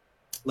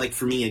like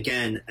for me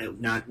again,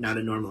 not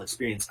a normal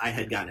experience. I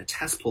had gotten a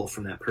test pull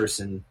from that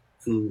person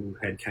who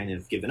had kind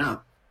of given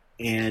up,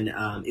 and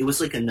it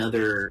was like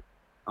another,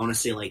 I want to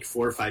say like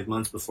 4 or 5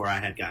 months before I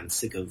had gotten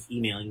sick of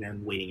emailing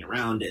them, waiting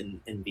around,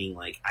 and being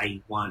like, I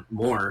want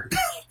more,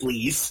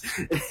 please.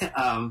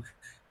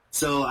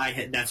 So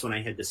that's when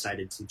I had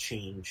decided to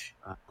change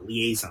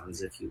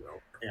liaisons, if you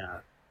will.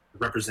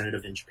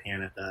 Representative in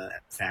Japan at the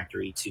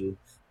factory to,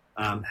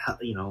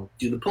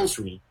 do the pulls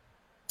for me,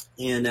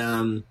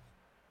 and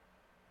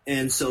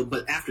so,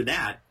 but after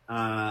that,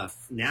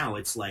 now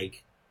it's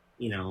like,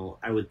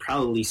 I would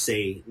probably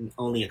say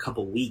only a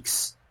couple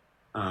weeks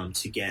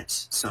to get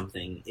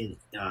something in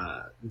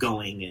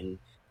going, and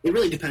it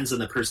really depends on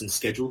the person's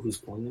schedule who's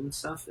pulling them and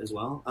stuff as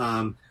well.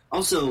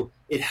 Also,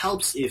 it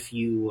helps if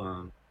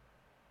you,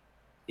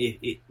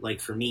 like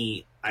for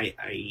me,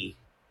 I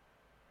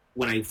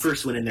when I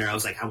first went in there, I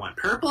was like, I want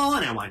purple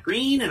and I want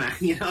green and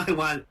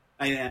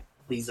I had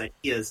these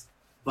ideas,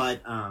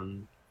 but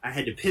I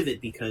had to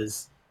pivot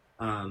because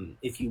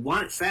if you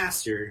want it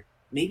faster,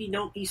 maybe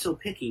don't be so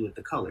picky with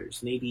the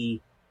colors.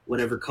 Maybe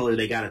whatever color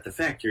they got at the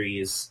factory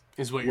is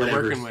what you're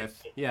working with.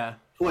 Yeah,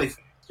 toy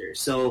faster.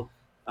 So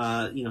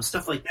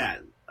stuff like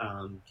that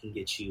can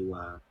get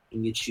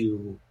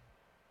you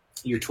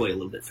your toy a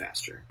little bit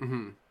faster.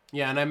 Mm-hmm.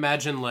 Yeah, and I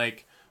imagine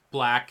like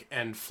black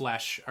and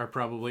flesh are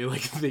probably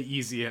like the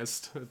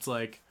easiest. It's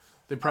like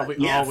they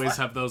probably always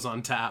have those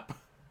on tap.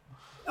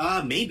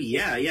 Maybe,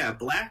 yeah.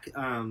 Black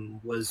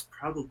was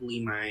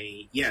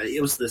probably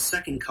it was the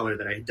second color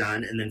that I had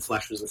done, and then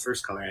flesh was the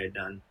first color I had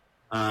done.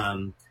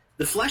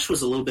 The flesh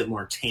was a little bit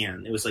more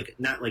tan. It was like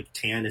not like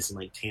tan as in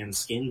like tan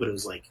skin, but it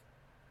was like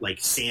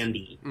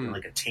sandy,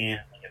 like a tan,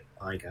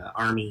 like a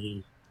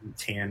army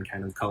tan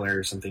kind of color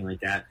or something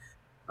like that.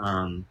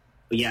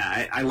 But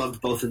yeah, I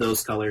loved both of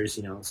those colors.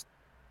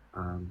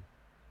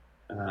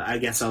 I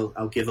guess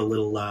I'll give a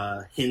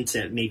little hint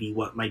at maybe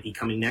what might be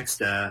coming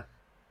next.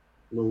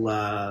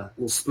 Little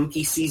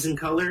spooky season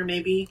color,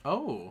 maybe.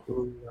 Oh.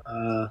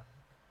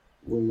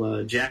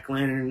 Little Jack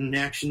Lantern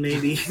action,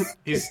 maybe.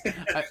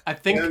 I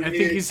think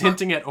he's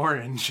hinting at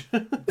orange.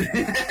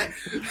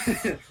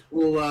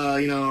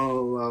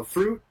 Little,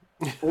 fruit,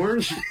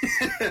 orange.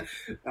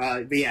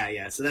 But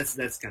yeah. So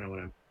that's kind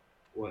of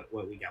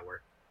what we got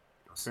working.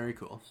 Very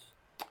cool.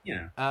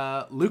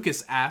 Yeah.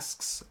 Lucas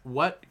asks,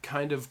 what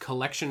kind of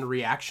collection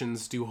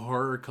reactions do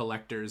horror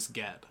collectors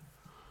get?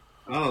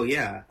 Oh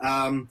yeah.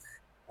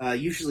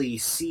 Usually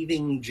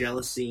seething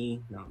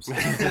jealousy. No, I'm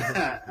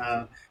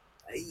just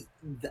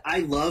I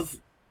love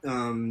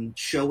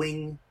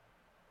showing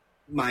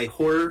my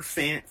horror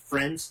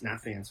friends,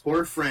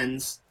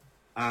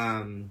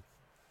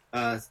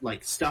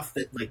 like stuff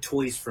that, like,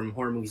 toys from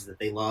horror movies that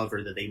they love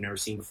or that they've never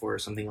seen before or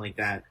something like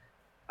that.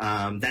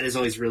 That is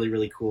always really,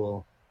 really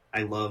cool.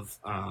 I love,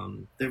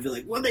 they'll be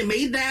like, well, they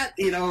made that,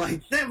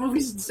 like, that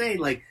movie's insane.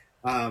 Like,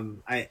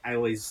 I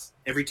always,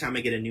 every time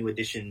I get a new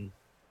edition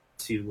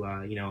to,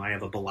 I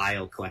have a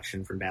Belial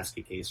collection from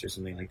Basket Case or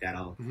something like that.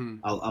 I'll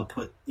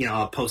put,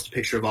 I'll post a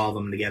picture of all of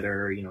them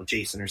together, or,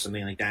 Jason or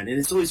something like that. And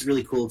it's always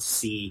really cool to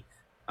see,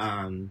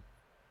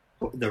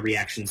 the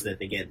reactions that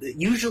they get.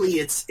 Usually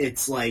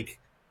it's like,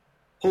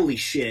 holy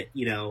shit,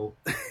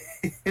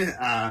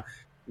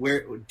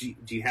 where do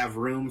you have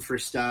room for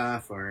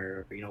stuff,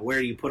 or where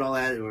do you put all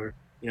that, or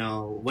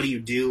what do you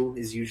do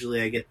is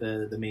usually I get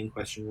the main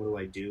question. What do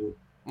I do?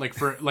 Like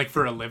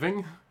for a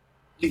living?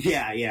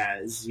 Yeah,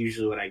 is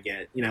usually what I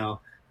get.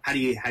 How do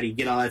you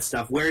get all that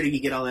stuff? Where do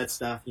you get all that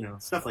stuff?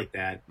 Stuff like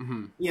that.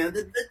 Mm-hmm.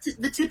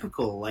 The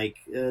typical, like,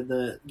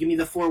 give me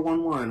the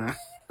 411.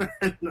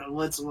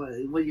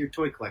 What your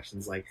toy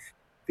collection's like.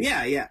 But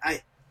yeah.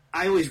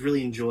 I always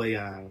really enjoy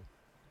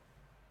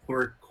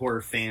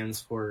horror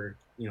fans, horror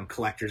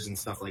collectors and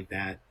stuff like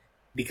that,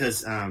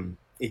 because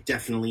it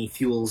definitely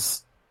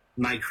fuels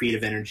my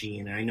creative energy,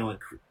 and I know it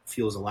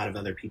fuels a lot of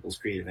other people's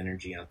creative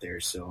energy out there.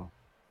 So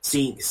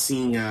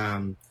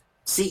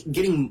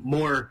getting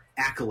more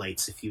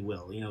acolytes, if you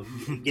will,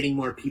 getting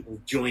more people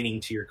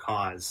joining to your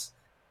cause,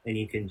 and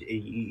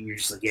you're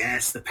just like,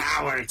 yes, the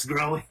power, it's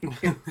growing.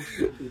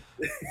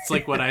 It's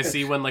like what I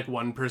see when, like,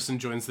 one person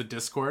joins the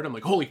Discord. I'm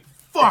like, holy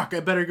fuck, I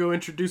better go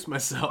introduce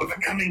myself. I'm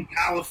becoming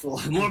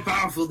powerful, more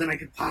powerful than I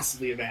could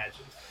possibly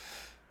imagine.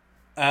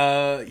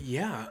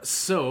 Yeah.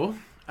 So,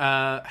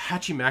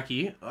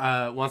 Hachimaki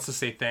wants to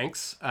say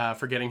thanks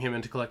for getting him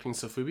into collecting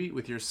Sofubi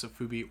with your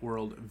Sofubi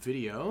World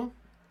video.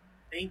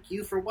 Thank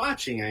you for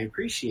watching. I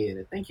appreciate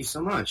it. Thank you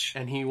so much.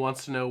 And he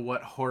wants to know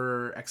what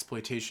horror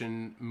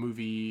exploitation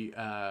movie,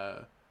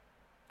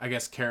 I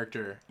guess,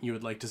 character you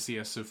would like to see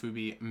a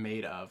Sofubi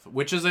made of,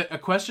 which is a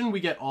question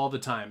we get all the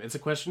time. It's a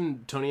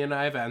question Tony and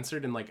I have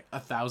answered in like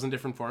 1,000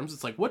 different forms.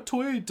 It's like, what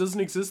toy doesn't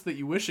exist that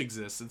you wish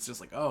exists? It's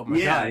just like, oh my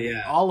god,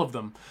 all of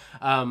them.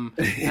 And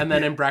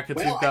then in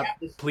brackets we've got,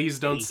 please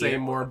don't say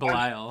more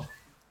Belial.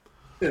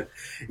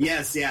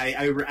 Yes, yeah,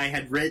 I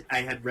had read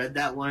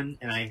that one,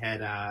 and I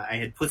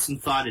had put some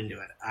thought into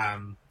it.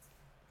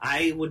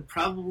 I would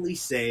probably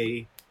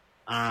say,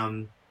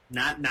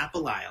 not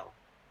Belial,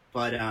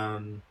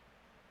 but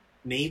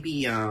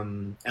maybe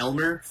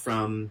Elmer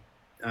from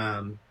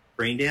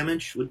Brain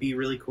Damage would be a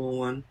really cool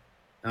one.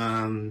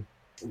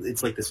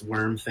 It's like this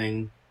worm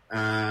thing.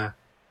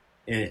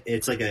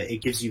 It's like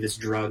it gives you this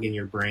drug in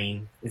your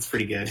brain. It's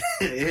pretty good.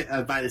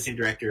 By the same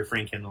director,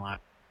 Frank Hendelock.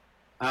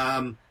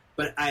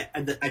 But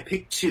I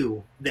picked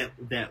two that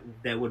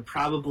would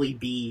probably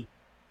be,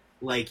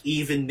 like,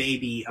 even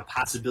maybe a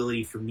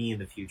possibility for me in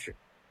the future.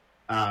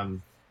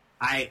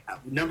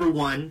 Number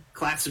one,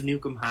 Class of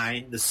Nukem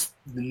High, the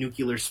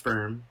nuclear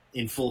sperm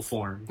in full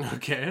form.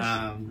 Okay.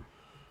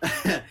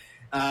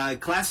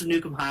 Class of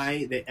Nukem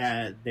High,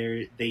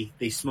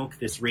 they smoke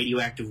this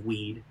radioactive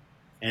weed,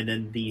 and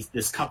then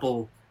this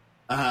couple,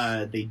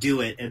 they do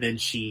it, and then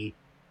she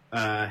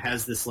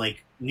has this,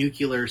 like,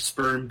 nuclear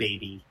sperm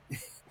baby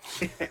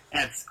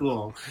at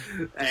school,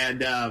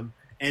 and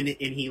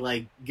he,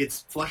 like,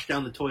 gets flushed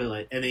down the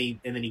toilet, and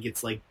then he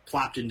gets, like,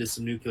 plopped into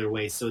some nuclear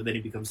waste, so then he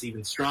becomes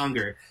even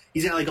stronger.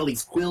 He's got, like, all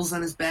these quills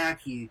on his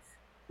back. He's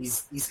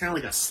kind of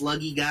like a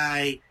sluggy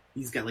guy.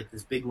 He's got, like,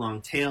 this big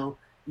long tail.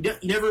 You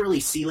never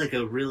really see, like,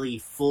 a really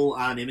full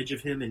on image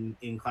of him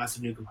in Class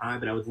of Nukem High,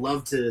 but I would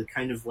love to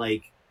kind of,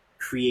 like,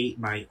 create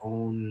my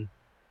own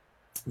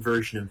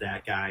version of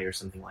that guy or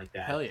something like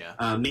that. Hell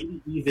yeah.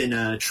 Maybe even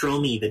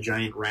Tromy the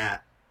giant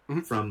rat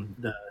from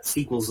the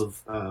sequels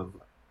of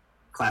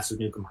Class of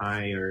Nukem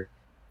High, or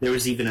there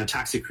was even a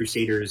Toxic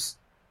Crusaders,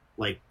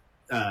 like,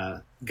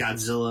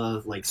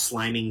 Godzilla, like,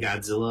 sliming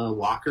Godzilla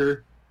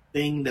walker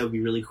thing. That would be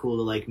really cool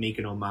to, like, make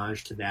an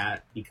homage to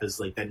that, because,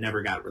 like, that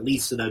never got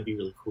released, so that would be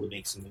really cool to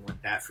make something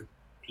like that for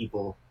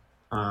people.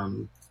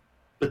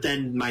 But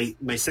then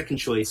my second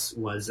choice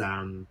was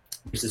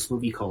there's this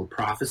movie called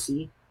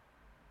Prophecy,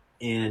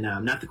 and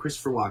not the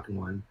Christopher Walken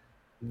one,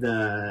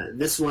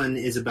 this one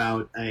is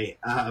about a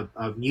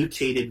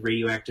mutated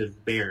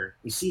radioactive bear.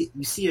 You see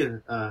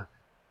a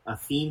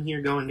theme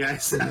here going,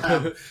 guys.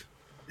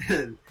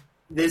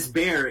 This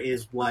bear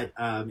is what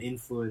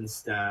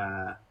influenced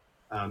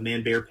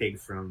Man Bear Pig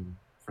from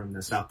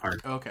the South Park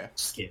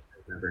skit. I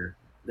remember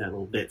that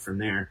little bit from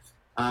there.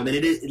 And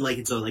it is like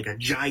it's like a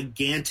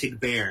gigantic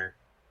bear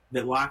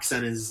that walks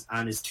on his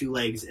two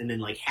legs, and then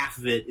like half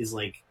of it is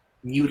like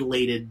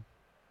mutilated,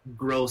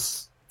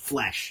 gross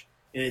flesh,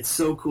 and it's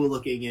so cool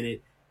looking. And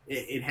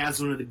it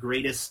has one of the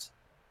greatest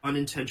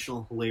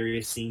unintentional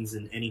hilarious scenes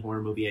in any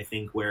horror movie, I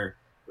think, where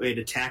it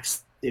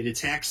attacks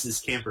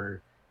this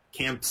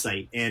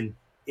campsite, and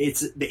it's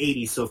the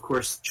 80s, so of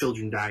course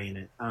children die in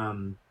it.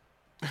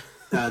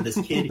 This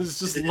kid, there's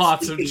just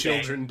lots of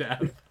children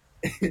death.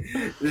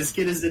 This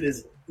kid is in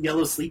his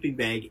yellow sleeping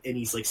bag, and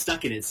he's like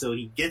stuck in it. So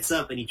he gets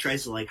up and he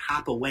tries to like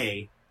hop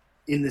away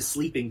in the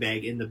sleeping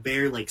bag, and the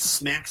bear like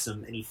smacks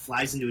him, and he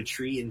flies into a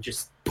tree, and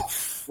just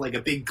poof, like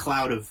a big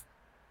cloud of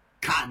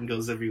cotton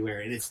goes everywhere,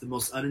 and it's the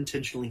most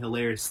unintentionally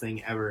hilarious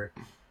thing ever.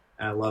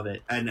 I love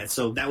it. And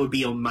so that would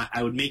be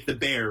I would make the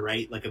bear,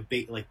 right, like a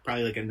big, like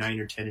probably like a 9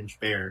 or 10 inch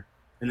bear,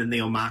 and then the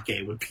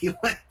omake would be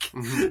like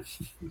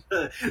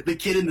the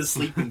kid in the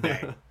sleeping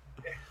bag.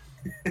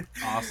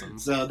 Awesome.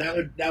 So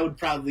that would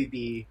probably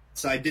be.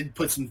 So I did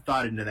put some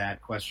thought into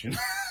that question.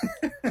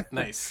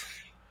 Nice.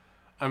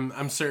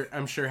 I'm sure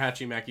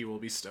Hachimaki will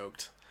be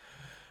stoked.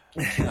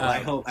 I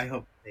hope.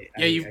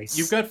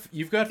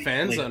 You've got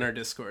fans on our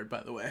Discord,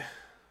 by the way.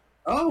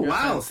 Oh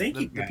wow! Thank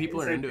you. The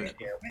people are into it.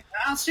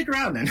 I'll stick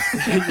around then.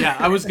 Yeah,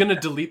 I was gonna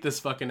delete this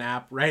fucking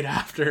app right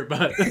after,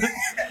 but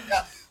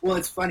well,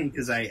 it's funny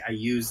because I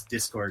use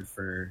Discord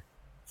for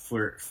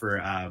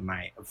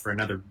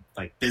another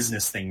like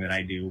business thing that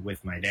I do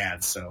with my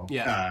dad. So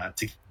to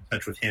keep in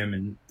touch with him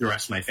and the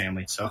rest of my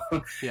family. So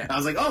I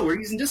was like, oh, we're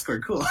using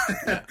Discord. Cool.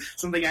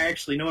 Something I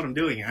actually know what I'm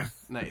doing on.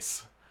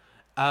 Nice.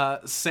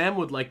 Sam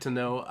would like to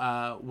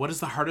know what is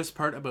the hardest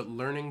part about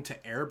learning to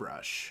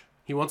airbrush.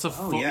 He wants a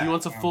full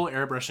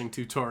airbrushing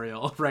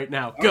tutorial right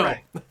now. Go.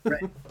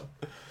 Right.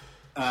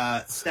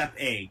 Step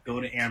A, go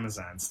to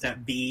Amazon. Step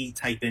B,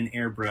 type in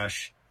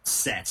airbrush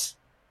set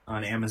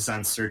on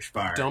Amazon search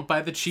bar. Don't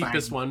buy the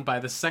cheapest one, buy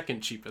the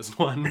second cheapest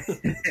one.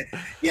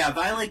 Yeah,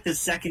 buy like the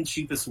second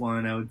cheapest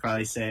one, I would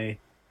probably say.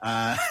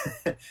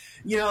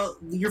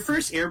 Your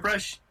first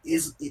airbrush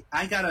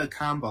I got a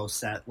combo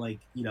set, like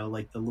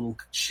the little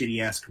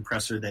shitty ass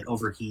compressor that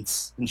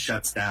overheats and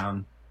shuts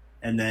down.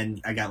 And then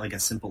I got like a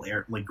simple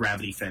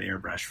gravity fed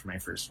airbrush for my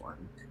first one.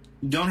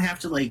 You don't have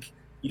to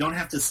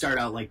start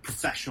out like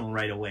professional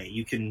right away.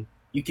 You can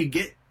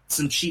get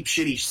some cheap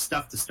shitty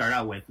stuff to start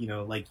out with.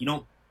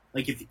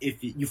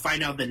 If you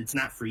find out that it's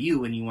not for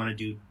you and you want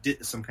to do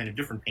some kind of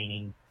different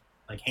painting,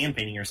 like hand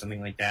painting or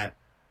something like that,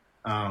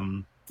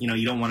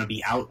 you don't want to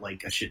be out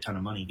like a shit ton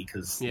of money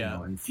because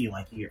and feel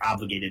like you're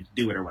obligated to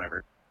do it or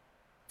whatever.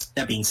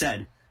 That being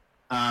said,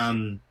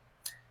 I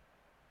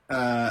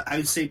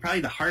would say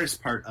probably the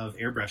hardest part of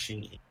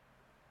airbrushing,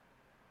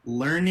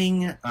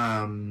 learning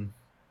how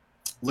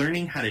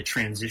to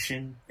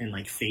transition and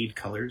like fade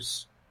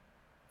colors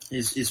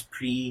is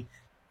pretty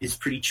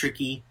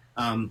tricky.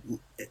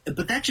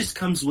 But that just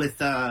comes with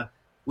time.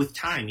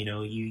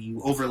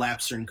 You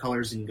overlap certain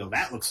colors and you go,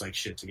 that looks like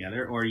shit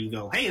together, or you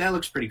go, hey, that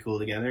looks pretty cool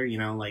together.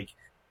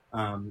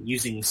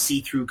 Using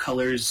see-through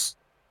colors,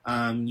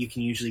 you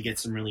can usually get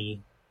some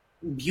really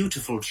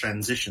beautiful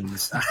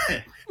transitions.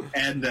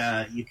 And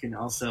you can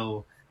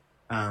also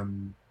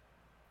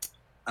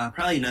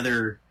probably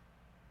another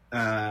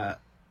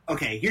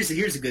here's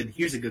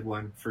a good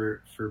one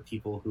for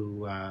people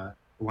who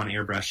want to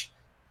airbrush.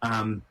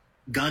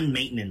 Gun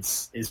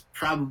maintenance is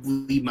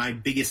probably my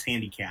biggest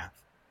handicap.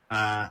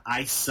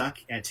 I suck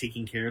at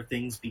taking care of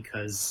things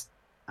because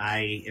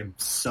I am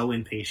so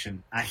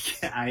impatient.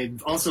 I'm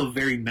also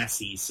very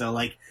messy, so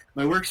like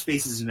my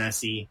workspace is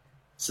messy,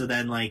 so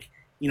then like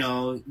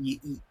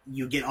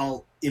you get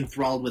all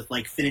enthralled with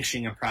like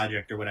finishing a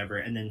project or whatever,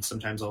 and then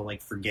sometimes I'll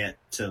like forget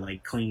to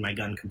like clean my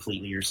gun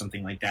completely or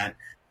something like that.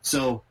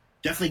 So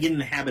definitely get in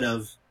the habit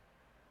of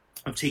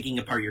taking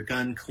apart your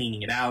gun,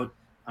 cleaning it out.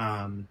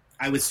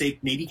 I would say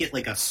maybe get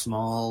like a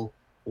small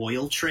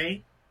oil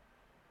tray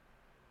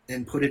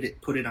and put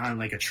it on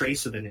like a tray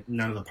so that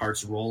none of the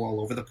parts roll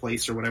all over the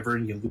place or whatever,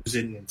 and you lose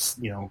it and it's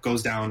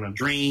goes down a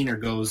drain or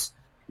goes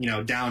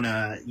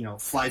down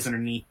flies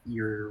underneath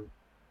your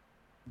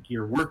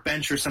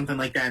workbench or something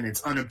like that, and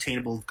it's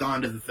unobtainable,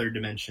 gone to the third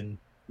dimension.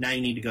 Now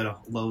you need to go to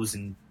Lowe's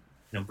and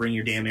bring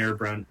your damn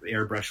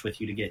airbrush with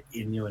you to get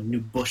a new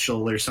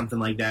bushel or something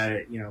like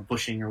that,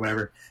 bushing or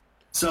whatever.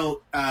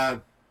 So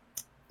the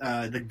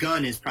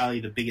gun is probably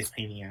the biggest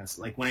pain in the ass.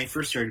 Like when I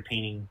first started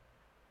painting,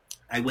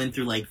 I went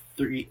through like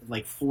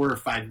 4 or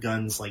 5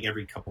 guns like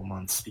every couple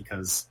months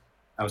because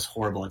I was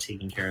horrible at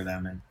taking care of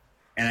them,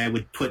 and I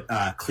would put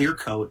clear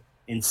coat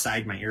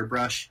inside my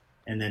airbrush,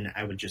 and then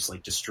I would just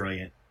like destroy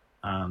it.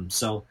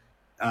 So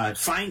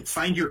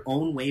find your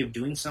own way of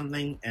doing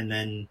something, and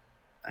then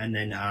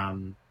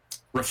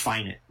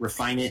refine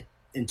it.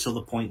 until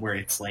the point where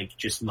it's like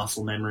just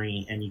muscle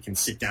memory and you can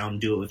sit down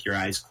and do it with your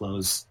eyes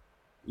closed,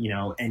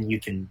 and you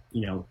can,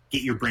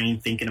 get your brain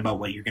thinking about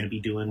what you're going to be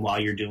doing while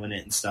you're doing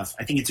it and stuff.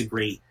 I think it's a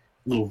great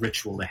little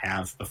ritual to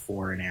have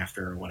before and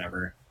after or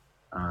whatever,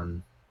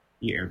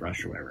 you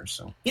airbrush or whatever.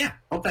 So yeah,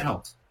 hope that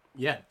helped.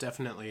 Yeah,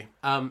 definitely.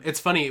 It's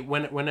funny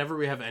whenever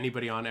we have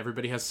anybody on,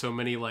 everybody has so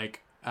many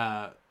like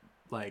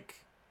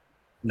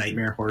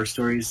nightmare horror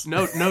stories.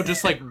 No,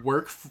 just like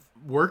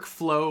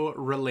workflow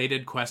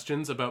related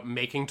questions about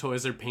making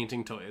toys or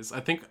painting toys. I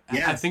think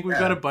we've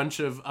got a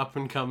bunch of up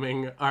and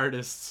coming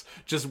artists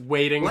just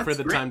waiting for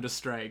the time to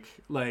strike.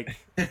 Like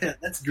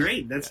that's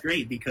great. That's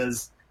great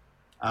because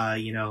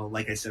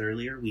like I said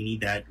earlier, we need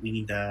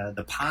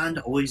the pond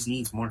always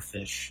needs more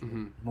fish,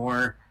 mm-hmm.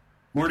 more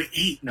to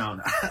eat.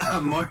 No,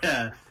 more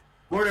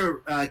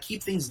to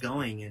keep things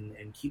going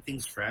and keep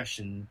things fresh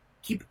and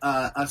keep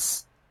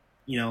us,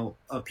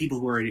 people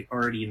who are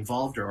already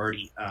involved or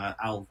already,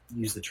 I'll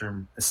use the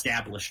term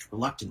established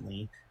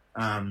reluctantly.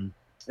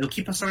 It'll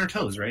keep us on our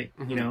toes, right?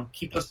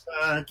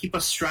 Mm-hmm. Keep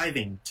us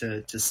striving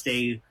to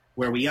stay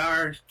where we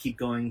are, keep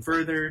going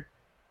further,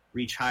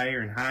 reach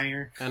higher and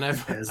higher. And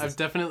I've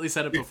definitely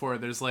said it before.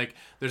 There's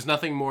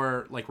nothing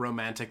more like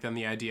romantic than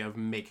the idea of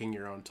making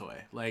your own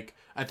toy. Like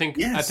I think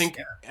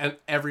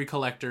every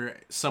collector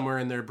somewhere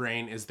in their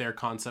brain is their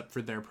concept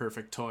for their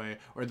perfect toy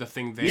or the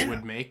thing they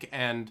would make.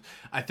 And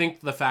I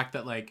think the fact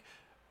that like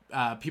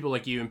people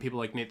like you and people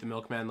like Nate the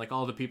Milkman, like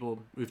all the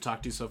people we've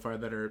talked to so far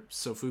that are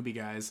Sofubi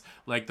guys,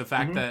 like the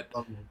fact that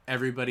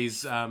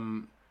everybody's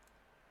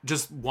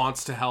just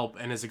wants to help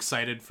and is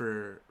excited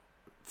for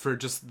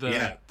just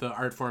the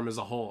art form as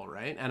a whole,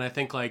 right? And I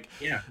think like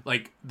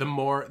the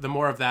more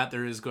of that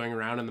there is going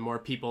around, and the more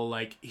people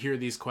like hear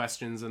these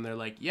questions and they're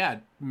like, yeah,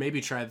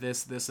 maybe try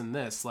this and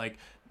this, like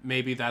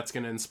maybe that's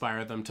going to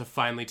inspire them to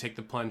finally take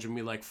the plunge and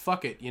be like,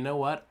 fuck it, you know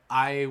what,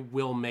 I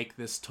will make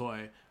this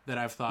toy that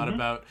I've thought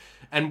about.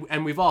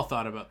 And we've all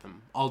thought about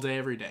them all day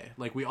every day.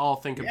 Like we all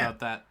think about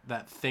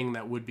that thing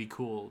that would be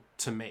cool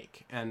to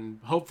make, and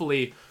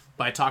hopefully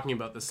by talking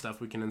about this stuff,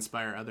 we can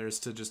inspire others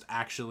to just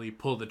actually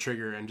pull the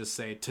trigger and just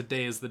say,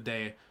 today is the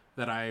day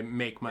that I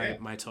make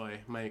my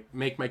toy,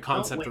 make my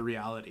concept a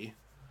reality.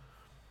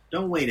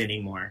 Don't wait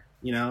anymore.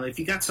 If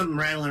you got something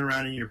rattling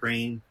around in your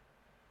brain,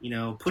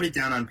 put it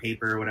down on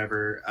paper or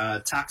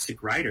whatever.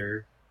 Toxic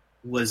Rider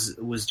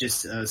was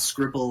just a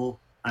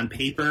scribble on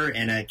paper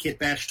and a Kit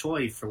Bash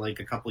toy for like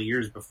a couple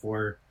years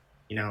before,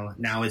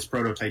 now his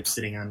prototype's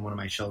sitting on one of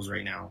my shelves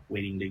right now,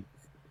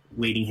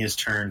 waiting his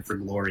turn for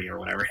glory or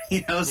whatever,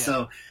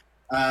 So,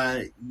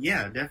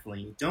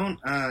 definitely don't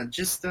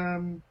just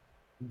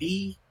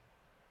be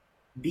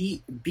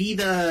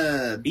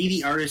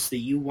the artist that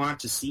you want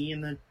to see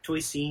in the toy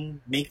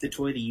scene. Make the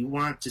toy that you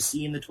want to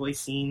see in the toy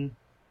scene,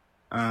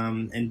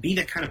 and be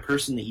that kind of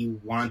person that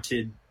you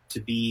wanted to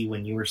be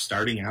when you were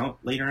starting out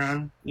later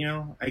on.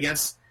 I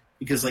guess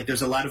because like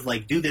there's a lot of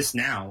like do this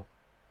now,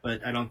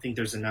 but I don't think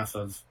there's enough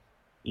of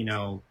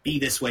be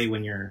this way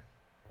when you're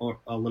or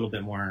a little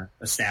bit more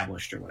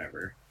established or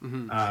whatever.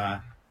 Mm-hmm.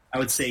 I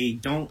would say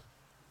don't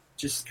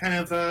just kind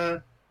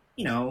of,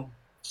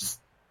 just,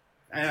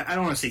 I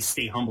don't want to say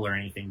stay humble or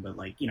anything, but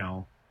like,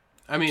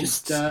 I mean,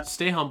 just,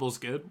 stay humble's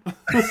good.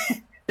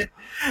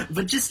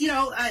 But just,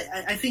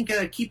 I think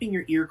keeping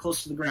your ear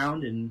close to the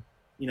ground and,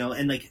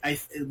 and like,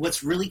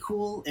 what's really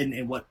cool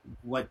and what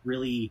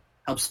really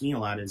helps me a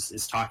lot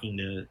is talking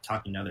to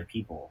other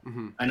people.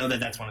 Mm-hmm. I know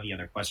that's one of the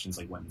other questions,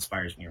 like what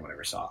inspires me or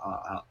whatever. So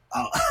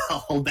I'll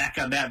hold back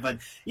on that. But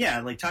yeah,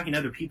 like talking to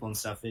other people and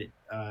stuff. It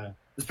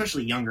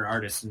especially younger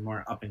artists and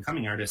more up and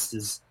coming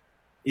artists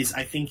is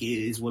I think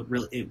is what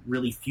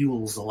really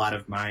fuels a lot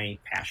of my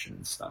passion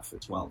and stuff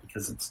as well,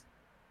 because it's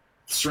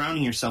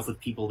surrounding yourself with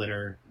people that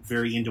are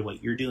very into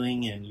what you're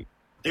doing and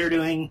they're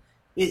doing.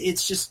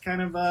 It's just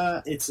kind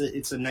of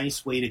it's a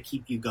nice way to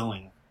keep you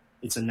going.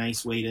 It's a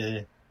nice way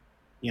to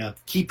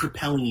keep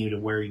propelling you to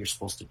where you're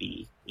supposed to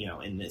be,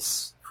 in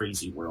this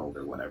crazy world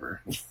or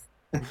whatever.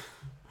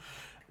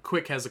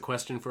 Quick has a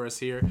question for us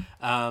here.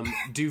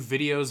 Do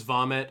videos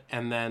vomit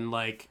and then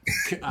like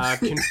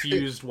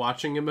confused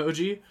watching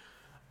emoji?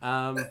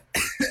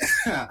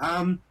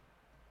 The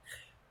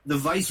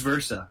vice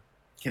versa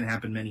can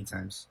happen many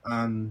times.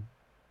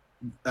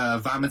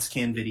 Vomits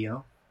can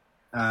video.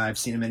 I've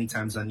seen it many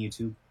times on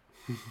YouTube.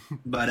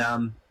 But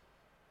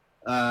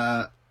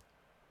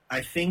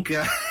I think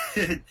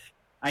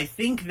I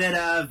think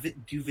that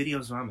do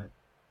videos vomit?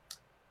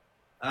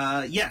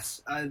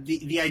 Yes.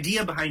 The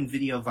idea behind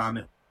video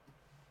vomit,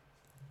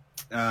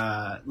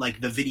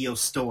 like the video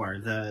store,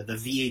 the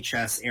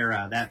VHS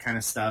era, that kind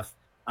of stuff,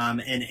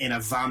 and a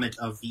vomit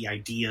of the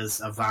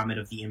ideas, a vomit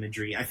of the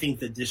imagery. I think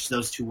that just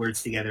those two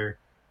words together,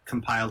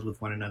 compiled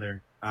with one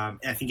another,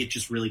 I think it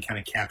just really kind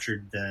of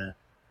captured the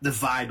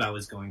vibe I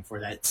was going for,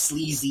 that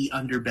sleazy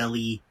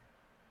underbelly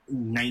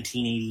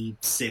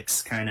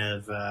 1986 kind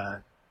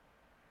of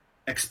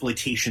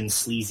exploitation,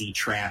 sleazy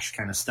trash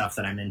kind of stuff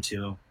that I'm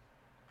into,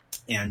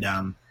 and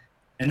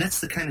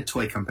that's the kind of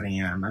toy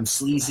company I am. I'm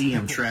sleazy,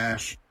 I'm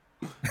trash.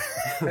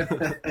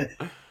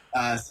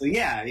 So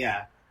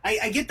yeah.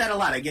 I get that a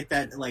lot. I get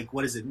that, like,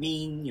 what does it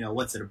mean? You know,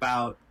 what's it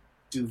about?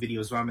 Do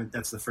videos. Well,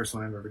 that's the first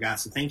one I've ever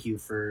got. So thank you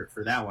for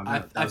that one.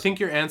 I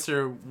think your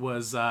answer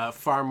was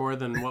far more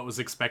than what was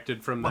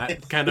expected from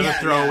that kind of a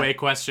throwaway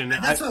question.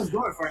 That's what I was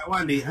going for.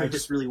 I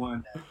just really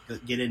wanted to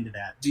get into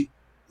that.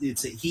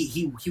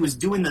 He was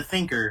doing the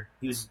thinker.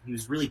 He was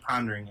really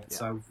pondering it. Yeah.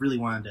 So I really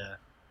wanted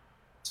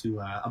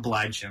to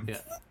oblige him. Yeah.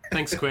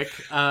 Thanks, Quick.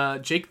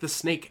 Jake the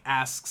Snake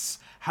asks,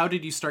 how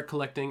did you start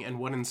collecting, and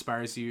what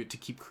inspires you to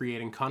keep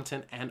creating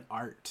content and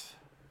art?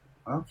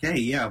 Okay,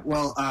 yeah.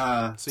 Well,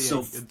 so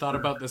you thought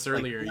about this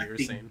earlier. Like, you were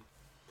saying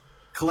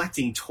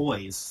collecting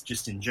toys,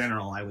 just in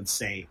general, I would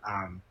say,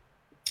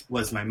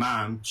 was my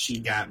mom.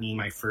 She got me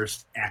my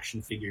first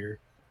action figure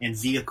and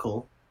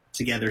vehicle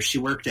together. She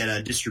worked at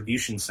a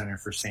distribution center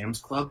for Sam's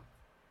Club,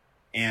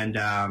 and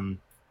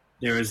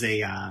there's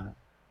a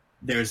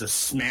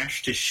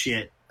smash to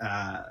shit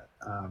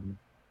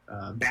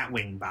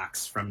Batwing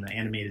box from the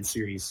animated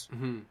series,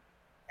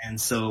 and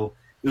so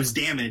it was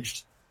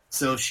damaged.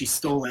 So she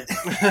stole it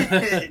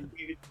and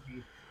gave it to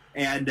me.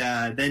 And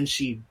then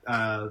she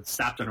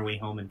stopped on her way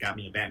home and got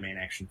me a Batman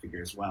action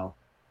figure as well.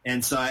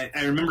 And so I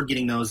remember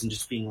getting those and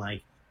just being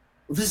like,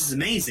 well, this is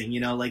amazing, you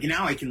know, like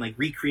now I can like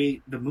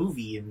recreate the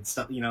movie and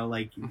stuff, you know,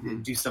 like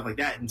do stuff like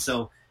that. And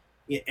so,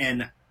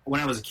 and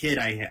when I was a kid,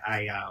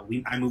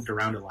 I moved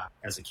around a lot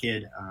as a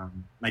kid.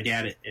 My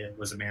dad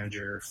was a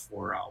manager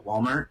for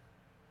Walmart,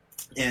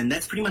 and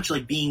that's pretty much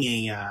like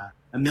being a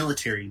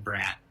military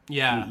brat.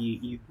 Yeah,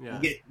 you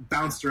get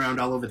bounced around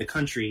all over the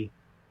country,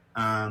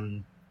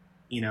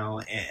 you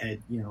know,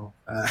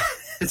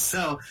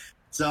 so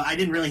I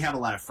didn't really have a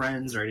lot of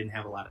friends, or I didn't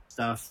have a lot of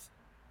stuff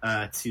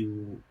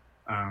to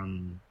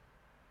kind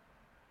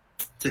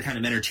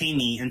of entertain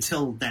me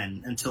until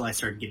I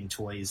started getting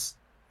toys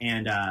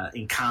and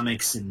in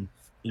comics and,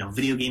 you know,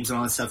 video games and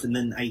all that stuff, and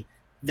then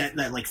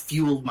that like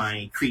fueled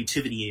my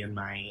creativity and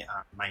my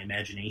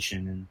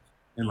imagination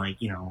and like,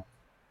 you know,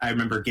 I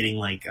remember getting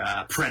like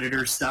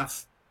Predator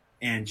stuff.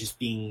 And just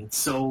being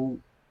so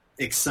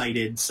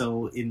excited,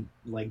 so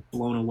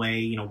blown away.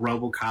 You know,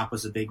 RoboCop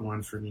was a big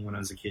one for me when I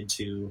was a kid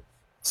too.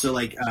 So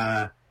like,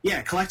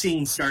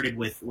 collecting started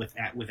with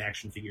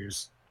action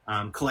figures.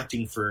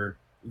 Collecting for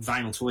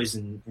vinyl toys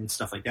and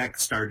stuff like that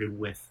started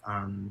with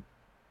Max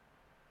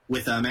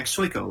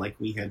Toyko, like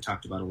we had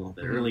talked about a little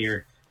bit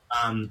earlier.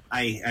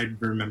 I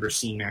remember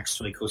seeing Max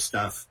Toyko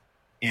stuff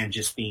and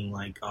just being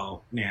like,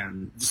 oh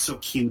man, so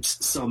cute,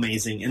 so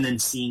amazing. And then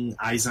seeing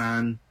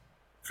Izon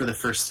for the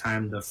first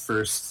time,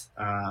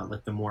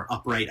 like the more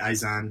upright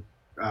Izon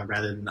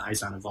rather than the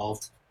Izon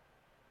Evolved,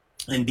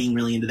 and being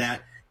really into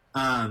that.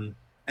 And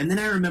then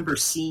I remember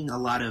seeing a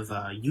lot of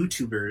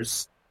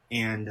YouTubers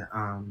and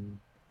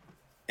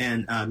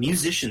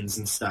musicians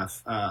and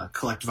stuff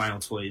collect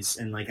vinyl toys,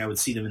 and like I would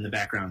see them in the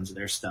backgrounds of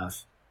their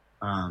stuff.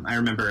 I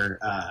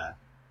remember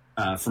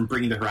from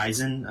Bring the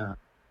Horizon,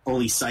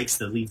 Oli Sykes,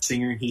 the lead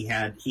singer, he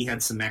had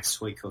some Max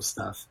Toyko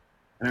stuff.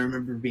 And I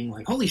remember being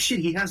like, holy shit,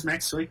 he has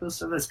Max Toyko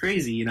stuff? That's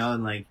crazy, you know,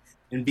 and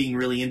being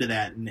really into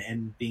that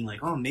and being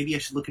like, oh, maybe I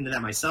should look into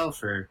that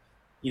myself, or,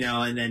 you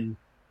know, and then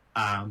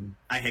I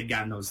had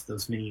gotten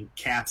those mini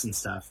cats and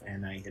stuff,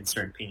 and I had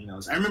started painting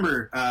those. I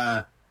remember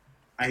I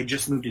had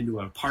just moved into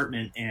an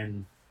apartment,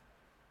 and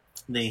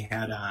they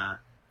had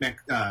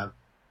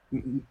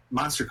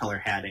Monster Color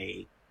had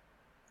a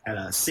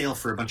sale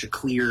for a bunch of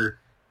clear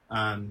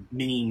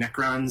mini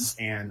Necrons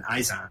and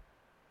Izon,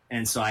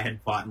 and so I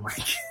had bought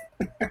like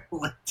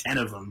 10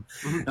 of them.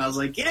 And I was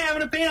like, yeah, I'm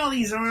gonna paint all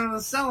these and I'm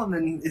gonna sell them.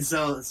 And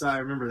so I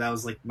remember that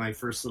was like my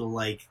first little,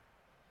 like,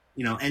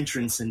 you know,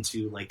 entrance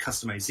into like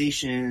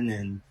customization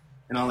and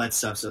all that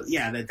stuff. So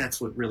yeah,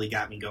 that's what really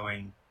got me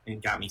going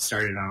and got me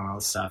started on all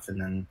this stuff. And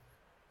then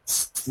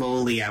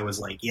slowly I was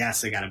like,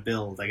 yes, I gotta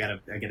build. I gotta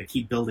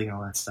keep building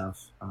all that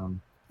stuff.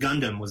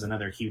 Gundam was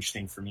another huge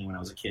thing for me when I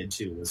was a kid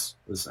too, was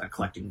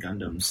collecting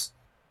Gundams.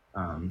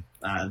 The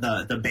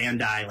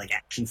Bandai like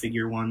action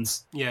figure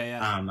ones.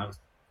 Yeah.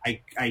 I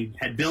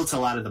had built a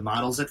lot of the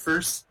models at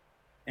first,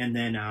 and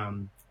then,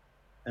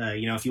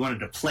 you know, if you wanted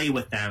to play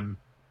with them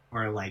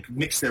or like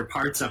mix their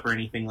parts up or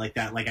anything like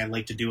that, like I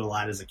like to do a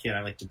lot as a kid.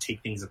 I like to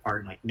take things apart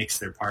and like mix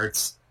their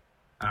parts,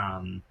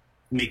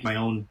 make my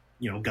own,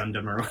 you know,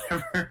 Gundam or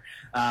whatever.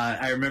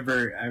 I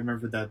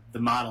remember the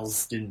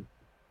models didn't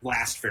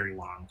last very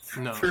long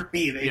for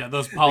me.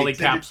 Those poly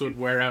caps would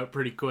wear out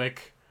pretty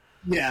quick.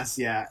 Yes,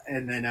 yeah,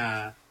 and then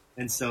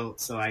and so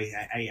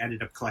I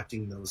ended up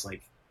collecting those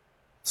like,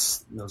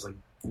 you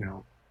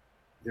know,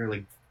 they're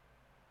like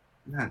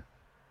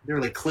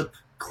clip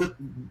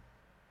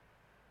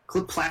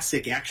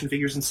plastic action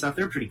figures and stuff.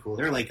 They're pretty cool.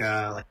 They're like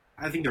I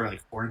think they're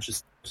like 4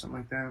 inches or something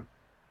like that.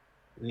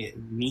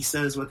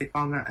 Misa is what they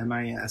call them,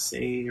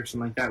 MISA or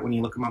something like that when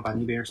you look them up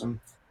on eBay or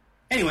something.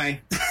 Anyway,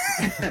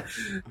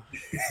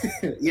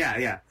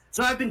 yeah.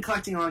 So I've been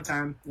collecting a long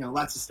time, you know,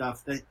 lots of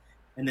stuff.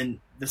 And then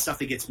the stuff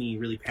that gets me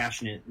really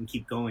passionate and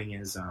keep going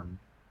is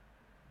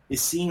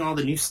seeing all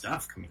the new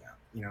stuff coming out.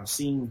 You know,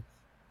 seeing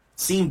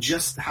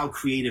just how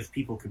creative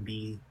people can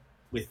be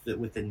with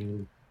the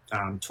new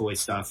toy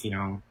stuff. You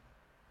know,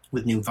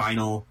 with new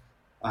vinyl.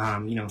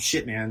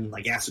 Shit, man,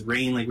 like Acid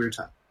Rain, like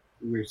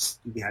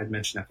we had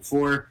mentioned that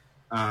before.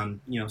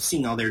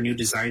 Seeing all their new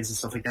designs and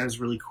stuff like that is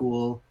really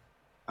cool.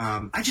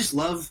 I just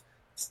love,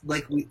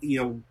 like,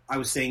 I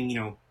was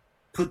saying,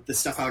 put the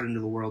stuff out into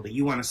the world that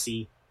you want to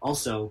see.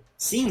 Also,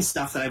 seeing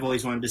stuff that I've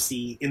always wanted to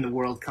see in the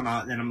world come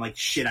out, and then I'm like,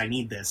 shit, I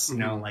need this.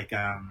 Like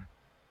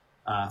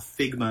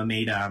Figma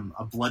made a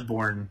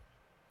Bloodborne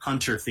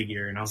Hunter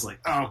figure, and I was like,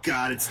 oh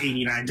god, it's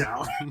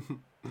 $89,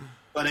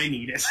 but I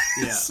need it,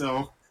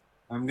 so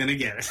I'm gonna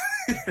get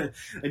it.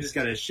 I just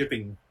got a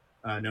shipping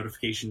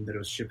notification that it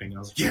was shipping, and I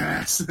was like,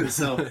 yes.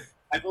 So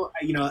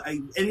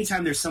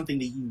anytime there's something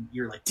that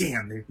you're like,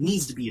 damn, there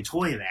needs to be a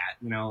toy of that,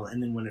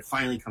 and then when it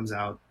finally comes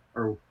out,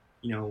 or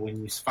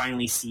when you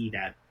finally see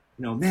that,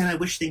 man, I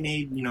wish they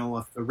made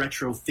a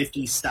retro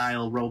 50s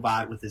style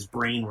robot with his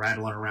brain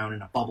rattling around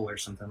in a bubble or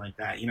something like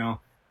that.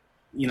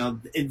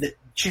 The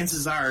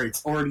chances are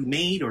it's already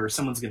made, or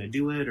someone's going to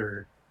do it,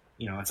 or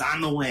it's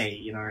on the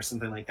way, or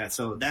something like that.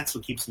 So that's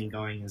what keeps me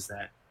going. Is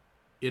that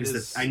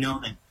I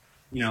know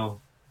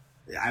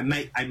that I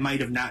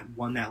might have not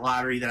won that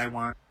lottery that I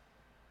want.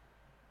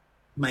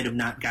 Might have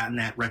not gotten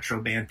that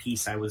retro band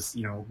piece I was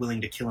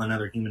willing to kill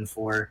another human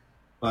for,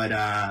 but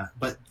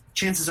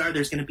chances are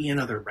there's going to be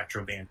another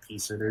retro band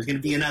piece, or there's going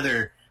to be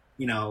another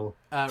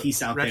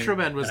piece out there. Retro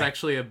band was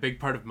actually a big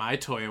part of my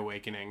toy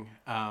awakening.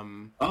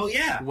 Oh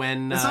yeah,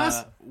 when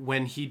awesome.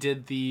 When he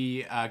did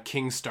the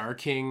King Star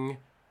King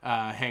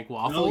Hank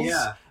Waffles. Oh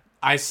yeah,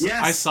 I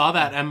saw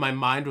that and my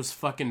mind was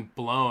fucking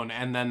blown,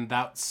 and then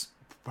that's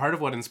part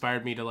of what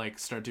inspired me to like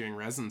start doing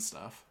resin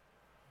stuff.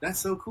 That's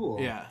so cool.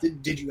 Yeah.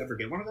 Did you ever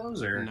get one of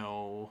those, or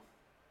no?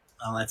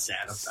 Oh, that's sad.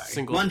 I'm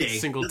sorry. One day,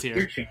 single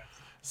tier.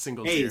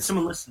 Single tier. Hey,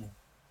 someone listening,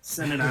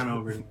 send it on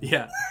over.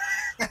 Yeah.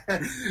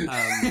 That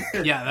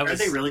was. Are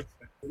they really?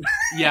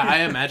 Yeah, I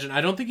imagine. I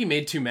don't think he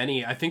made too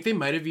many. I think they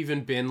might have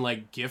even been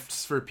like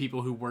gifts for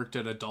people who worked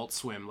at Adult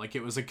Swim. Like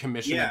it was a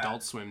commission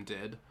Adult Swim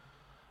did.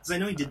 Because I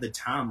know he did the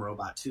Tom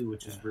robot too,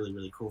 which is really,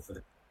 really cool for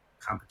the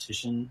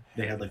competition.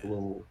 They had like a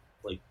little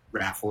like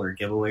raffle or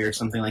giveaway or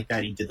something like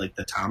that. He did like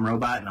the Tom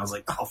robot, and I was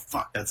like, oh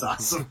fuck, that's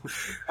awesome.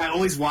 I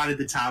always wanted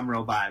the Tom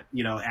robot,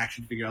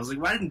 action figure. I was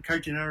like, why didn't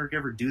Cartoon Network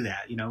ever do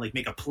that? Like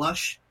make a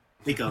plush,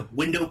 make a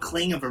window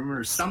cling of him, or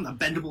a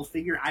bendable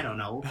figure. I don't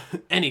know.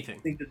 Anything.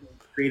 I think that they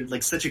created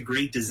like such a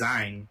great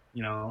design,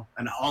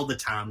 and all the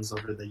Toms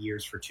over the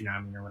years for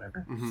Toonami or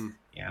whatever. Mm-hmm.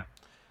 Yeah.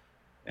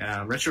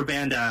 Retro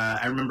Band.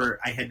 I remember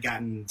I had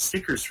gotten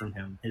stickers from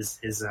him.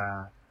 His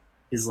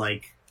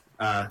like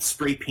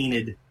spray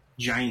painted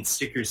giant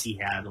stickers he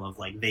had of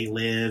like They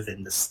Live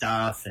and The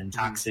Stuff and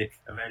Toxic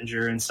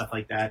Avenger and stuff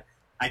like that.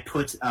 I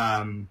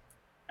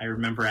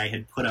remember I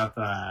had put up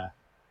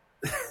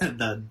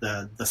the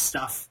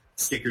Stuff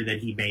sticker that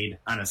he made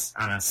on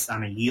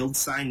a yield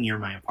sign near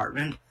my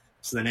apartment.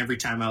 So then every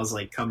time I was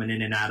like coming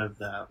in and out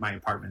of my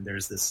apartment,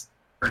 there's this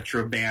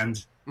Retro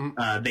Band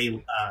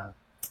The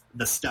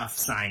Stuff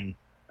sign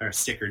or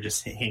sticker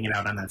just hanging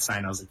out on that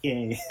sign. I was like,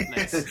 yay.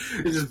 Nice.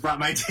 It just brought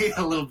my day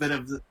a little bit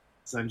of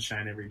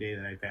sunshine every day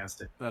that I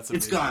passed it.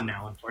 It's gone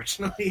now,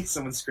 unfortunately.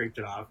 Someone scraped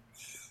it off.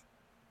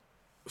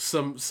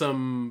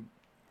 Some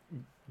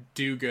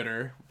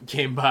do-gooder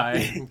came by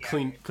and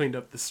cleaned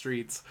up the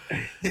streets.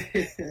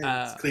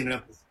 Cleaning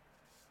up.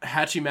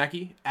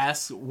 Hachimaki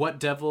asks, what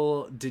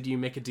devil did you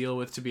make a deal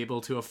with to be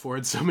able to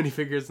afford so many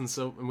figures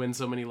and win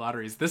so many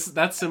lotteries?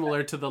 That's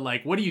similar to the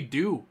like, what do you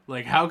do?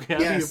 Like, how do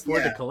you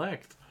afford to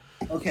collect?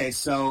 Okay,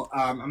 so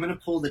I'm going to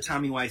pull the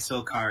Tommy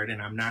Wiseau card, and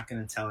I'm not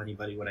going to tell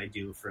anybody what I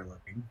do for a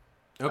living.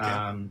 Okay.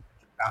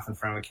 Off in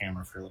front of a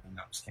camera for a living.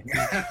 No, I'm just kidding.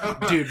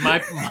 Dude,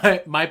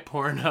 my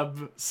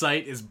Pornhub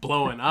site is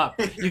blowing up.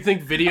 You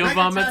think Video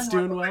Vomit's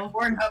doing well?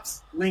 My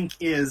Pornhub's link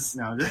is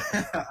no,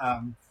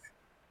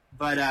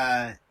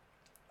 but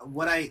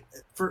what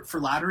for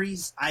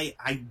lotteries, I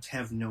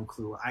have no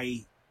clue.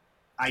 I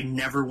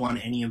never won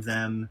any of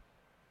them,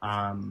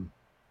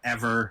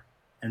 ever.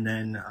 And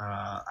then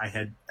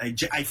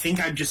I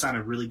think I'm just on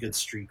a really good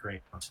streak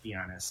right now, to be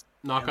honest.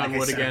 Knock on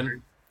wood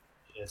again.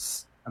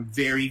 Yes. I'm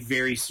very,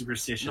 very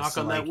superstitious. Knock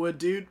on that wood,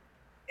 dude.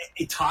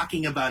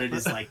 Talking about it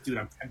is like, dude,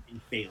 I'm tempting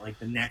fate. Like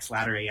the next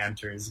lottery I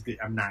enter is good.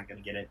 I'm not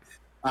gonna get it.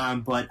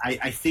 But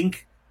I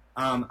think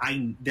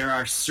there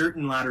are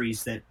certain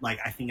lotteries that like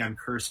I think I'm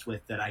cursed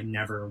with that I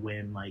never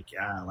win. Like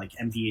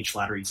MVH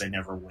lotteries, I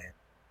never win.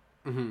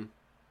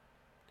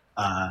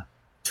 Mm-hmm.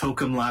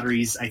 Tokum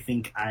lotteries, I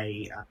think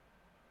I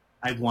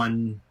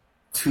won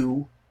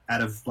 2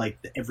 out of like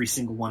every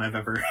single one I've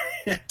ever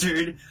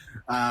entered.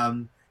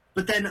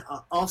 But then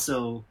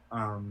also, I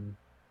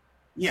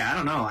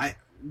don't know. I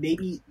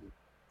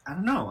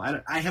don't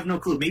know. I have no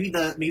clue. Maybe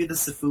the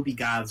Safubi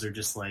gods are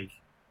just like,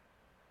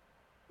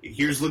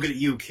 here's looking at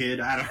you,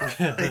 kid. I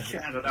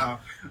don't know.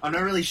 I'm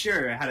not really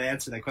sure how to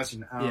answer that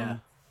question.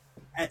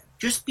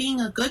 Just being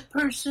a good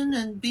person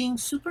and being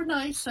super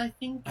nice, I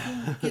think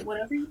you'll get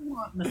whatever you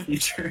want in the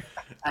future.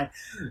 I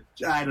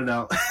don't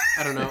know.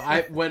 I don't know.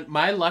 I went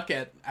my luck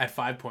at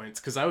 5 points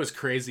because I was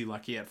crazy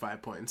lucky at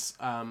 5 points.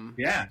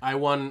 I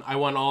won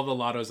all the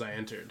lottos I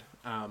entered.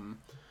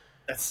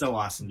 That's so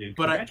awesome, dude.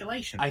 But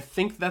Congratulations. I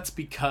think that's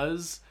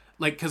because,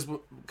 like,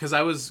 because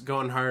I was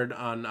going hard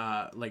on,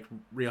 like,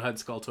 Real Head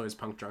Skull Toys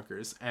Punk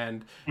Drunkers,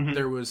 and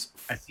there was...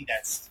 I see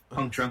that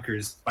Punk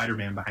Drunkers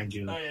Spider-Man behind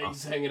you. Oh, yeah,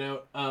 he's hanging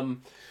out.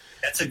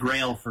 That's a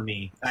grail for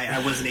me.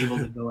 I wasn't able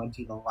to go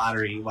into the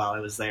lottery while I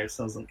was there,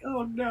 so I was like,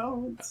 oh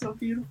no, it's so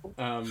beautiful.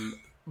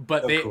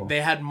 But cool.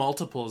 they had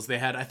multiples. They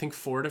had, I think,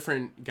 4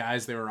 different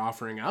guys they were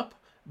offering up,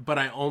 but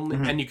I only...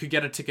 And you could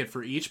get a ticket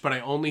for each, but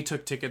I only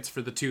took tickets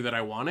for the 2 that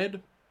I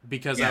wanted,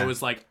 because I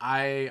was like,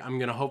 I'm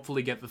going to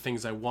hopefully get the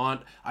things I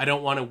want. I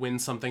don't want to win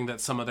something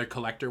that some other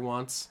collector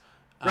wants.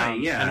 Right,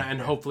 yeah.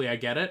 And hopefully I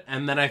get it.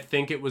 And then I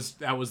think that was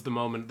the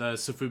moment the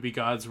Sofubi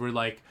gods were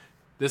like,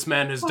 this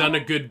man has done a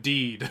good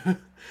deed.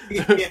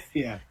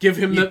 Yeah. Give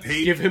him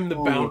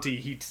the bounty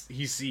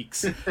he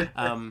seeks.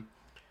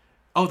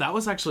 Oh, that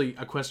was actually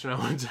a question I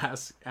wanted to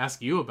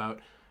ask you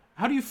about.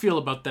 How do you feel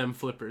about them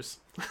flippers?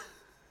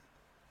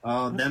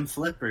 Oh, them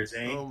flippers,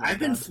 eh? Oh I've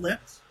been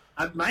flipped.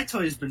 My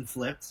toy's been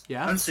flipped.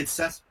 Yeah?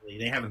 Unsuccessfully.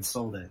 They haven't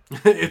sold it.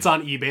 It's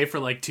on eBay for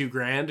like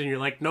 $2,000, and you're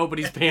like,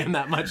 nobody's paying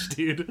that much,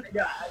 dude.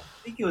 Yeah, I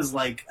think it was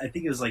like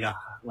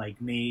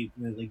maybe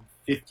like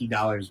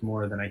 $50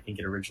 more than I think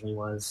it originally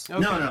was. Okay.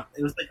 No,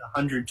 it was like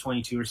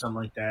 122 or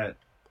something like that,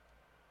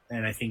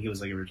 and I think it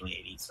was like originally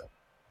 80. So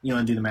you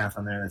want to do the math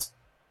on there? That's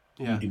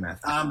you do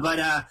math. How do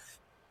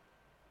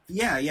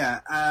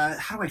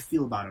I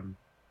feel about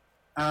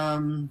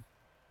them?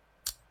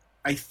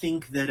 I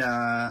think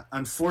that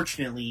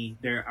unfortunately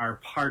they are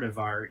part of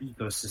our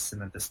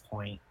ecosystem at this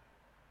point.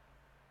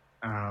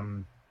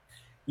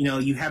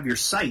 You have your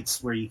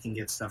sites where you can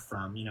get stuff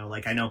from.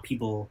 Like I know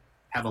people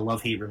have a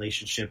love-hate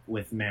relationship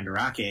with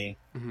Mandarake,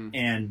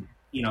 and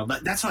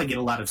that's how I get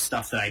a lot of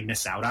stuff that I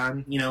miss out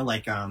on.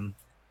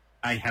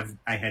 I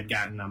had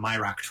gotten a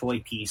Myrock toy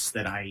piece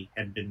that I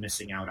had been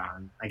missing out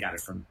on. I got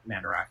it from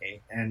Mandarake,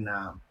 and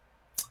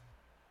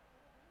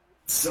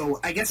so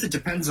I guess it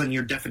depends on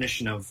your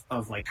definition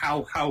of like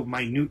how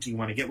minute do you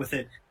want to get with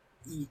it.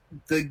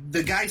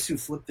 The guys who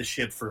flip the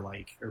shit for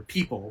or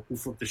people who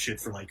flip the shit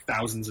for like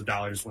thousands of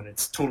dollars when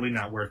it's totally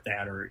not worth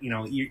that, or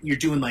you're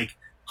doing like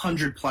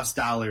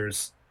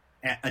 $100+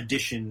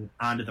 addition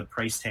onto the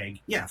price tag.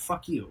 Yeah,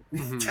 fuck you.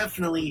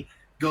 Definitely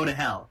go to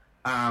hell.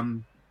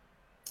 And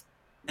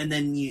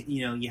then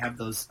you have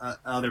those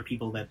other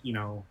people that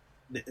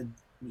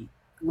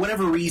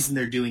whatever reason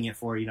they're doing it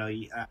for.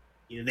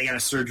 They got a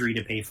surgery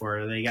to pay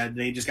for.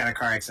 They just got a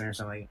car accident or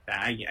something like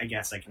that. I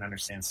guess I can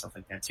understand stuff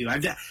like that too.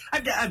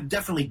 I've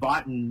definitely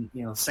bought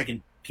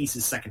second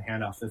pieces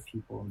secondhand off of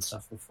people and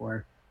stuff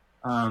before.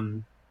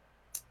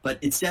 But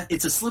it's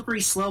a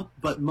slippery slope.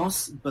 But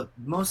most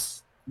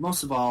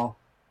of all,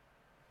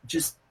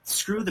 just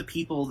screw the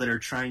people that are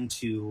trying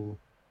to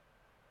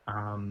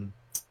won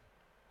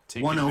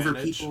over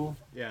people.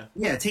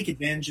 Yeah, take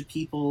advantage of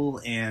people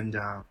and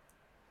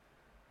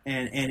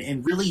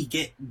really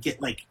get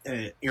like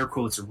air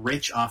quotes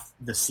rich off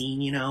the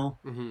scene,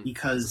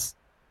 because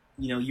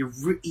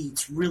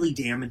it's really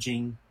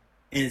damaging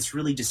and it's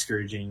really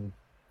discouraging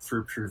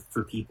for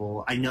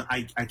people. I know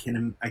I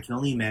can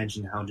only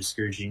imagine how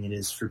discouraging it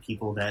is for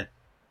people that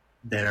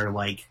are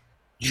like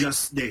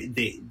just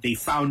they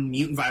found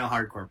Mutant Vile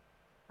Hardcore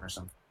or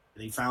something.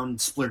 They found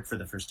Splurk for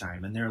the first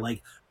time and they're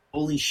like,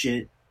 holy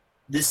shit,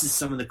 this is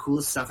some of the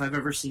coolest stuff I've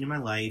ever seen in my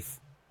life.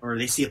 Or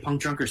they see a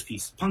Punk Drunkers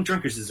piece. Punk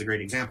Drunkers is a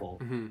great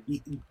example.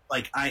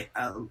 Like I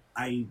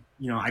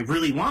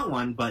really want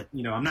one, but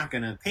I'm not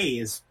going to pay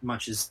as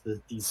much as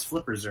these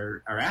flippers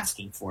are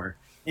asking for,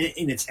 and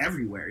it's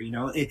everywhere.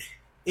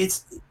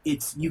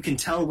 It's you can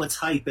tell what's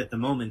hype at the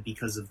moment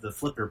because of the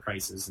flipper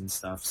prices and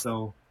stuff.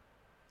 So,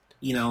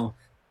 yeah.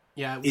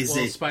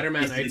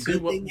 Spider-Man, I'd say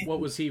what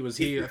was he? Was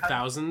he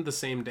 1,000 the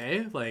same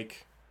day?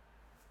 Like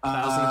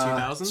 1,000,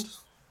 2,000?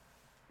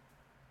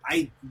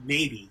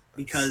 Maybe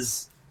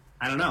because.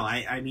 I don't know.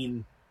 I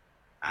mean,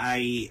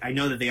 I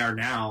know that they are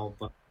now,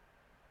 but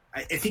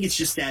I think it's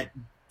just that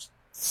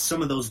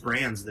some of those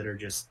brands that are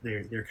just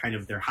they're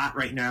hot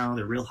right now.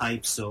 They're real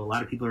hype, so a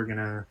lot of people are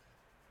gonna,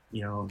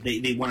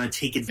 they want to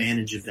take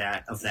advantage of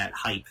that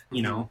hype,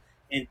 and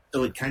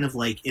so it kind of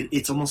like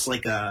it's almost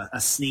like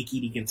a snake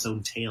eating its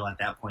own tail at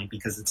that point,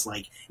 because it's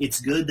like it's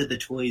good that the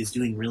toy is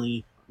doing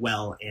really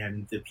well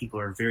and that people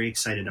are very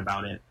excited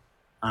about it,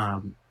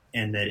 and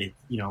that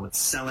it's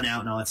selling out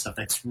and all that stuff.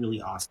 That's really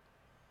awesome.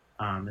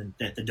 And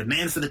that the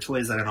demand for the toy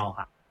is at an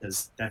all-time,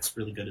 because that's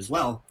really good as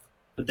well.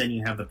 But then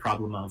you have the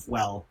problem of,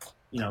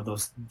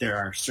 there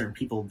are certain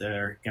people that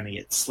are going to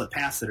get slipped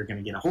past, that are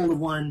going to get a hold of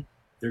one.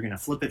 They're going to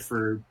flip it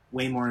for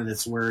way more than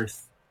it's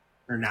worth.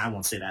 Or no, I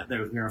won't say that.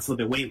 They're going to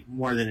flip it way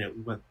more than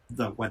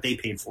what they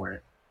paid for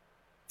it.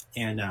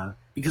 And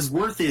because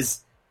worth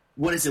is,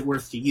 what is it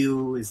worth to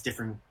you is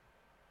different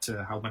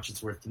to how much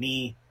it's worth to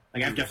me.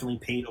 Like I've definitely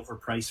paid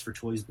overpriced for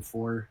toys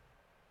before.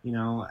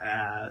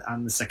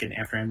 On the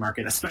second-hand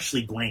market,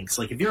 especially blanks.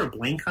 Like, if you're a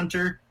blank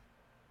hunter,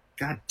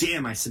 god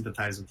damn, I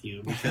sympathize with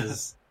you,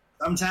 because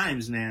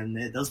sometimes,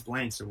 man, those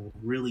blanks will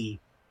really,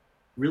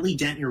 really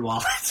dent your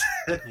wallet.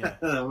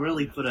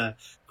 Really put a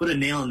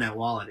nail in that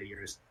wallet of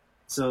yours.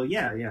 So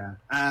yeah.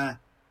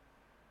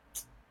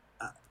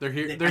 They're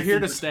here. I They're here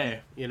to think- stay.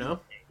 You know.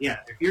 Yeah,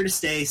 they're here to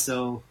stay.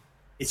 So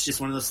it's just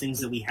one of those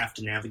things that we have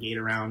to navigate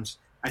around.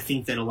 I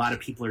think that a lot of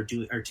people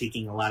are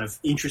taking a lot of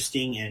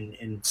interesting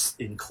and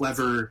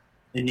clever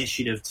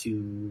initiative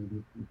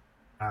to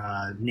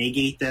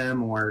negate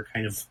them or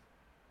kind of,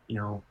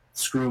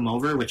 screw them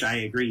over. Which I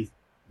agree.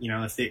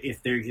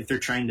 If they're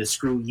trying to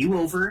screw you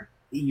over,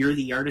 you're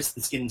the artist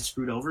that's getting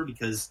screwed over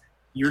because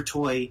your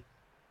toy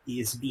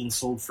is being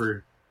sold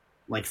for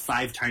like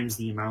 5 times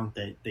the amount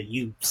that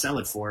you sell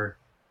it for.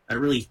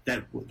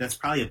 That's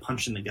probably a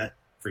punch in the gut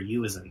for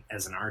you as an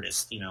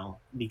artist,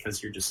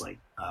 because you're just like,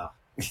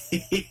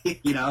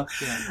 Yeah.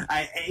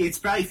 It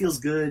probably feels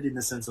good in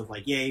the sense of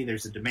like, yay,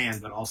 there's a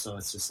demand, but also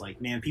it's just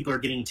like, man, people are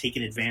getting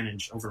taken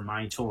advantage over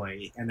my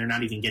toy, and they're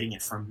not even getting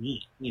it from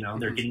me.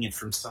 They're getting it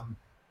from some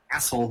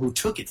asshole who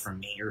took it from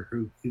me or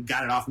who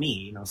got it off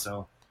me.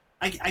 So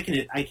I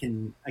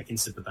can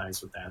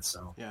sympathize with that.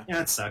 So Yeah.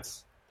 it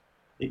sucks.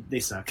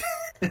 They suck.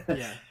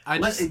 Yeah.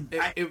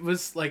 It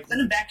was like Send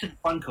them back to the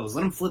Funkos.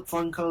 Let them flip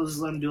Funkos.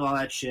 Let them do all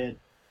that shit.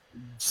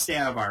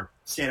 Get off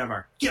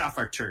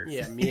our turf.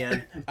 Yeah,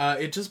 man.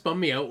 It just bummed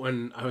me out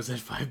when I was at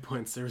 5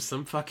 points. There was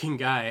some fucking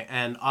guy,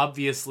 and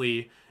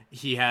obviously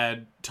he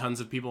had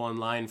tons of people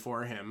online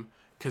for him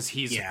because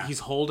he's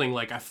holding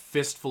like a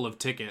fistful of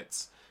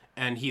tickets,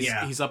 and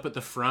he's up at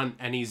the front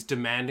and he's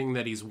demanding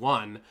that he's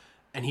won,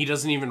 and he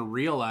doesn't even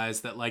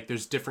realize that like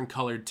there's different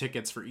colored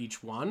tickets for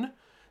each one.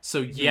 So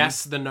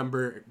yes, the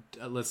number,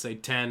 let's say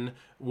 10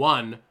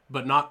 won,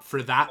 but not for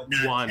that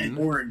one. And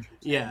orange,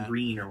 Yeah,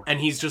 green, or whatever.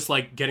 And he's just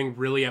like getting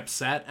really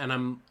upset, and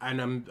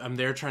I'm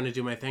there trying to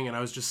do my thing, and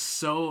I was just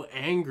so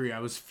angry. I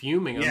was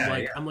fuming.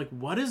 I'm like,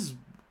 what is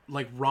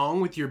like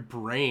wrong with your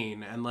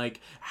brain, and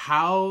like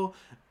how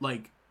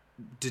like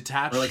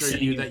detached like are you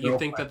sending that your you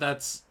think that girlfriend.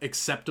 that's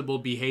acceptable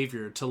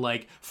behavior to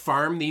like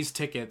farm these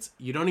tickets?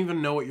 You don't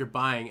even know what you're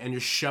buying, and you're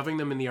shoving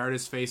them in the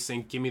artist's face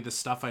saying, "Give me the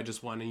stuff I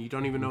just won," and you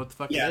don't even know what the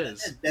fuck it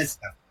is. That's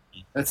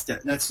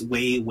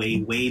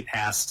way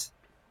past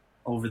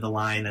over the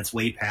line. That's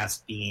way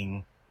past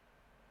being,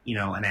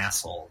 an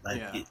asshole.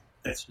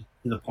 That's to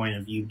the point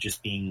of you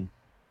just being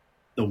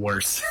the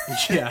worst.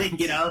 Yeah,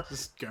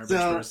 just garbage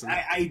So person.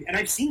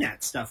 I've seen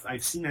that stuff. I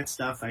saw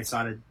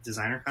it at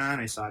DesignerCon.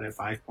 I saw it at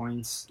 5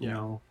 points.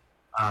 I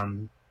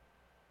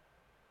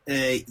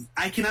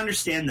can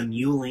understand the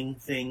muling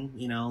thing.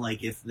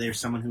 Like if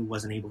there's someone who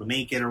wasn't able to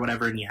make it or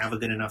whatever, and you have a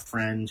good enough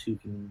friend who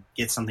can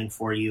get something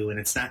for you, and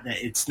it's not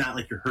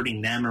like you're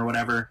hurting them or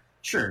whatever.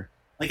 Sure.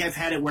 Like I've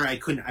had it where I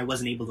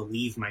wasn't able to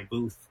leave my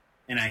booth,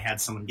 and I had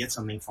someone get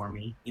something for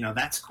me.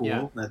 That's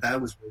cool. Yeah. That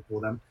was really cool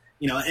of them.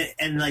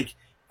 And like.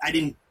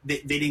 They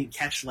didn't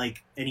catch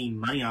like any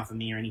money off of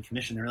me or any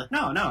commission. They were like,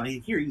 no,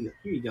 here you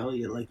go.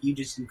 You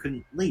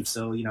couldn't leave.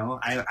 So,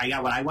 I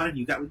got what I wanted.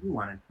 You got what you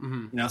wanted,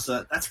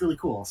 so that's really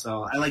cool.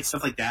 So I like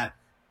stuff like that.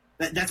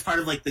 That's part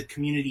of like the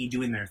community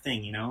doing their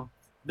thing,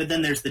 but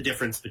then there's the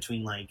difference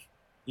between like,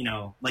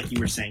 like you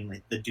were saying,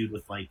 like the dude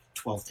with like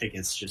 12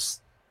 tickets,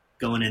 just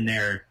going in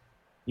there,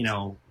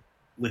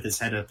 with his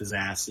head up his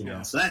ass,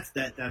 Yeah. so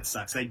that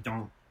sucks.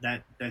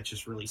 That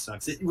just really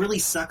sucks. It really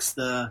sucks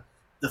the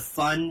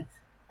fun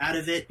out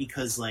of it,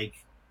 because like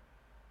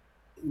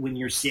when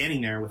you're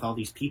standing there with all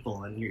these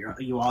people and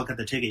you all got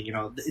the ticket,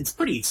 it's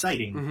pretty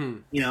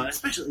exciting.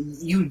 Especially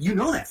you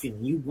know that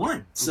feeling, you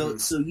won, so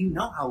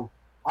how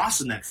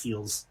awesome that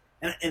feels.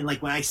 And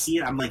like when I see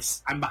it, I'm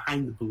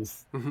behind the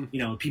booth,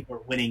 people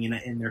are winning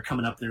and they're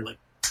coming up and they're like,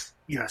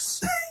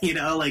 yes,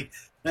 like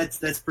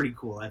that's pretty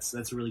cool. That's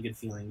a really good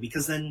feeling,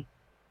 because then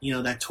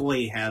that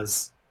toy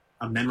has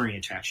a memory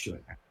attached to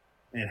it.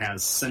 It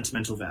has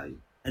sentimental value.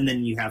 And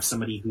then you have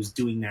somebody who's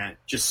doing that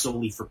just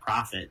solely for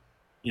profit,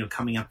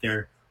 coming up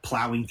there,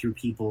 plowing through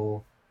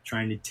people,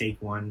 trying to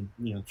take one,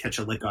 catch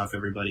a lick off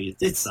everybody.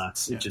 It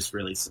sucks. Yeah. It just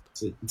really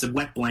sucks. It's a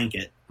wet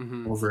blanket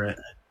over a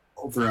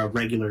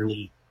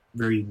regularly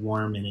very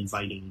warm and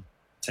inviting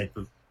type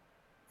of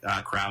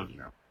crowd,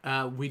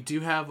 We do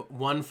have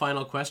one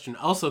final question.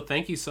 Also,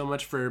 thank you so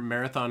much for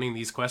marathoning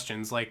these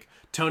questions. Like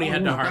Tony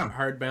had to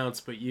hard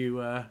bounce, but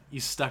you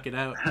stuck it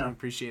out. I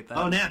appreciate that.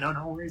 Oh,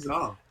 no worries at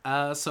all.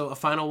 So a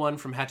final one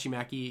from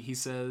Hachimaki. He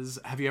says,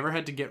 "Have you ever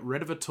had to get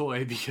rid of a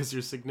toy because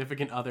your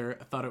significant other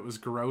thought it was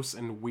gross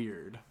and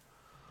weird?"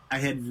 I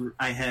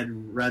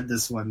had read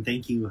this one.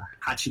 Thank you,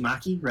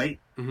 Hachimaki. Right.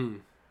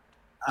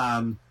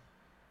 Mm-hmm.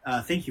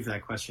 Thank you for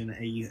that question.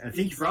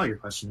 Thank you for all your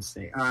questions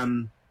today.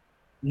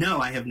 No,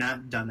 I have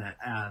not done that.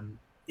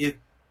 If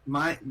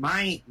my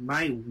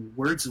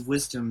words of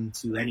wisdom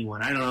to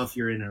anyone, I don't know if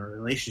you're in a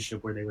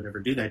relationship where they would ever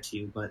do that to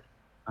you, but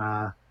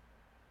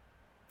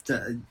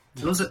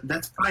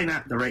that's probably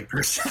not the right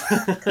person.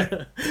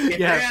 If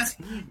they're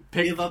asking you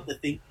to give up the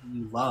thing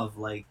you love,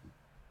 like,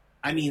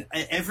 I mean,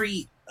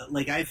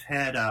 I've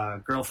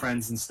had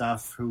girlfriends and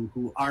stuff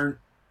who aren't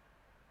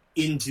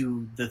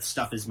into the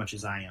stuff as much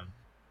as I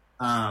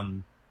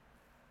am.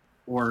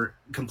 Or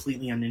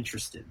completely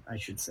uninterested, I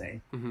should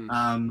say.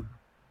 Mm-hmm.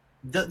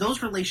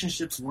 Those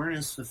relationships weren't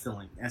as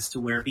fulfilling as to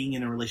where being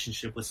in a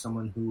relationship with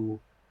someone who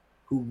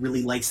who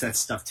really likes that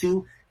stuff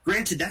too.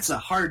 Granted, that's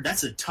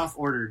a tough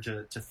order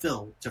to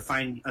fill, to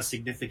find a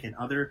significant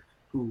other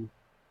who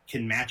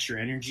can match your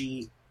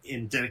energy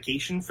and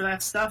dedication for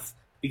that stuff,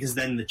 because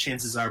then the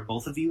chances are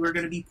both of you are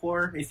going to be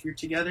poor if you're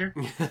together,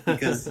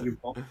 because you're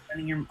both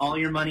spending all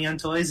your money on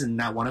toys and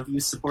not one of you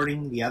is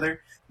supporting the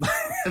other.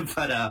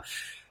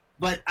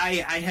 But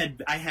I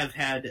have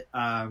had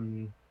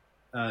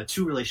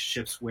two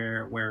relationships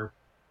where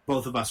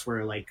both of us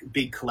were like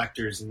big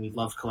collectors, and we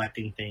loved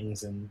collecting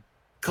things, and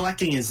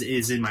collecting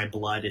is in my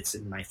blood. It's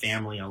in my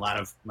family. A lot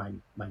of my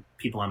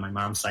people on my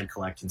mom's side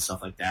collect and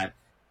stuff like that.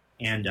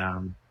 And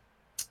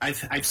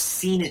I've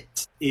seen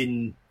it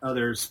in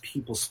other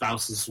people's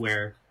spouses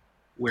where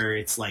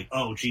it's like,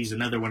 oh geez,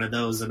 another one of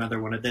those,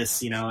 another one of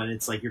this, and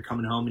it's like you're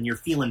coming home and you're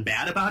feeling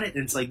bad about it,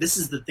 and it's like, this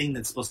is the thing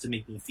that's supposed to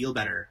make me feel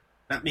better,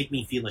 not make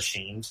me feel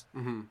ashamed.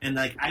 Mm-hmm. And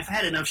like, I've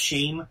had enough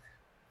shame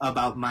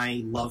about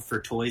my love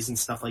for toys and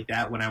stuff like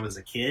that when I was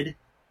a kid,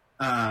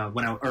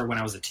 when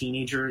I was a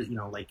teenager,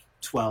 like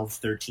 12,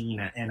 13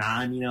 and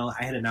on,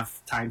 I had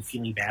enough time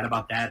feeling bad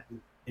about that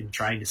and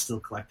trying to still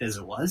collect as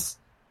it was.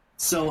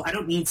 So I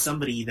don't need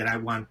somebody that I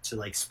want to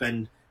like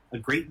spend a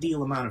great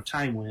deal amount of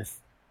time with.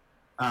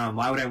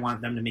 Why would I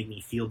want them to make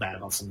me feel bad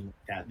about something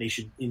like that? They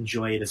should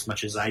enjoy it as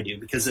much as I do,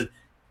 because if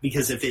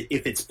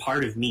it's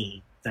part of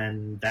me,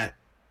 then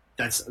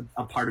that's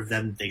a part of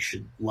them they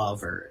should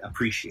love or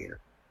appreciate.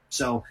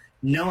 So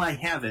no, I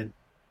haven't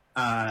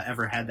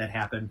ever had that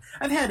happen.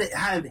 I've had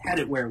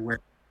it where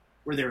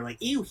they were like,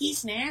 ew,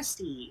 he's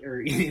nasty,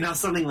 or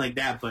something like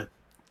that, but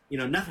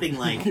nothing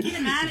like, get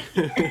him out of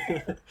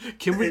here.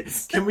 Can we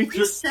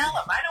sell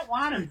him? I don't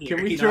want him here.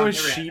 Can we throw a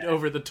sheet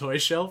over the toy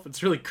shelf?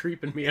 It's really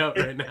creeping me out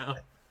right now.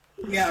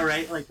 Yeah,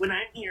 right. Like, when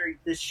I'm here,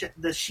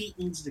 the sheet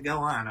needs to go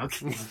on.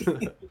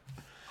 Okay.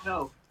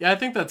 No. Yeah, I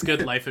think that's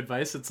good life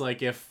advice. It's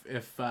like if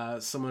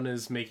someone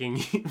is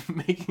making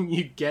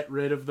you get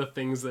rid of the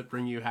things that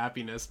bring you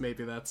happiness,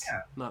 maybe that's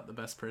not the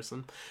best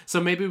person.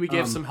 So maybe we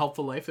gave some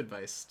helpful life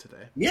advice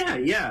today.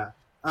 Yeah.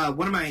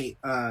 One of my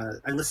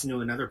I listened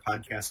to another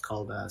podcast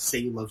called Say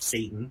You Love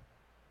Satan.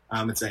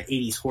 It's an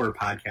 80s horror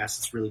podcast.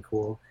 It's really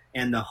cool.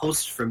 And the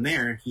host from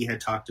there, he had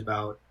talked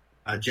about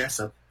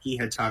Jessup. He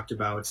had talked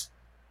about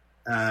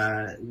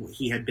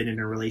he had been in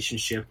a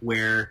relationship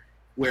where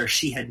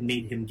she had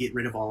made him get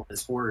rid of all of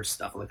his horror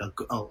stuff, like a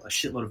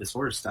shitload of his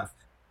horror stuff.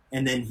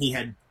 And then he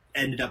had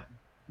ended up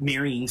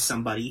marrying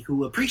somebody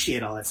who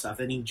appreciated all that stuff.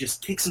 And he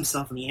just kicks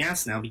himself in the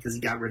ass now because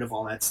he got rid of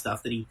all that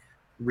stuff that he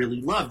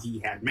really loved. He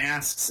had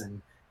masks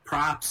and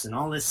props and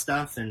all this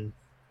stuff. And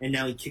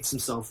now he kicks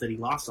himself that he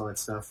lost all that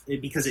stuff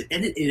because it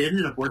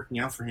ended up working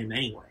out for him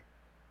anyway.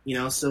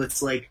 So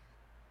it's like,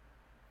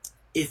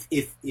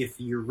 if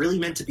you're really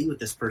meant to be with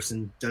this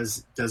person,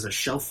 does a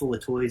shelf full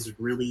of toys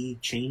really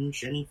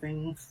change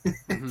anything?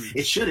 Mm-hmm.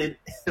 It shouldn't,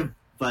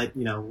 but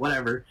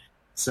whatever.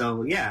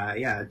 So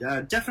yeah,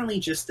 definitely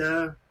just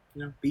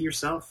be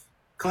yourself.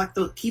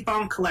 Keep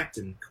on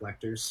collecting,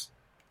 collectors.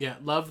 Yeah,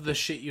 love the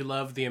shit you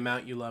love, the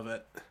amount you love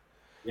it.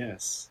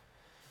 Yes.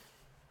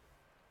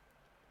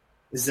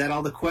 Is that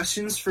all the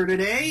questions for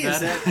today?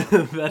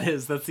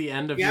 That's the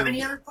end of. Do you have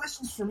any other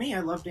questions for me?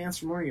 I'd love to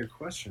answer more of your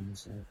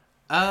questions.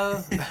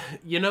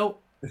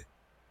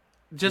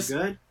 Just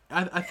good.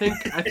 I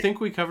think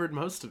we covered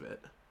most of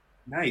it.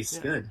 Nice,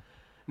 yeah. Good.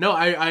 No,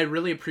 I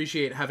really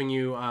appreciate having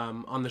you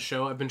on the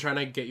show. I've been trying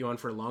to get you on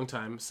for a long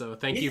time, so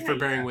thank you for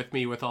bearing with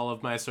me with all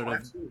of my sort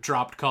of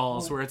dropped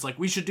calls where it's like,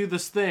 we should do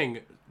this thing.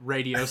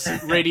 Radio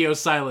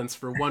silence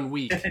for 1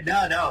 week.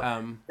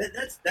 No.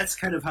 That's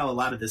kind of how a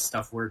lot of this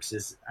stuff works.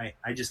 Is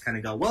I just kind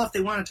of go, well, if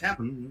they want it to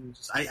happen,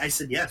 I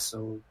said yes,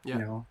 so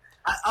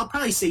I'll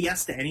probably say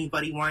yes to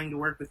anybody wanting to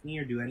work with me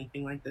or do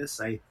anything like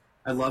this. I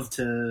love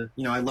to,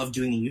 I love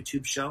doing a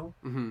YouTube show,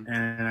 mm-hmm.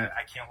 and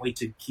I can't wait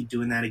to keep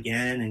doing that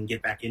again and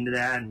get back into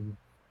that. And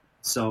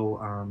so,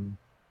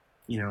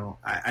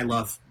 I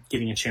love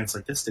getting a chance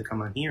like this to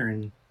come on here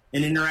and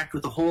interact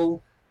with a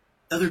whole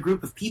other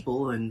group of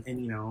people. And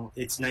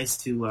it's nice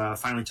to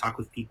finally talk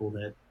with people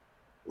that,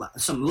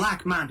 some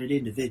like-minded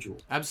individual.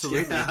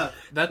 Absolutely.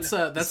 That's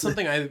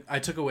something I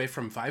took away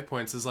from 5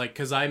 Points is like,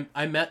 because I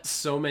met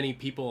so many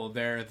people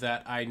there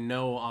that I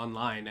know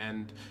online,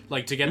 and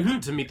like to get mm-hmm.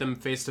 to meet them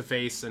face to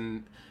face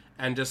and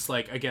just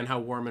like, again, how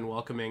warm and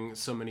welcoming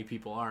so many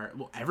people are.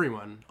 Well,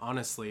 everyone,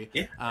 honestly.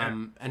 Yeah.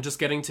 And just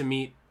getting to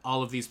meet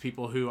all of these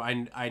people who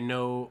I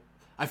know.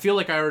 I feel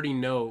like I already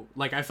know.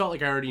 Like, I felt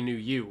like I already knew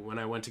you when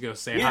I went to go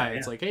say hi. Yeah.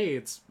 It's like,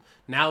 hey,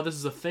 now this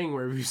is a thing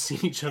where we've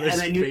seen each other's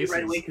faces. And I knew you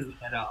right away because we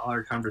had all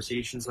our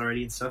conversations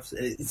already and stuff.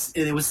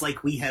 It was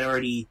like we had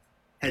already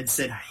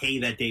said hey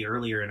that day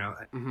earlier, and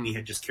mm-hmm. we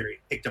had just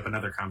picked up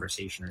another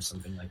conversation or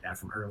something like that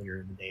from earlier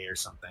in the day or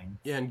something.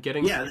 Yeah, and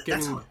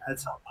that's how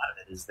a lot of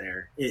it is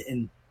there,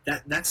 and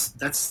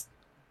that's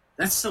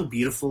so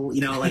beautiful.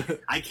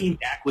 Like I came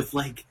back with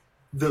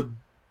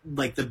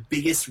the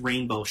biggest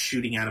rainbow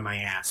shooting out of my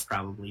ass,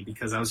 probably,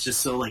 because I was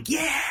just so like,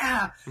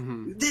 yeah,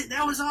 mm-hmm.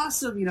 That was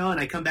awesome, and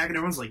I come back and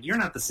everyone's like, you're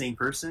not the same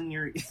person,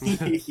 you're,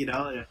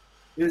 it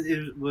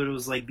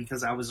was like,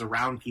 because I was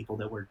around people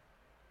that were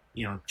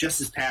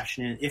just as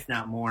passionate, if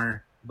not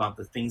more, about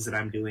the things that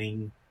I'm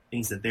doing,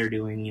 things that they're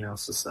doing,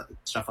 so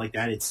stuff like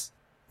that. It's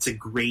a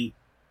great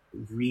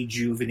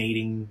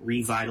rejuvenating,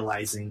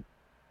 revitalizing,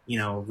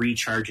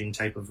 recharging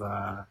type of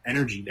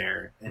energy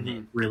there, and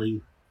it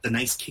really the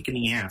nice kick in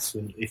the ass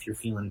if you're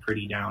feeling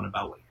pretty down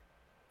about what.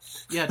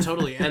 Yeah,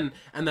 totally. And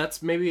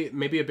that's maybe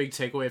a big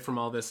takeaway from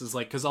all this is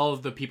like, because all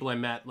of the people I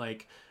met,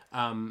 like,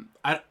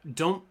 I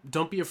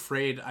don't be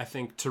afraid, I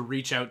think, to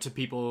reach out to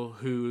people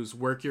whose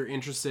work you're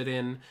interested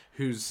in,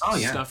 whose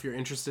stuff you're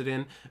interested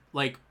in.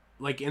 Like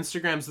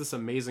Instagram's this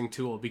amazing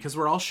tool because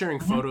we're all sharing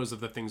photos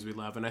of the things we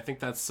love, and I think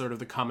that's sort of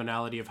the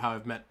commonality of how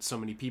I've met so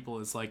many people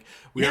is like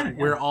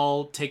we're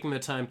all taking the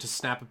time to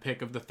snap a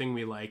pic of the thing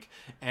we like,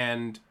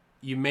 and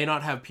you may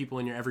not have people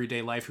in your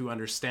everyday life who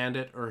understand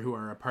it or who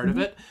are a part of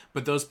it,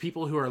 but those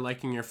people who are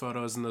liking your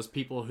photos and those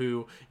people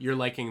who you're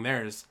liking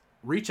theirs,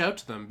 reach out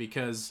to them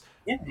because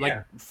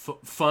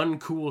fun,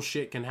 cool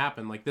shit can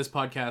happen. Like this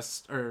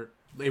podcast, or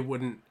it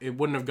wouldn't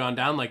have gone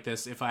down like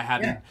this if I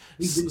hadn't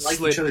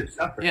slid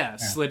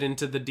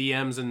into the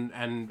DMs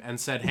and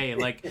said, hey,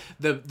 like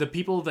the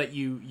people that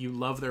you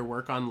love their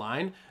work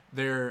online,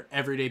 they're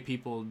everyday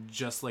people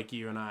just like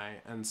you and I,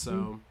 and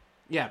so.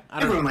 Yeah,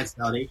 everyone likes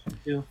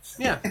validation too.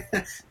 Yeah,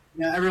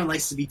 everyone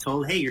likes to be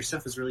told, "Hey, your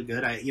stuff is really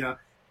good." I'd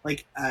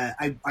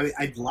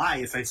lie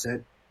if I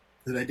said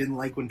that I didn't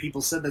like when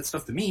people said that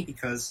stuff to me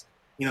because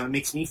it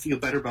makes me feel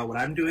better about what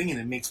I'm doing, and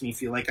it makes me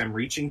feel like I'm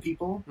reaching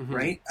people,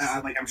 right?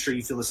 Like I'm sure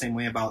you feel the same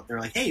way about. They're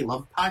like, "Hey,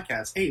 love the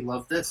podcast. Hey,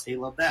 love this. Hey,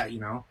 love that."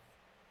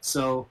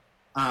 So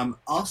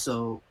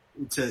also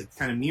to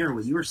kind of mirror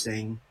what you were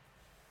saying,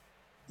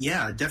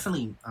 yeah,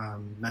 definitely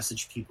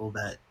message people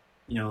that.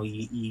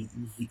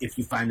 If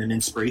you find them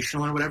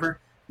inspirational or whatever,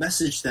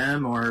 message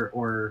them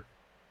or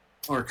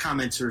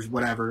comments or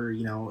whatever.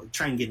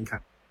 Try and get in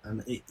contact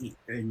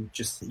and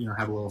just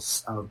have a little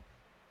something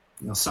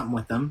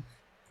with them.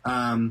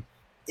 And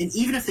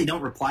even if they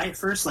don't reply at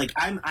first, like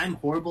I'm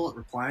horrible at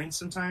replying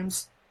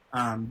sometimes.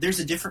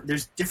 There's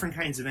different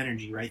kinds of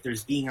energy, right?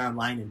 There's being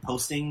online and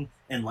posting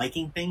and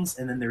liking things,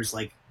 and then there's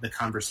like the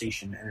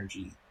conversation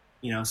energy.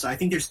 So I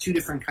think there's two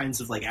different kinds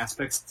of like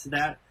aspects to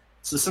that.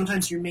 So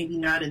sometimes you're maybe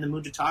not in the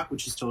mood to talk,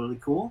 which is totally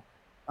cool.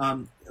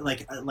 I'll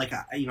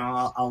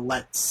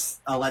let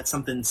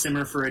something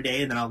simmer for a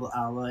day, and then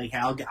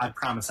I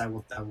promise I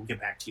will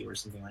get back to you or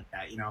something like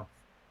that.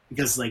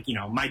 Because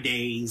my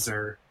days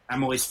are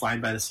I'm always flying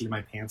by the seat of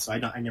my pants, so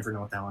I never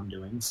know what the hell I'm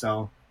doing.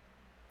 So,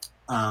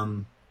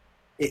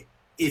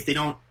 if they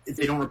don't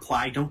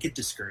reply, don't get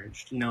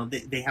discouraged.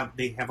 They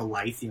have a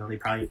life. They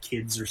probably have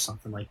kids or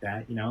something like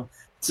that.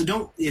 So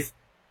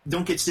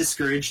don't get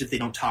discouraged if they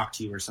don't talk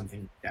to you or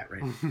something like that,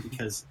 right?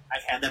 Because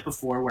I've had that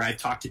before where I've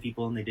talked to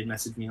people and they did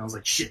message me and I was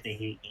like, shit, they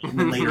hate me. And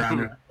then later on,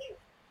 they're like, hey.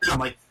 I'm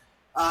like,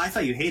 I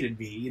thought you hated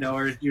me,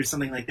 or you're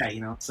something like that,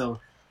 So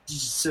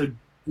just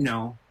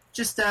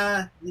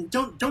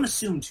don't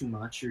assume too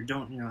much or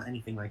don't,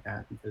 anything like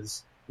that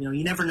because,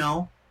 you never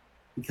know.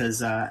 Because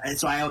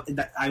so I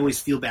always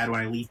feel bad when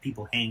I leave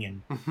people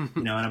hanging,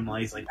 and I'm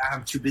always like,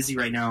 I'm too busy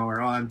right now,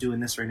 or I'm doing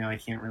this right now, I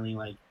can't really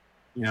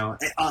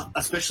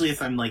especially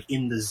if I'm like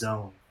in the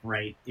zone,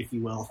 right? If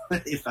you will,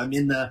 if I'm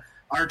in the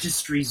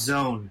artistry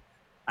zone,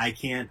 I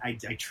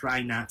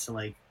try not to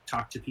like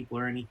talk to people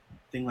or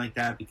anything like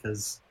that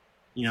because,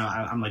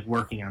 I'm like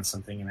working on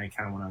something and I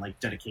kind of want to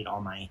like dedicate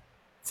all my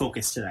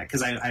focus to that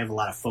because I have a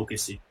lot of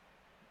focus,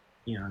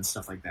 and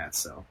stuff like that.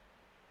 So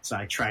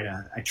I try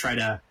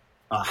to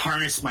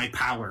harness my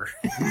power.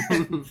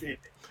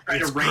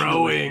 It's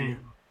growing.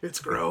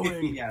 It's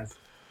growing. Yes,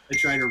 I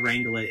try to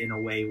wrangle it in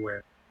a way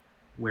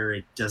where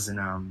it doesn't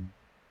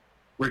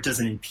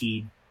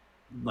impede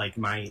like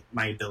my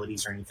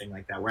abilities or anything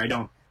like that. Where I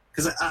don't,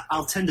 because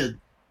I'll tend to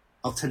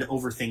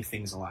overthink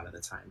things a lot of the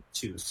time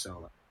too.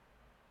 So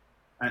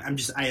I'm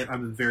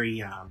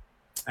very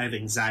I have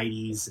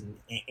anxieties and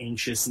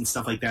anxious and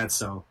stuff like that.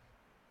 So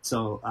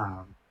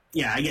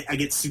yeah, I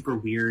get super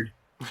weird.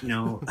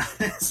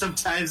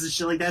 Sometimes and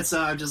shit like that.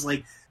 So I'm just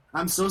like,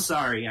 I'm so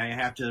sorry. I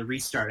have to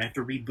restart. I have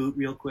to reboot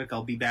real quick.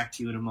 I'll be back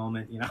to you in a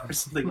moment, or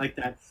something like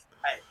that.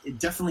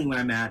 Definitely when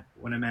I'm at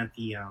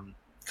the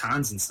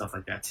cons and stuff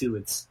like that too.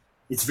 It's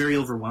very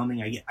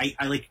overwhelming.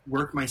 I like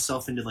work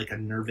myself into like a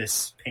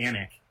nervous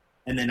panic,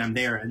 and then I'm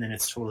there, and then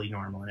it's totally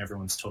normal, and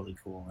everyone's totally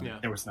cool,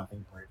 and there was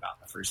nothing to worry about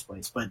in the first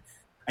place. But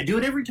I do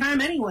it every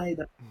time anyway.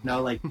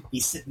 Like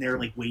be sitting there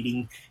like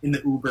waiting in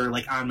the Uber,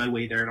 like on my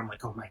way there, and I'm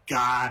like, oh my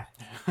god,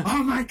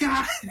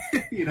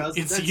 so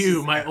it's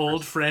you, my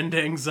old friend,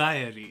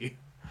 anxiety.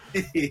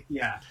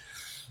 Yeah,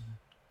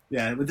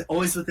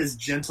 always with this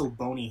gentle,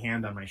 bony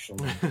hand on my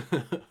shoulder.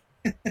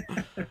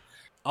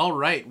 All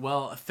right.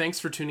 Well, thanks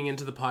for tuning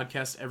into the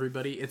podcast,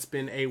 everybody. It's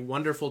been a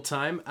wonderful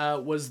time.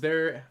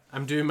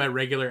 I'm doing my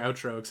regular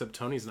outro, except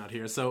Tony's not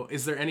here. So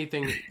is there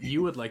anything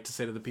you would like to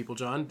say to the people,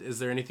 John? Is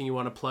there anything you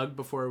want to plug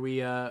before we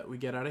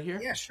get out of here?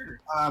 Yeah, sure.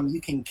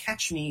 You can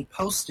catch me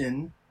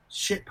posting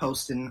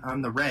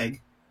on the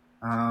reg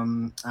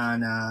on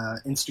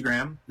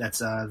Instagram.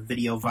 That's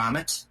Video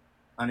Vomit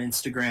on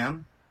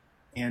Instagram.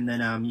 And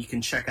then you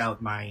can check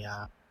out my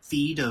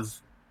feed of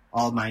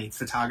all my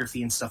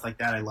photography and stuff like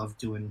that. I love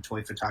doing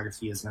toy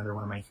photography is another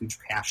one of my huge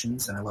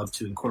passions, and I love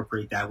to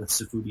incorporate that with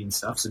Sofubi and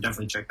stuff. So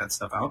definitely check that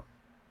stuff out.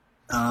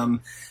 I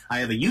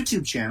have a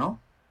YouTube channel.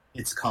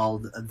 It's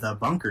called The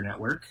Bunker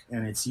Network,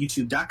 and it's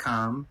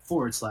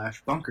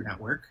youtube.com/Bunker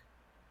Network.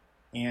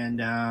 And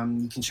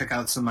you can check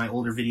out some of my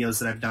older videos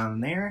that I've done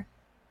there.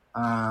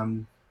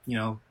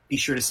 Be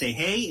sure to say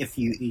hey if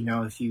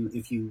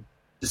you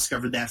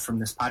discovered that from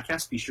this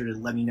podcast. Be sure to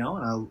let me know,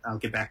 and I'll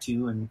get back to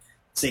you and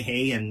say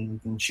hey and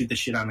shoot the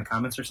shit on the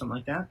comments or something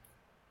like that.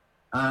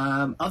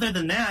 Other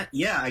than that,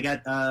 yeah, I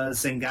got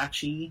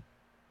Zengachi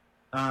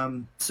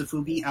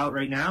Sofubi out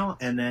right now,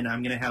 and then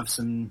I'm gonna have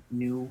some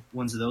new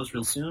ones of those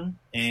real soon.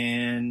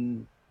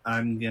 And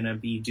I'm gonna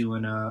be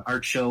doing a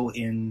art show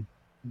in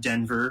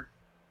Denver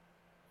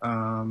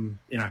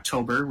in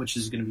October, which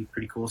is going to be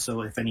pretty cool.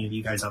 So if any of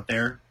you guys out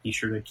there, be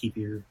sure to keep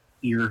your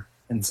ear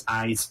and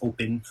eyes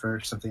open for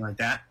something like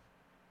that.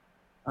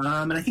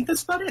 And I think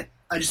that's about it.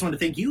 I just want to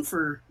thank you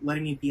for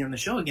letting me be on the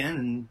show again.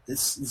 And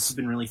this has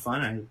been really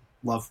fun. I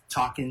love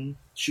talking,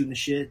 shooting the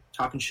shit,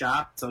 talking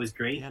shop. It's always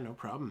great. Yeah, no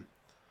problem.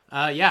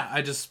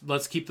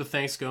 Let's keep the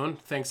thanks going.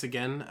 Thanks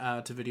again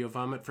to Video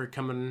Vomit for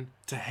coming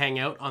to hang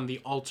out on the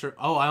altar.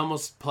 Oh, I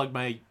almost plugged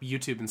my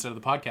YouTube instead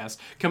of the podcast.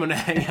 Coming to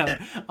hang out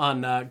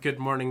on Good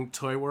Morning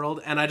Toy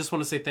World. And I just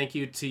want to say thank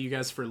you to you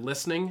guys for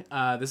listening.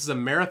 This is a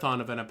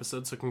marathon of an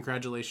episode, so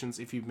congratulations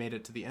if you've made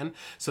it to the end.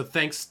 So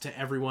thanks to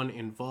everyone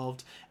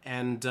involved.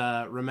 And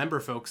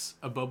remember, folks,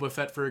 a Boba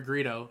Fett for a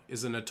Greedo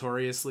is a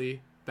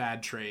notoriously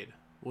bad trade.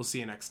 We'll see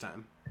you next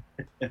time.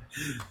 Okay,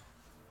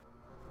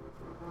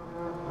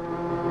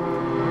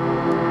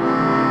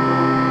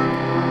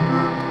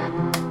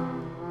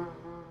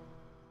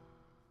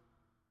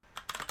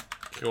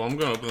 well, I'm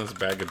going to open this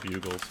bag of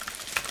bugles.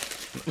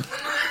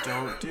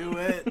 Don't do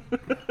it.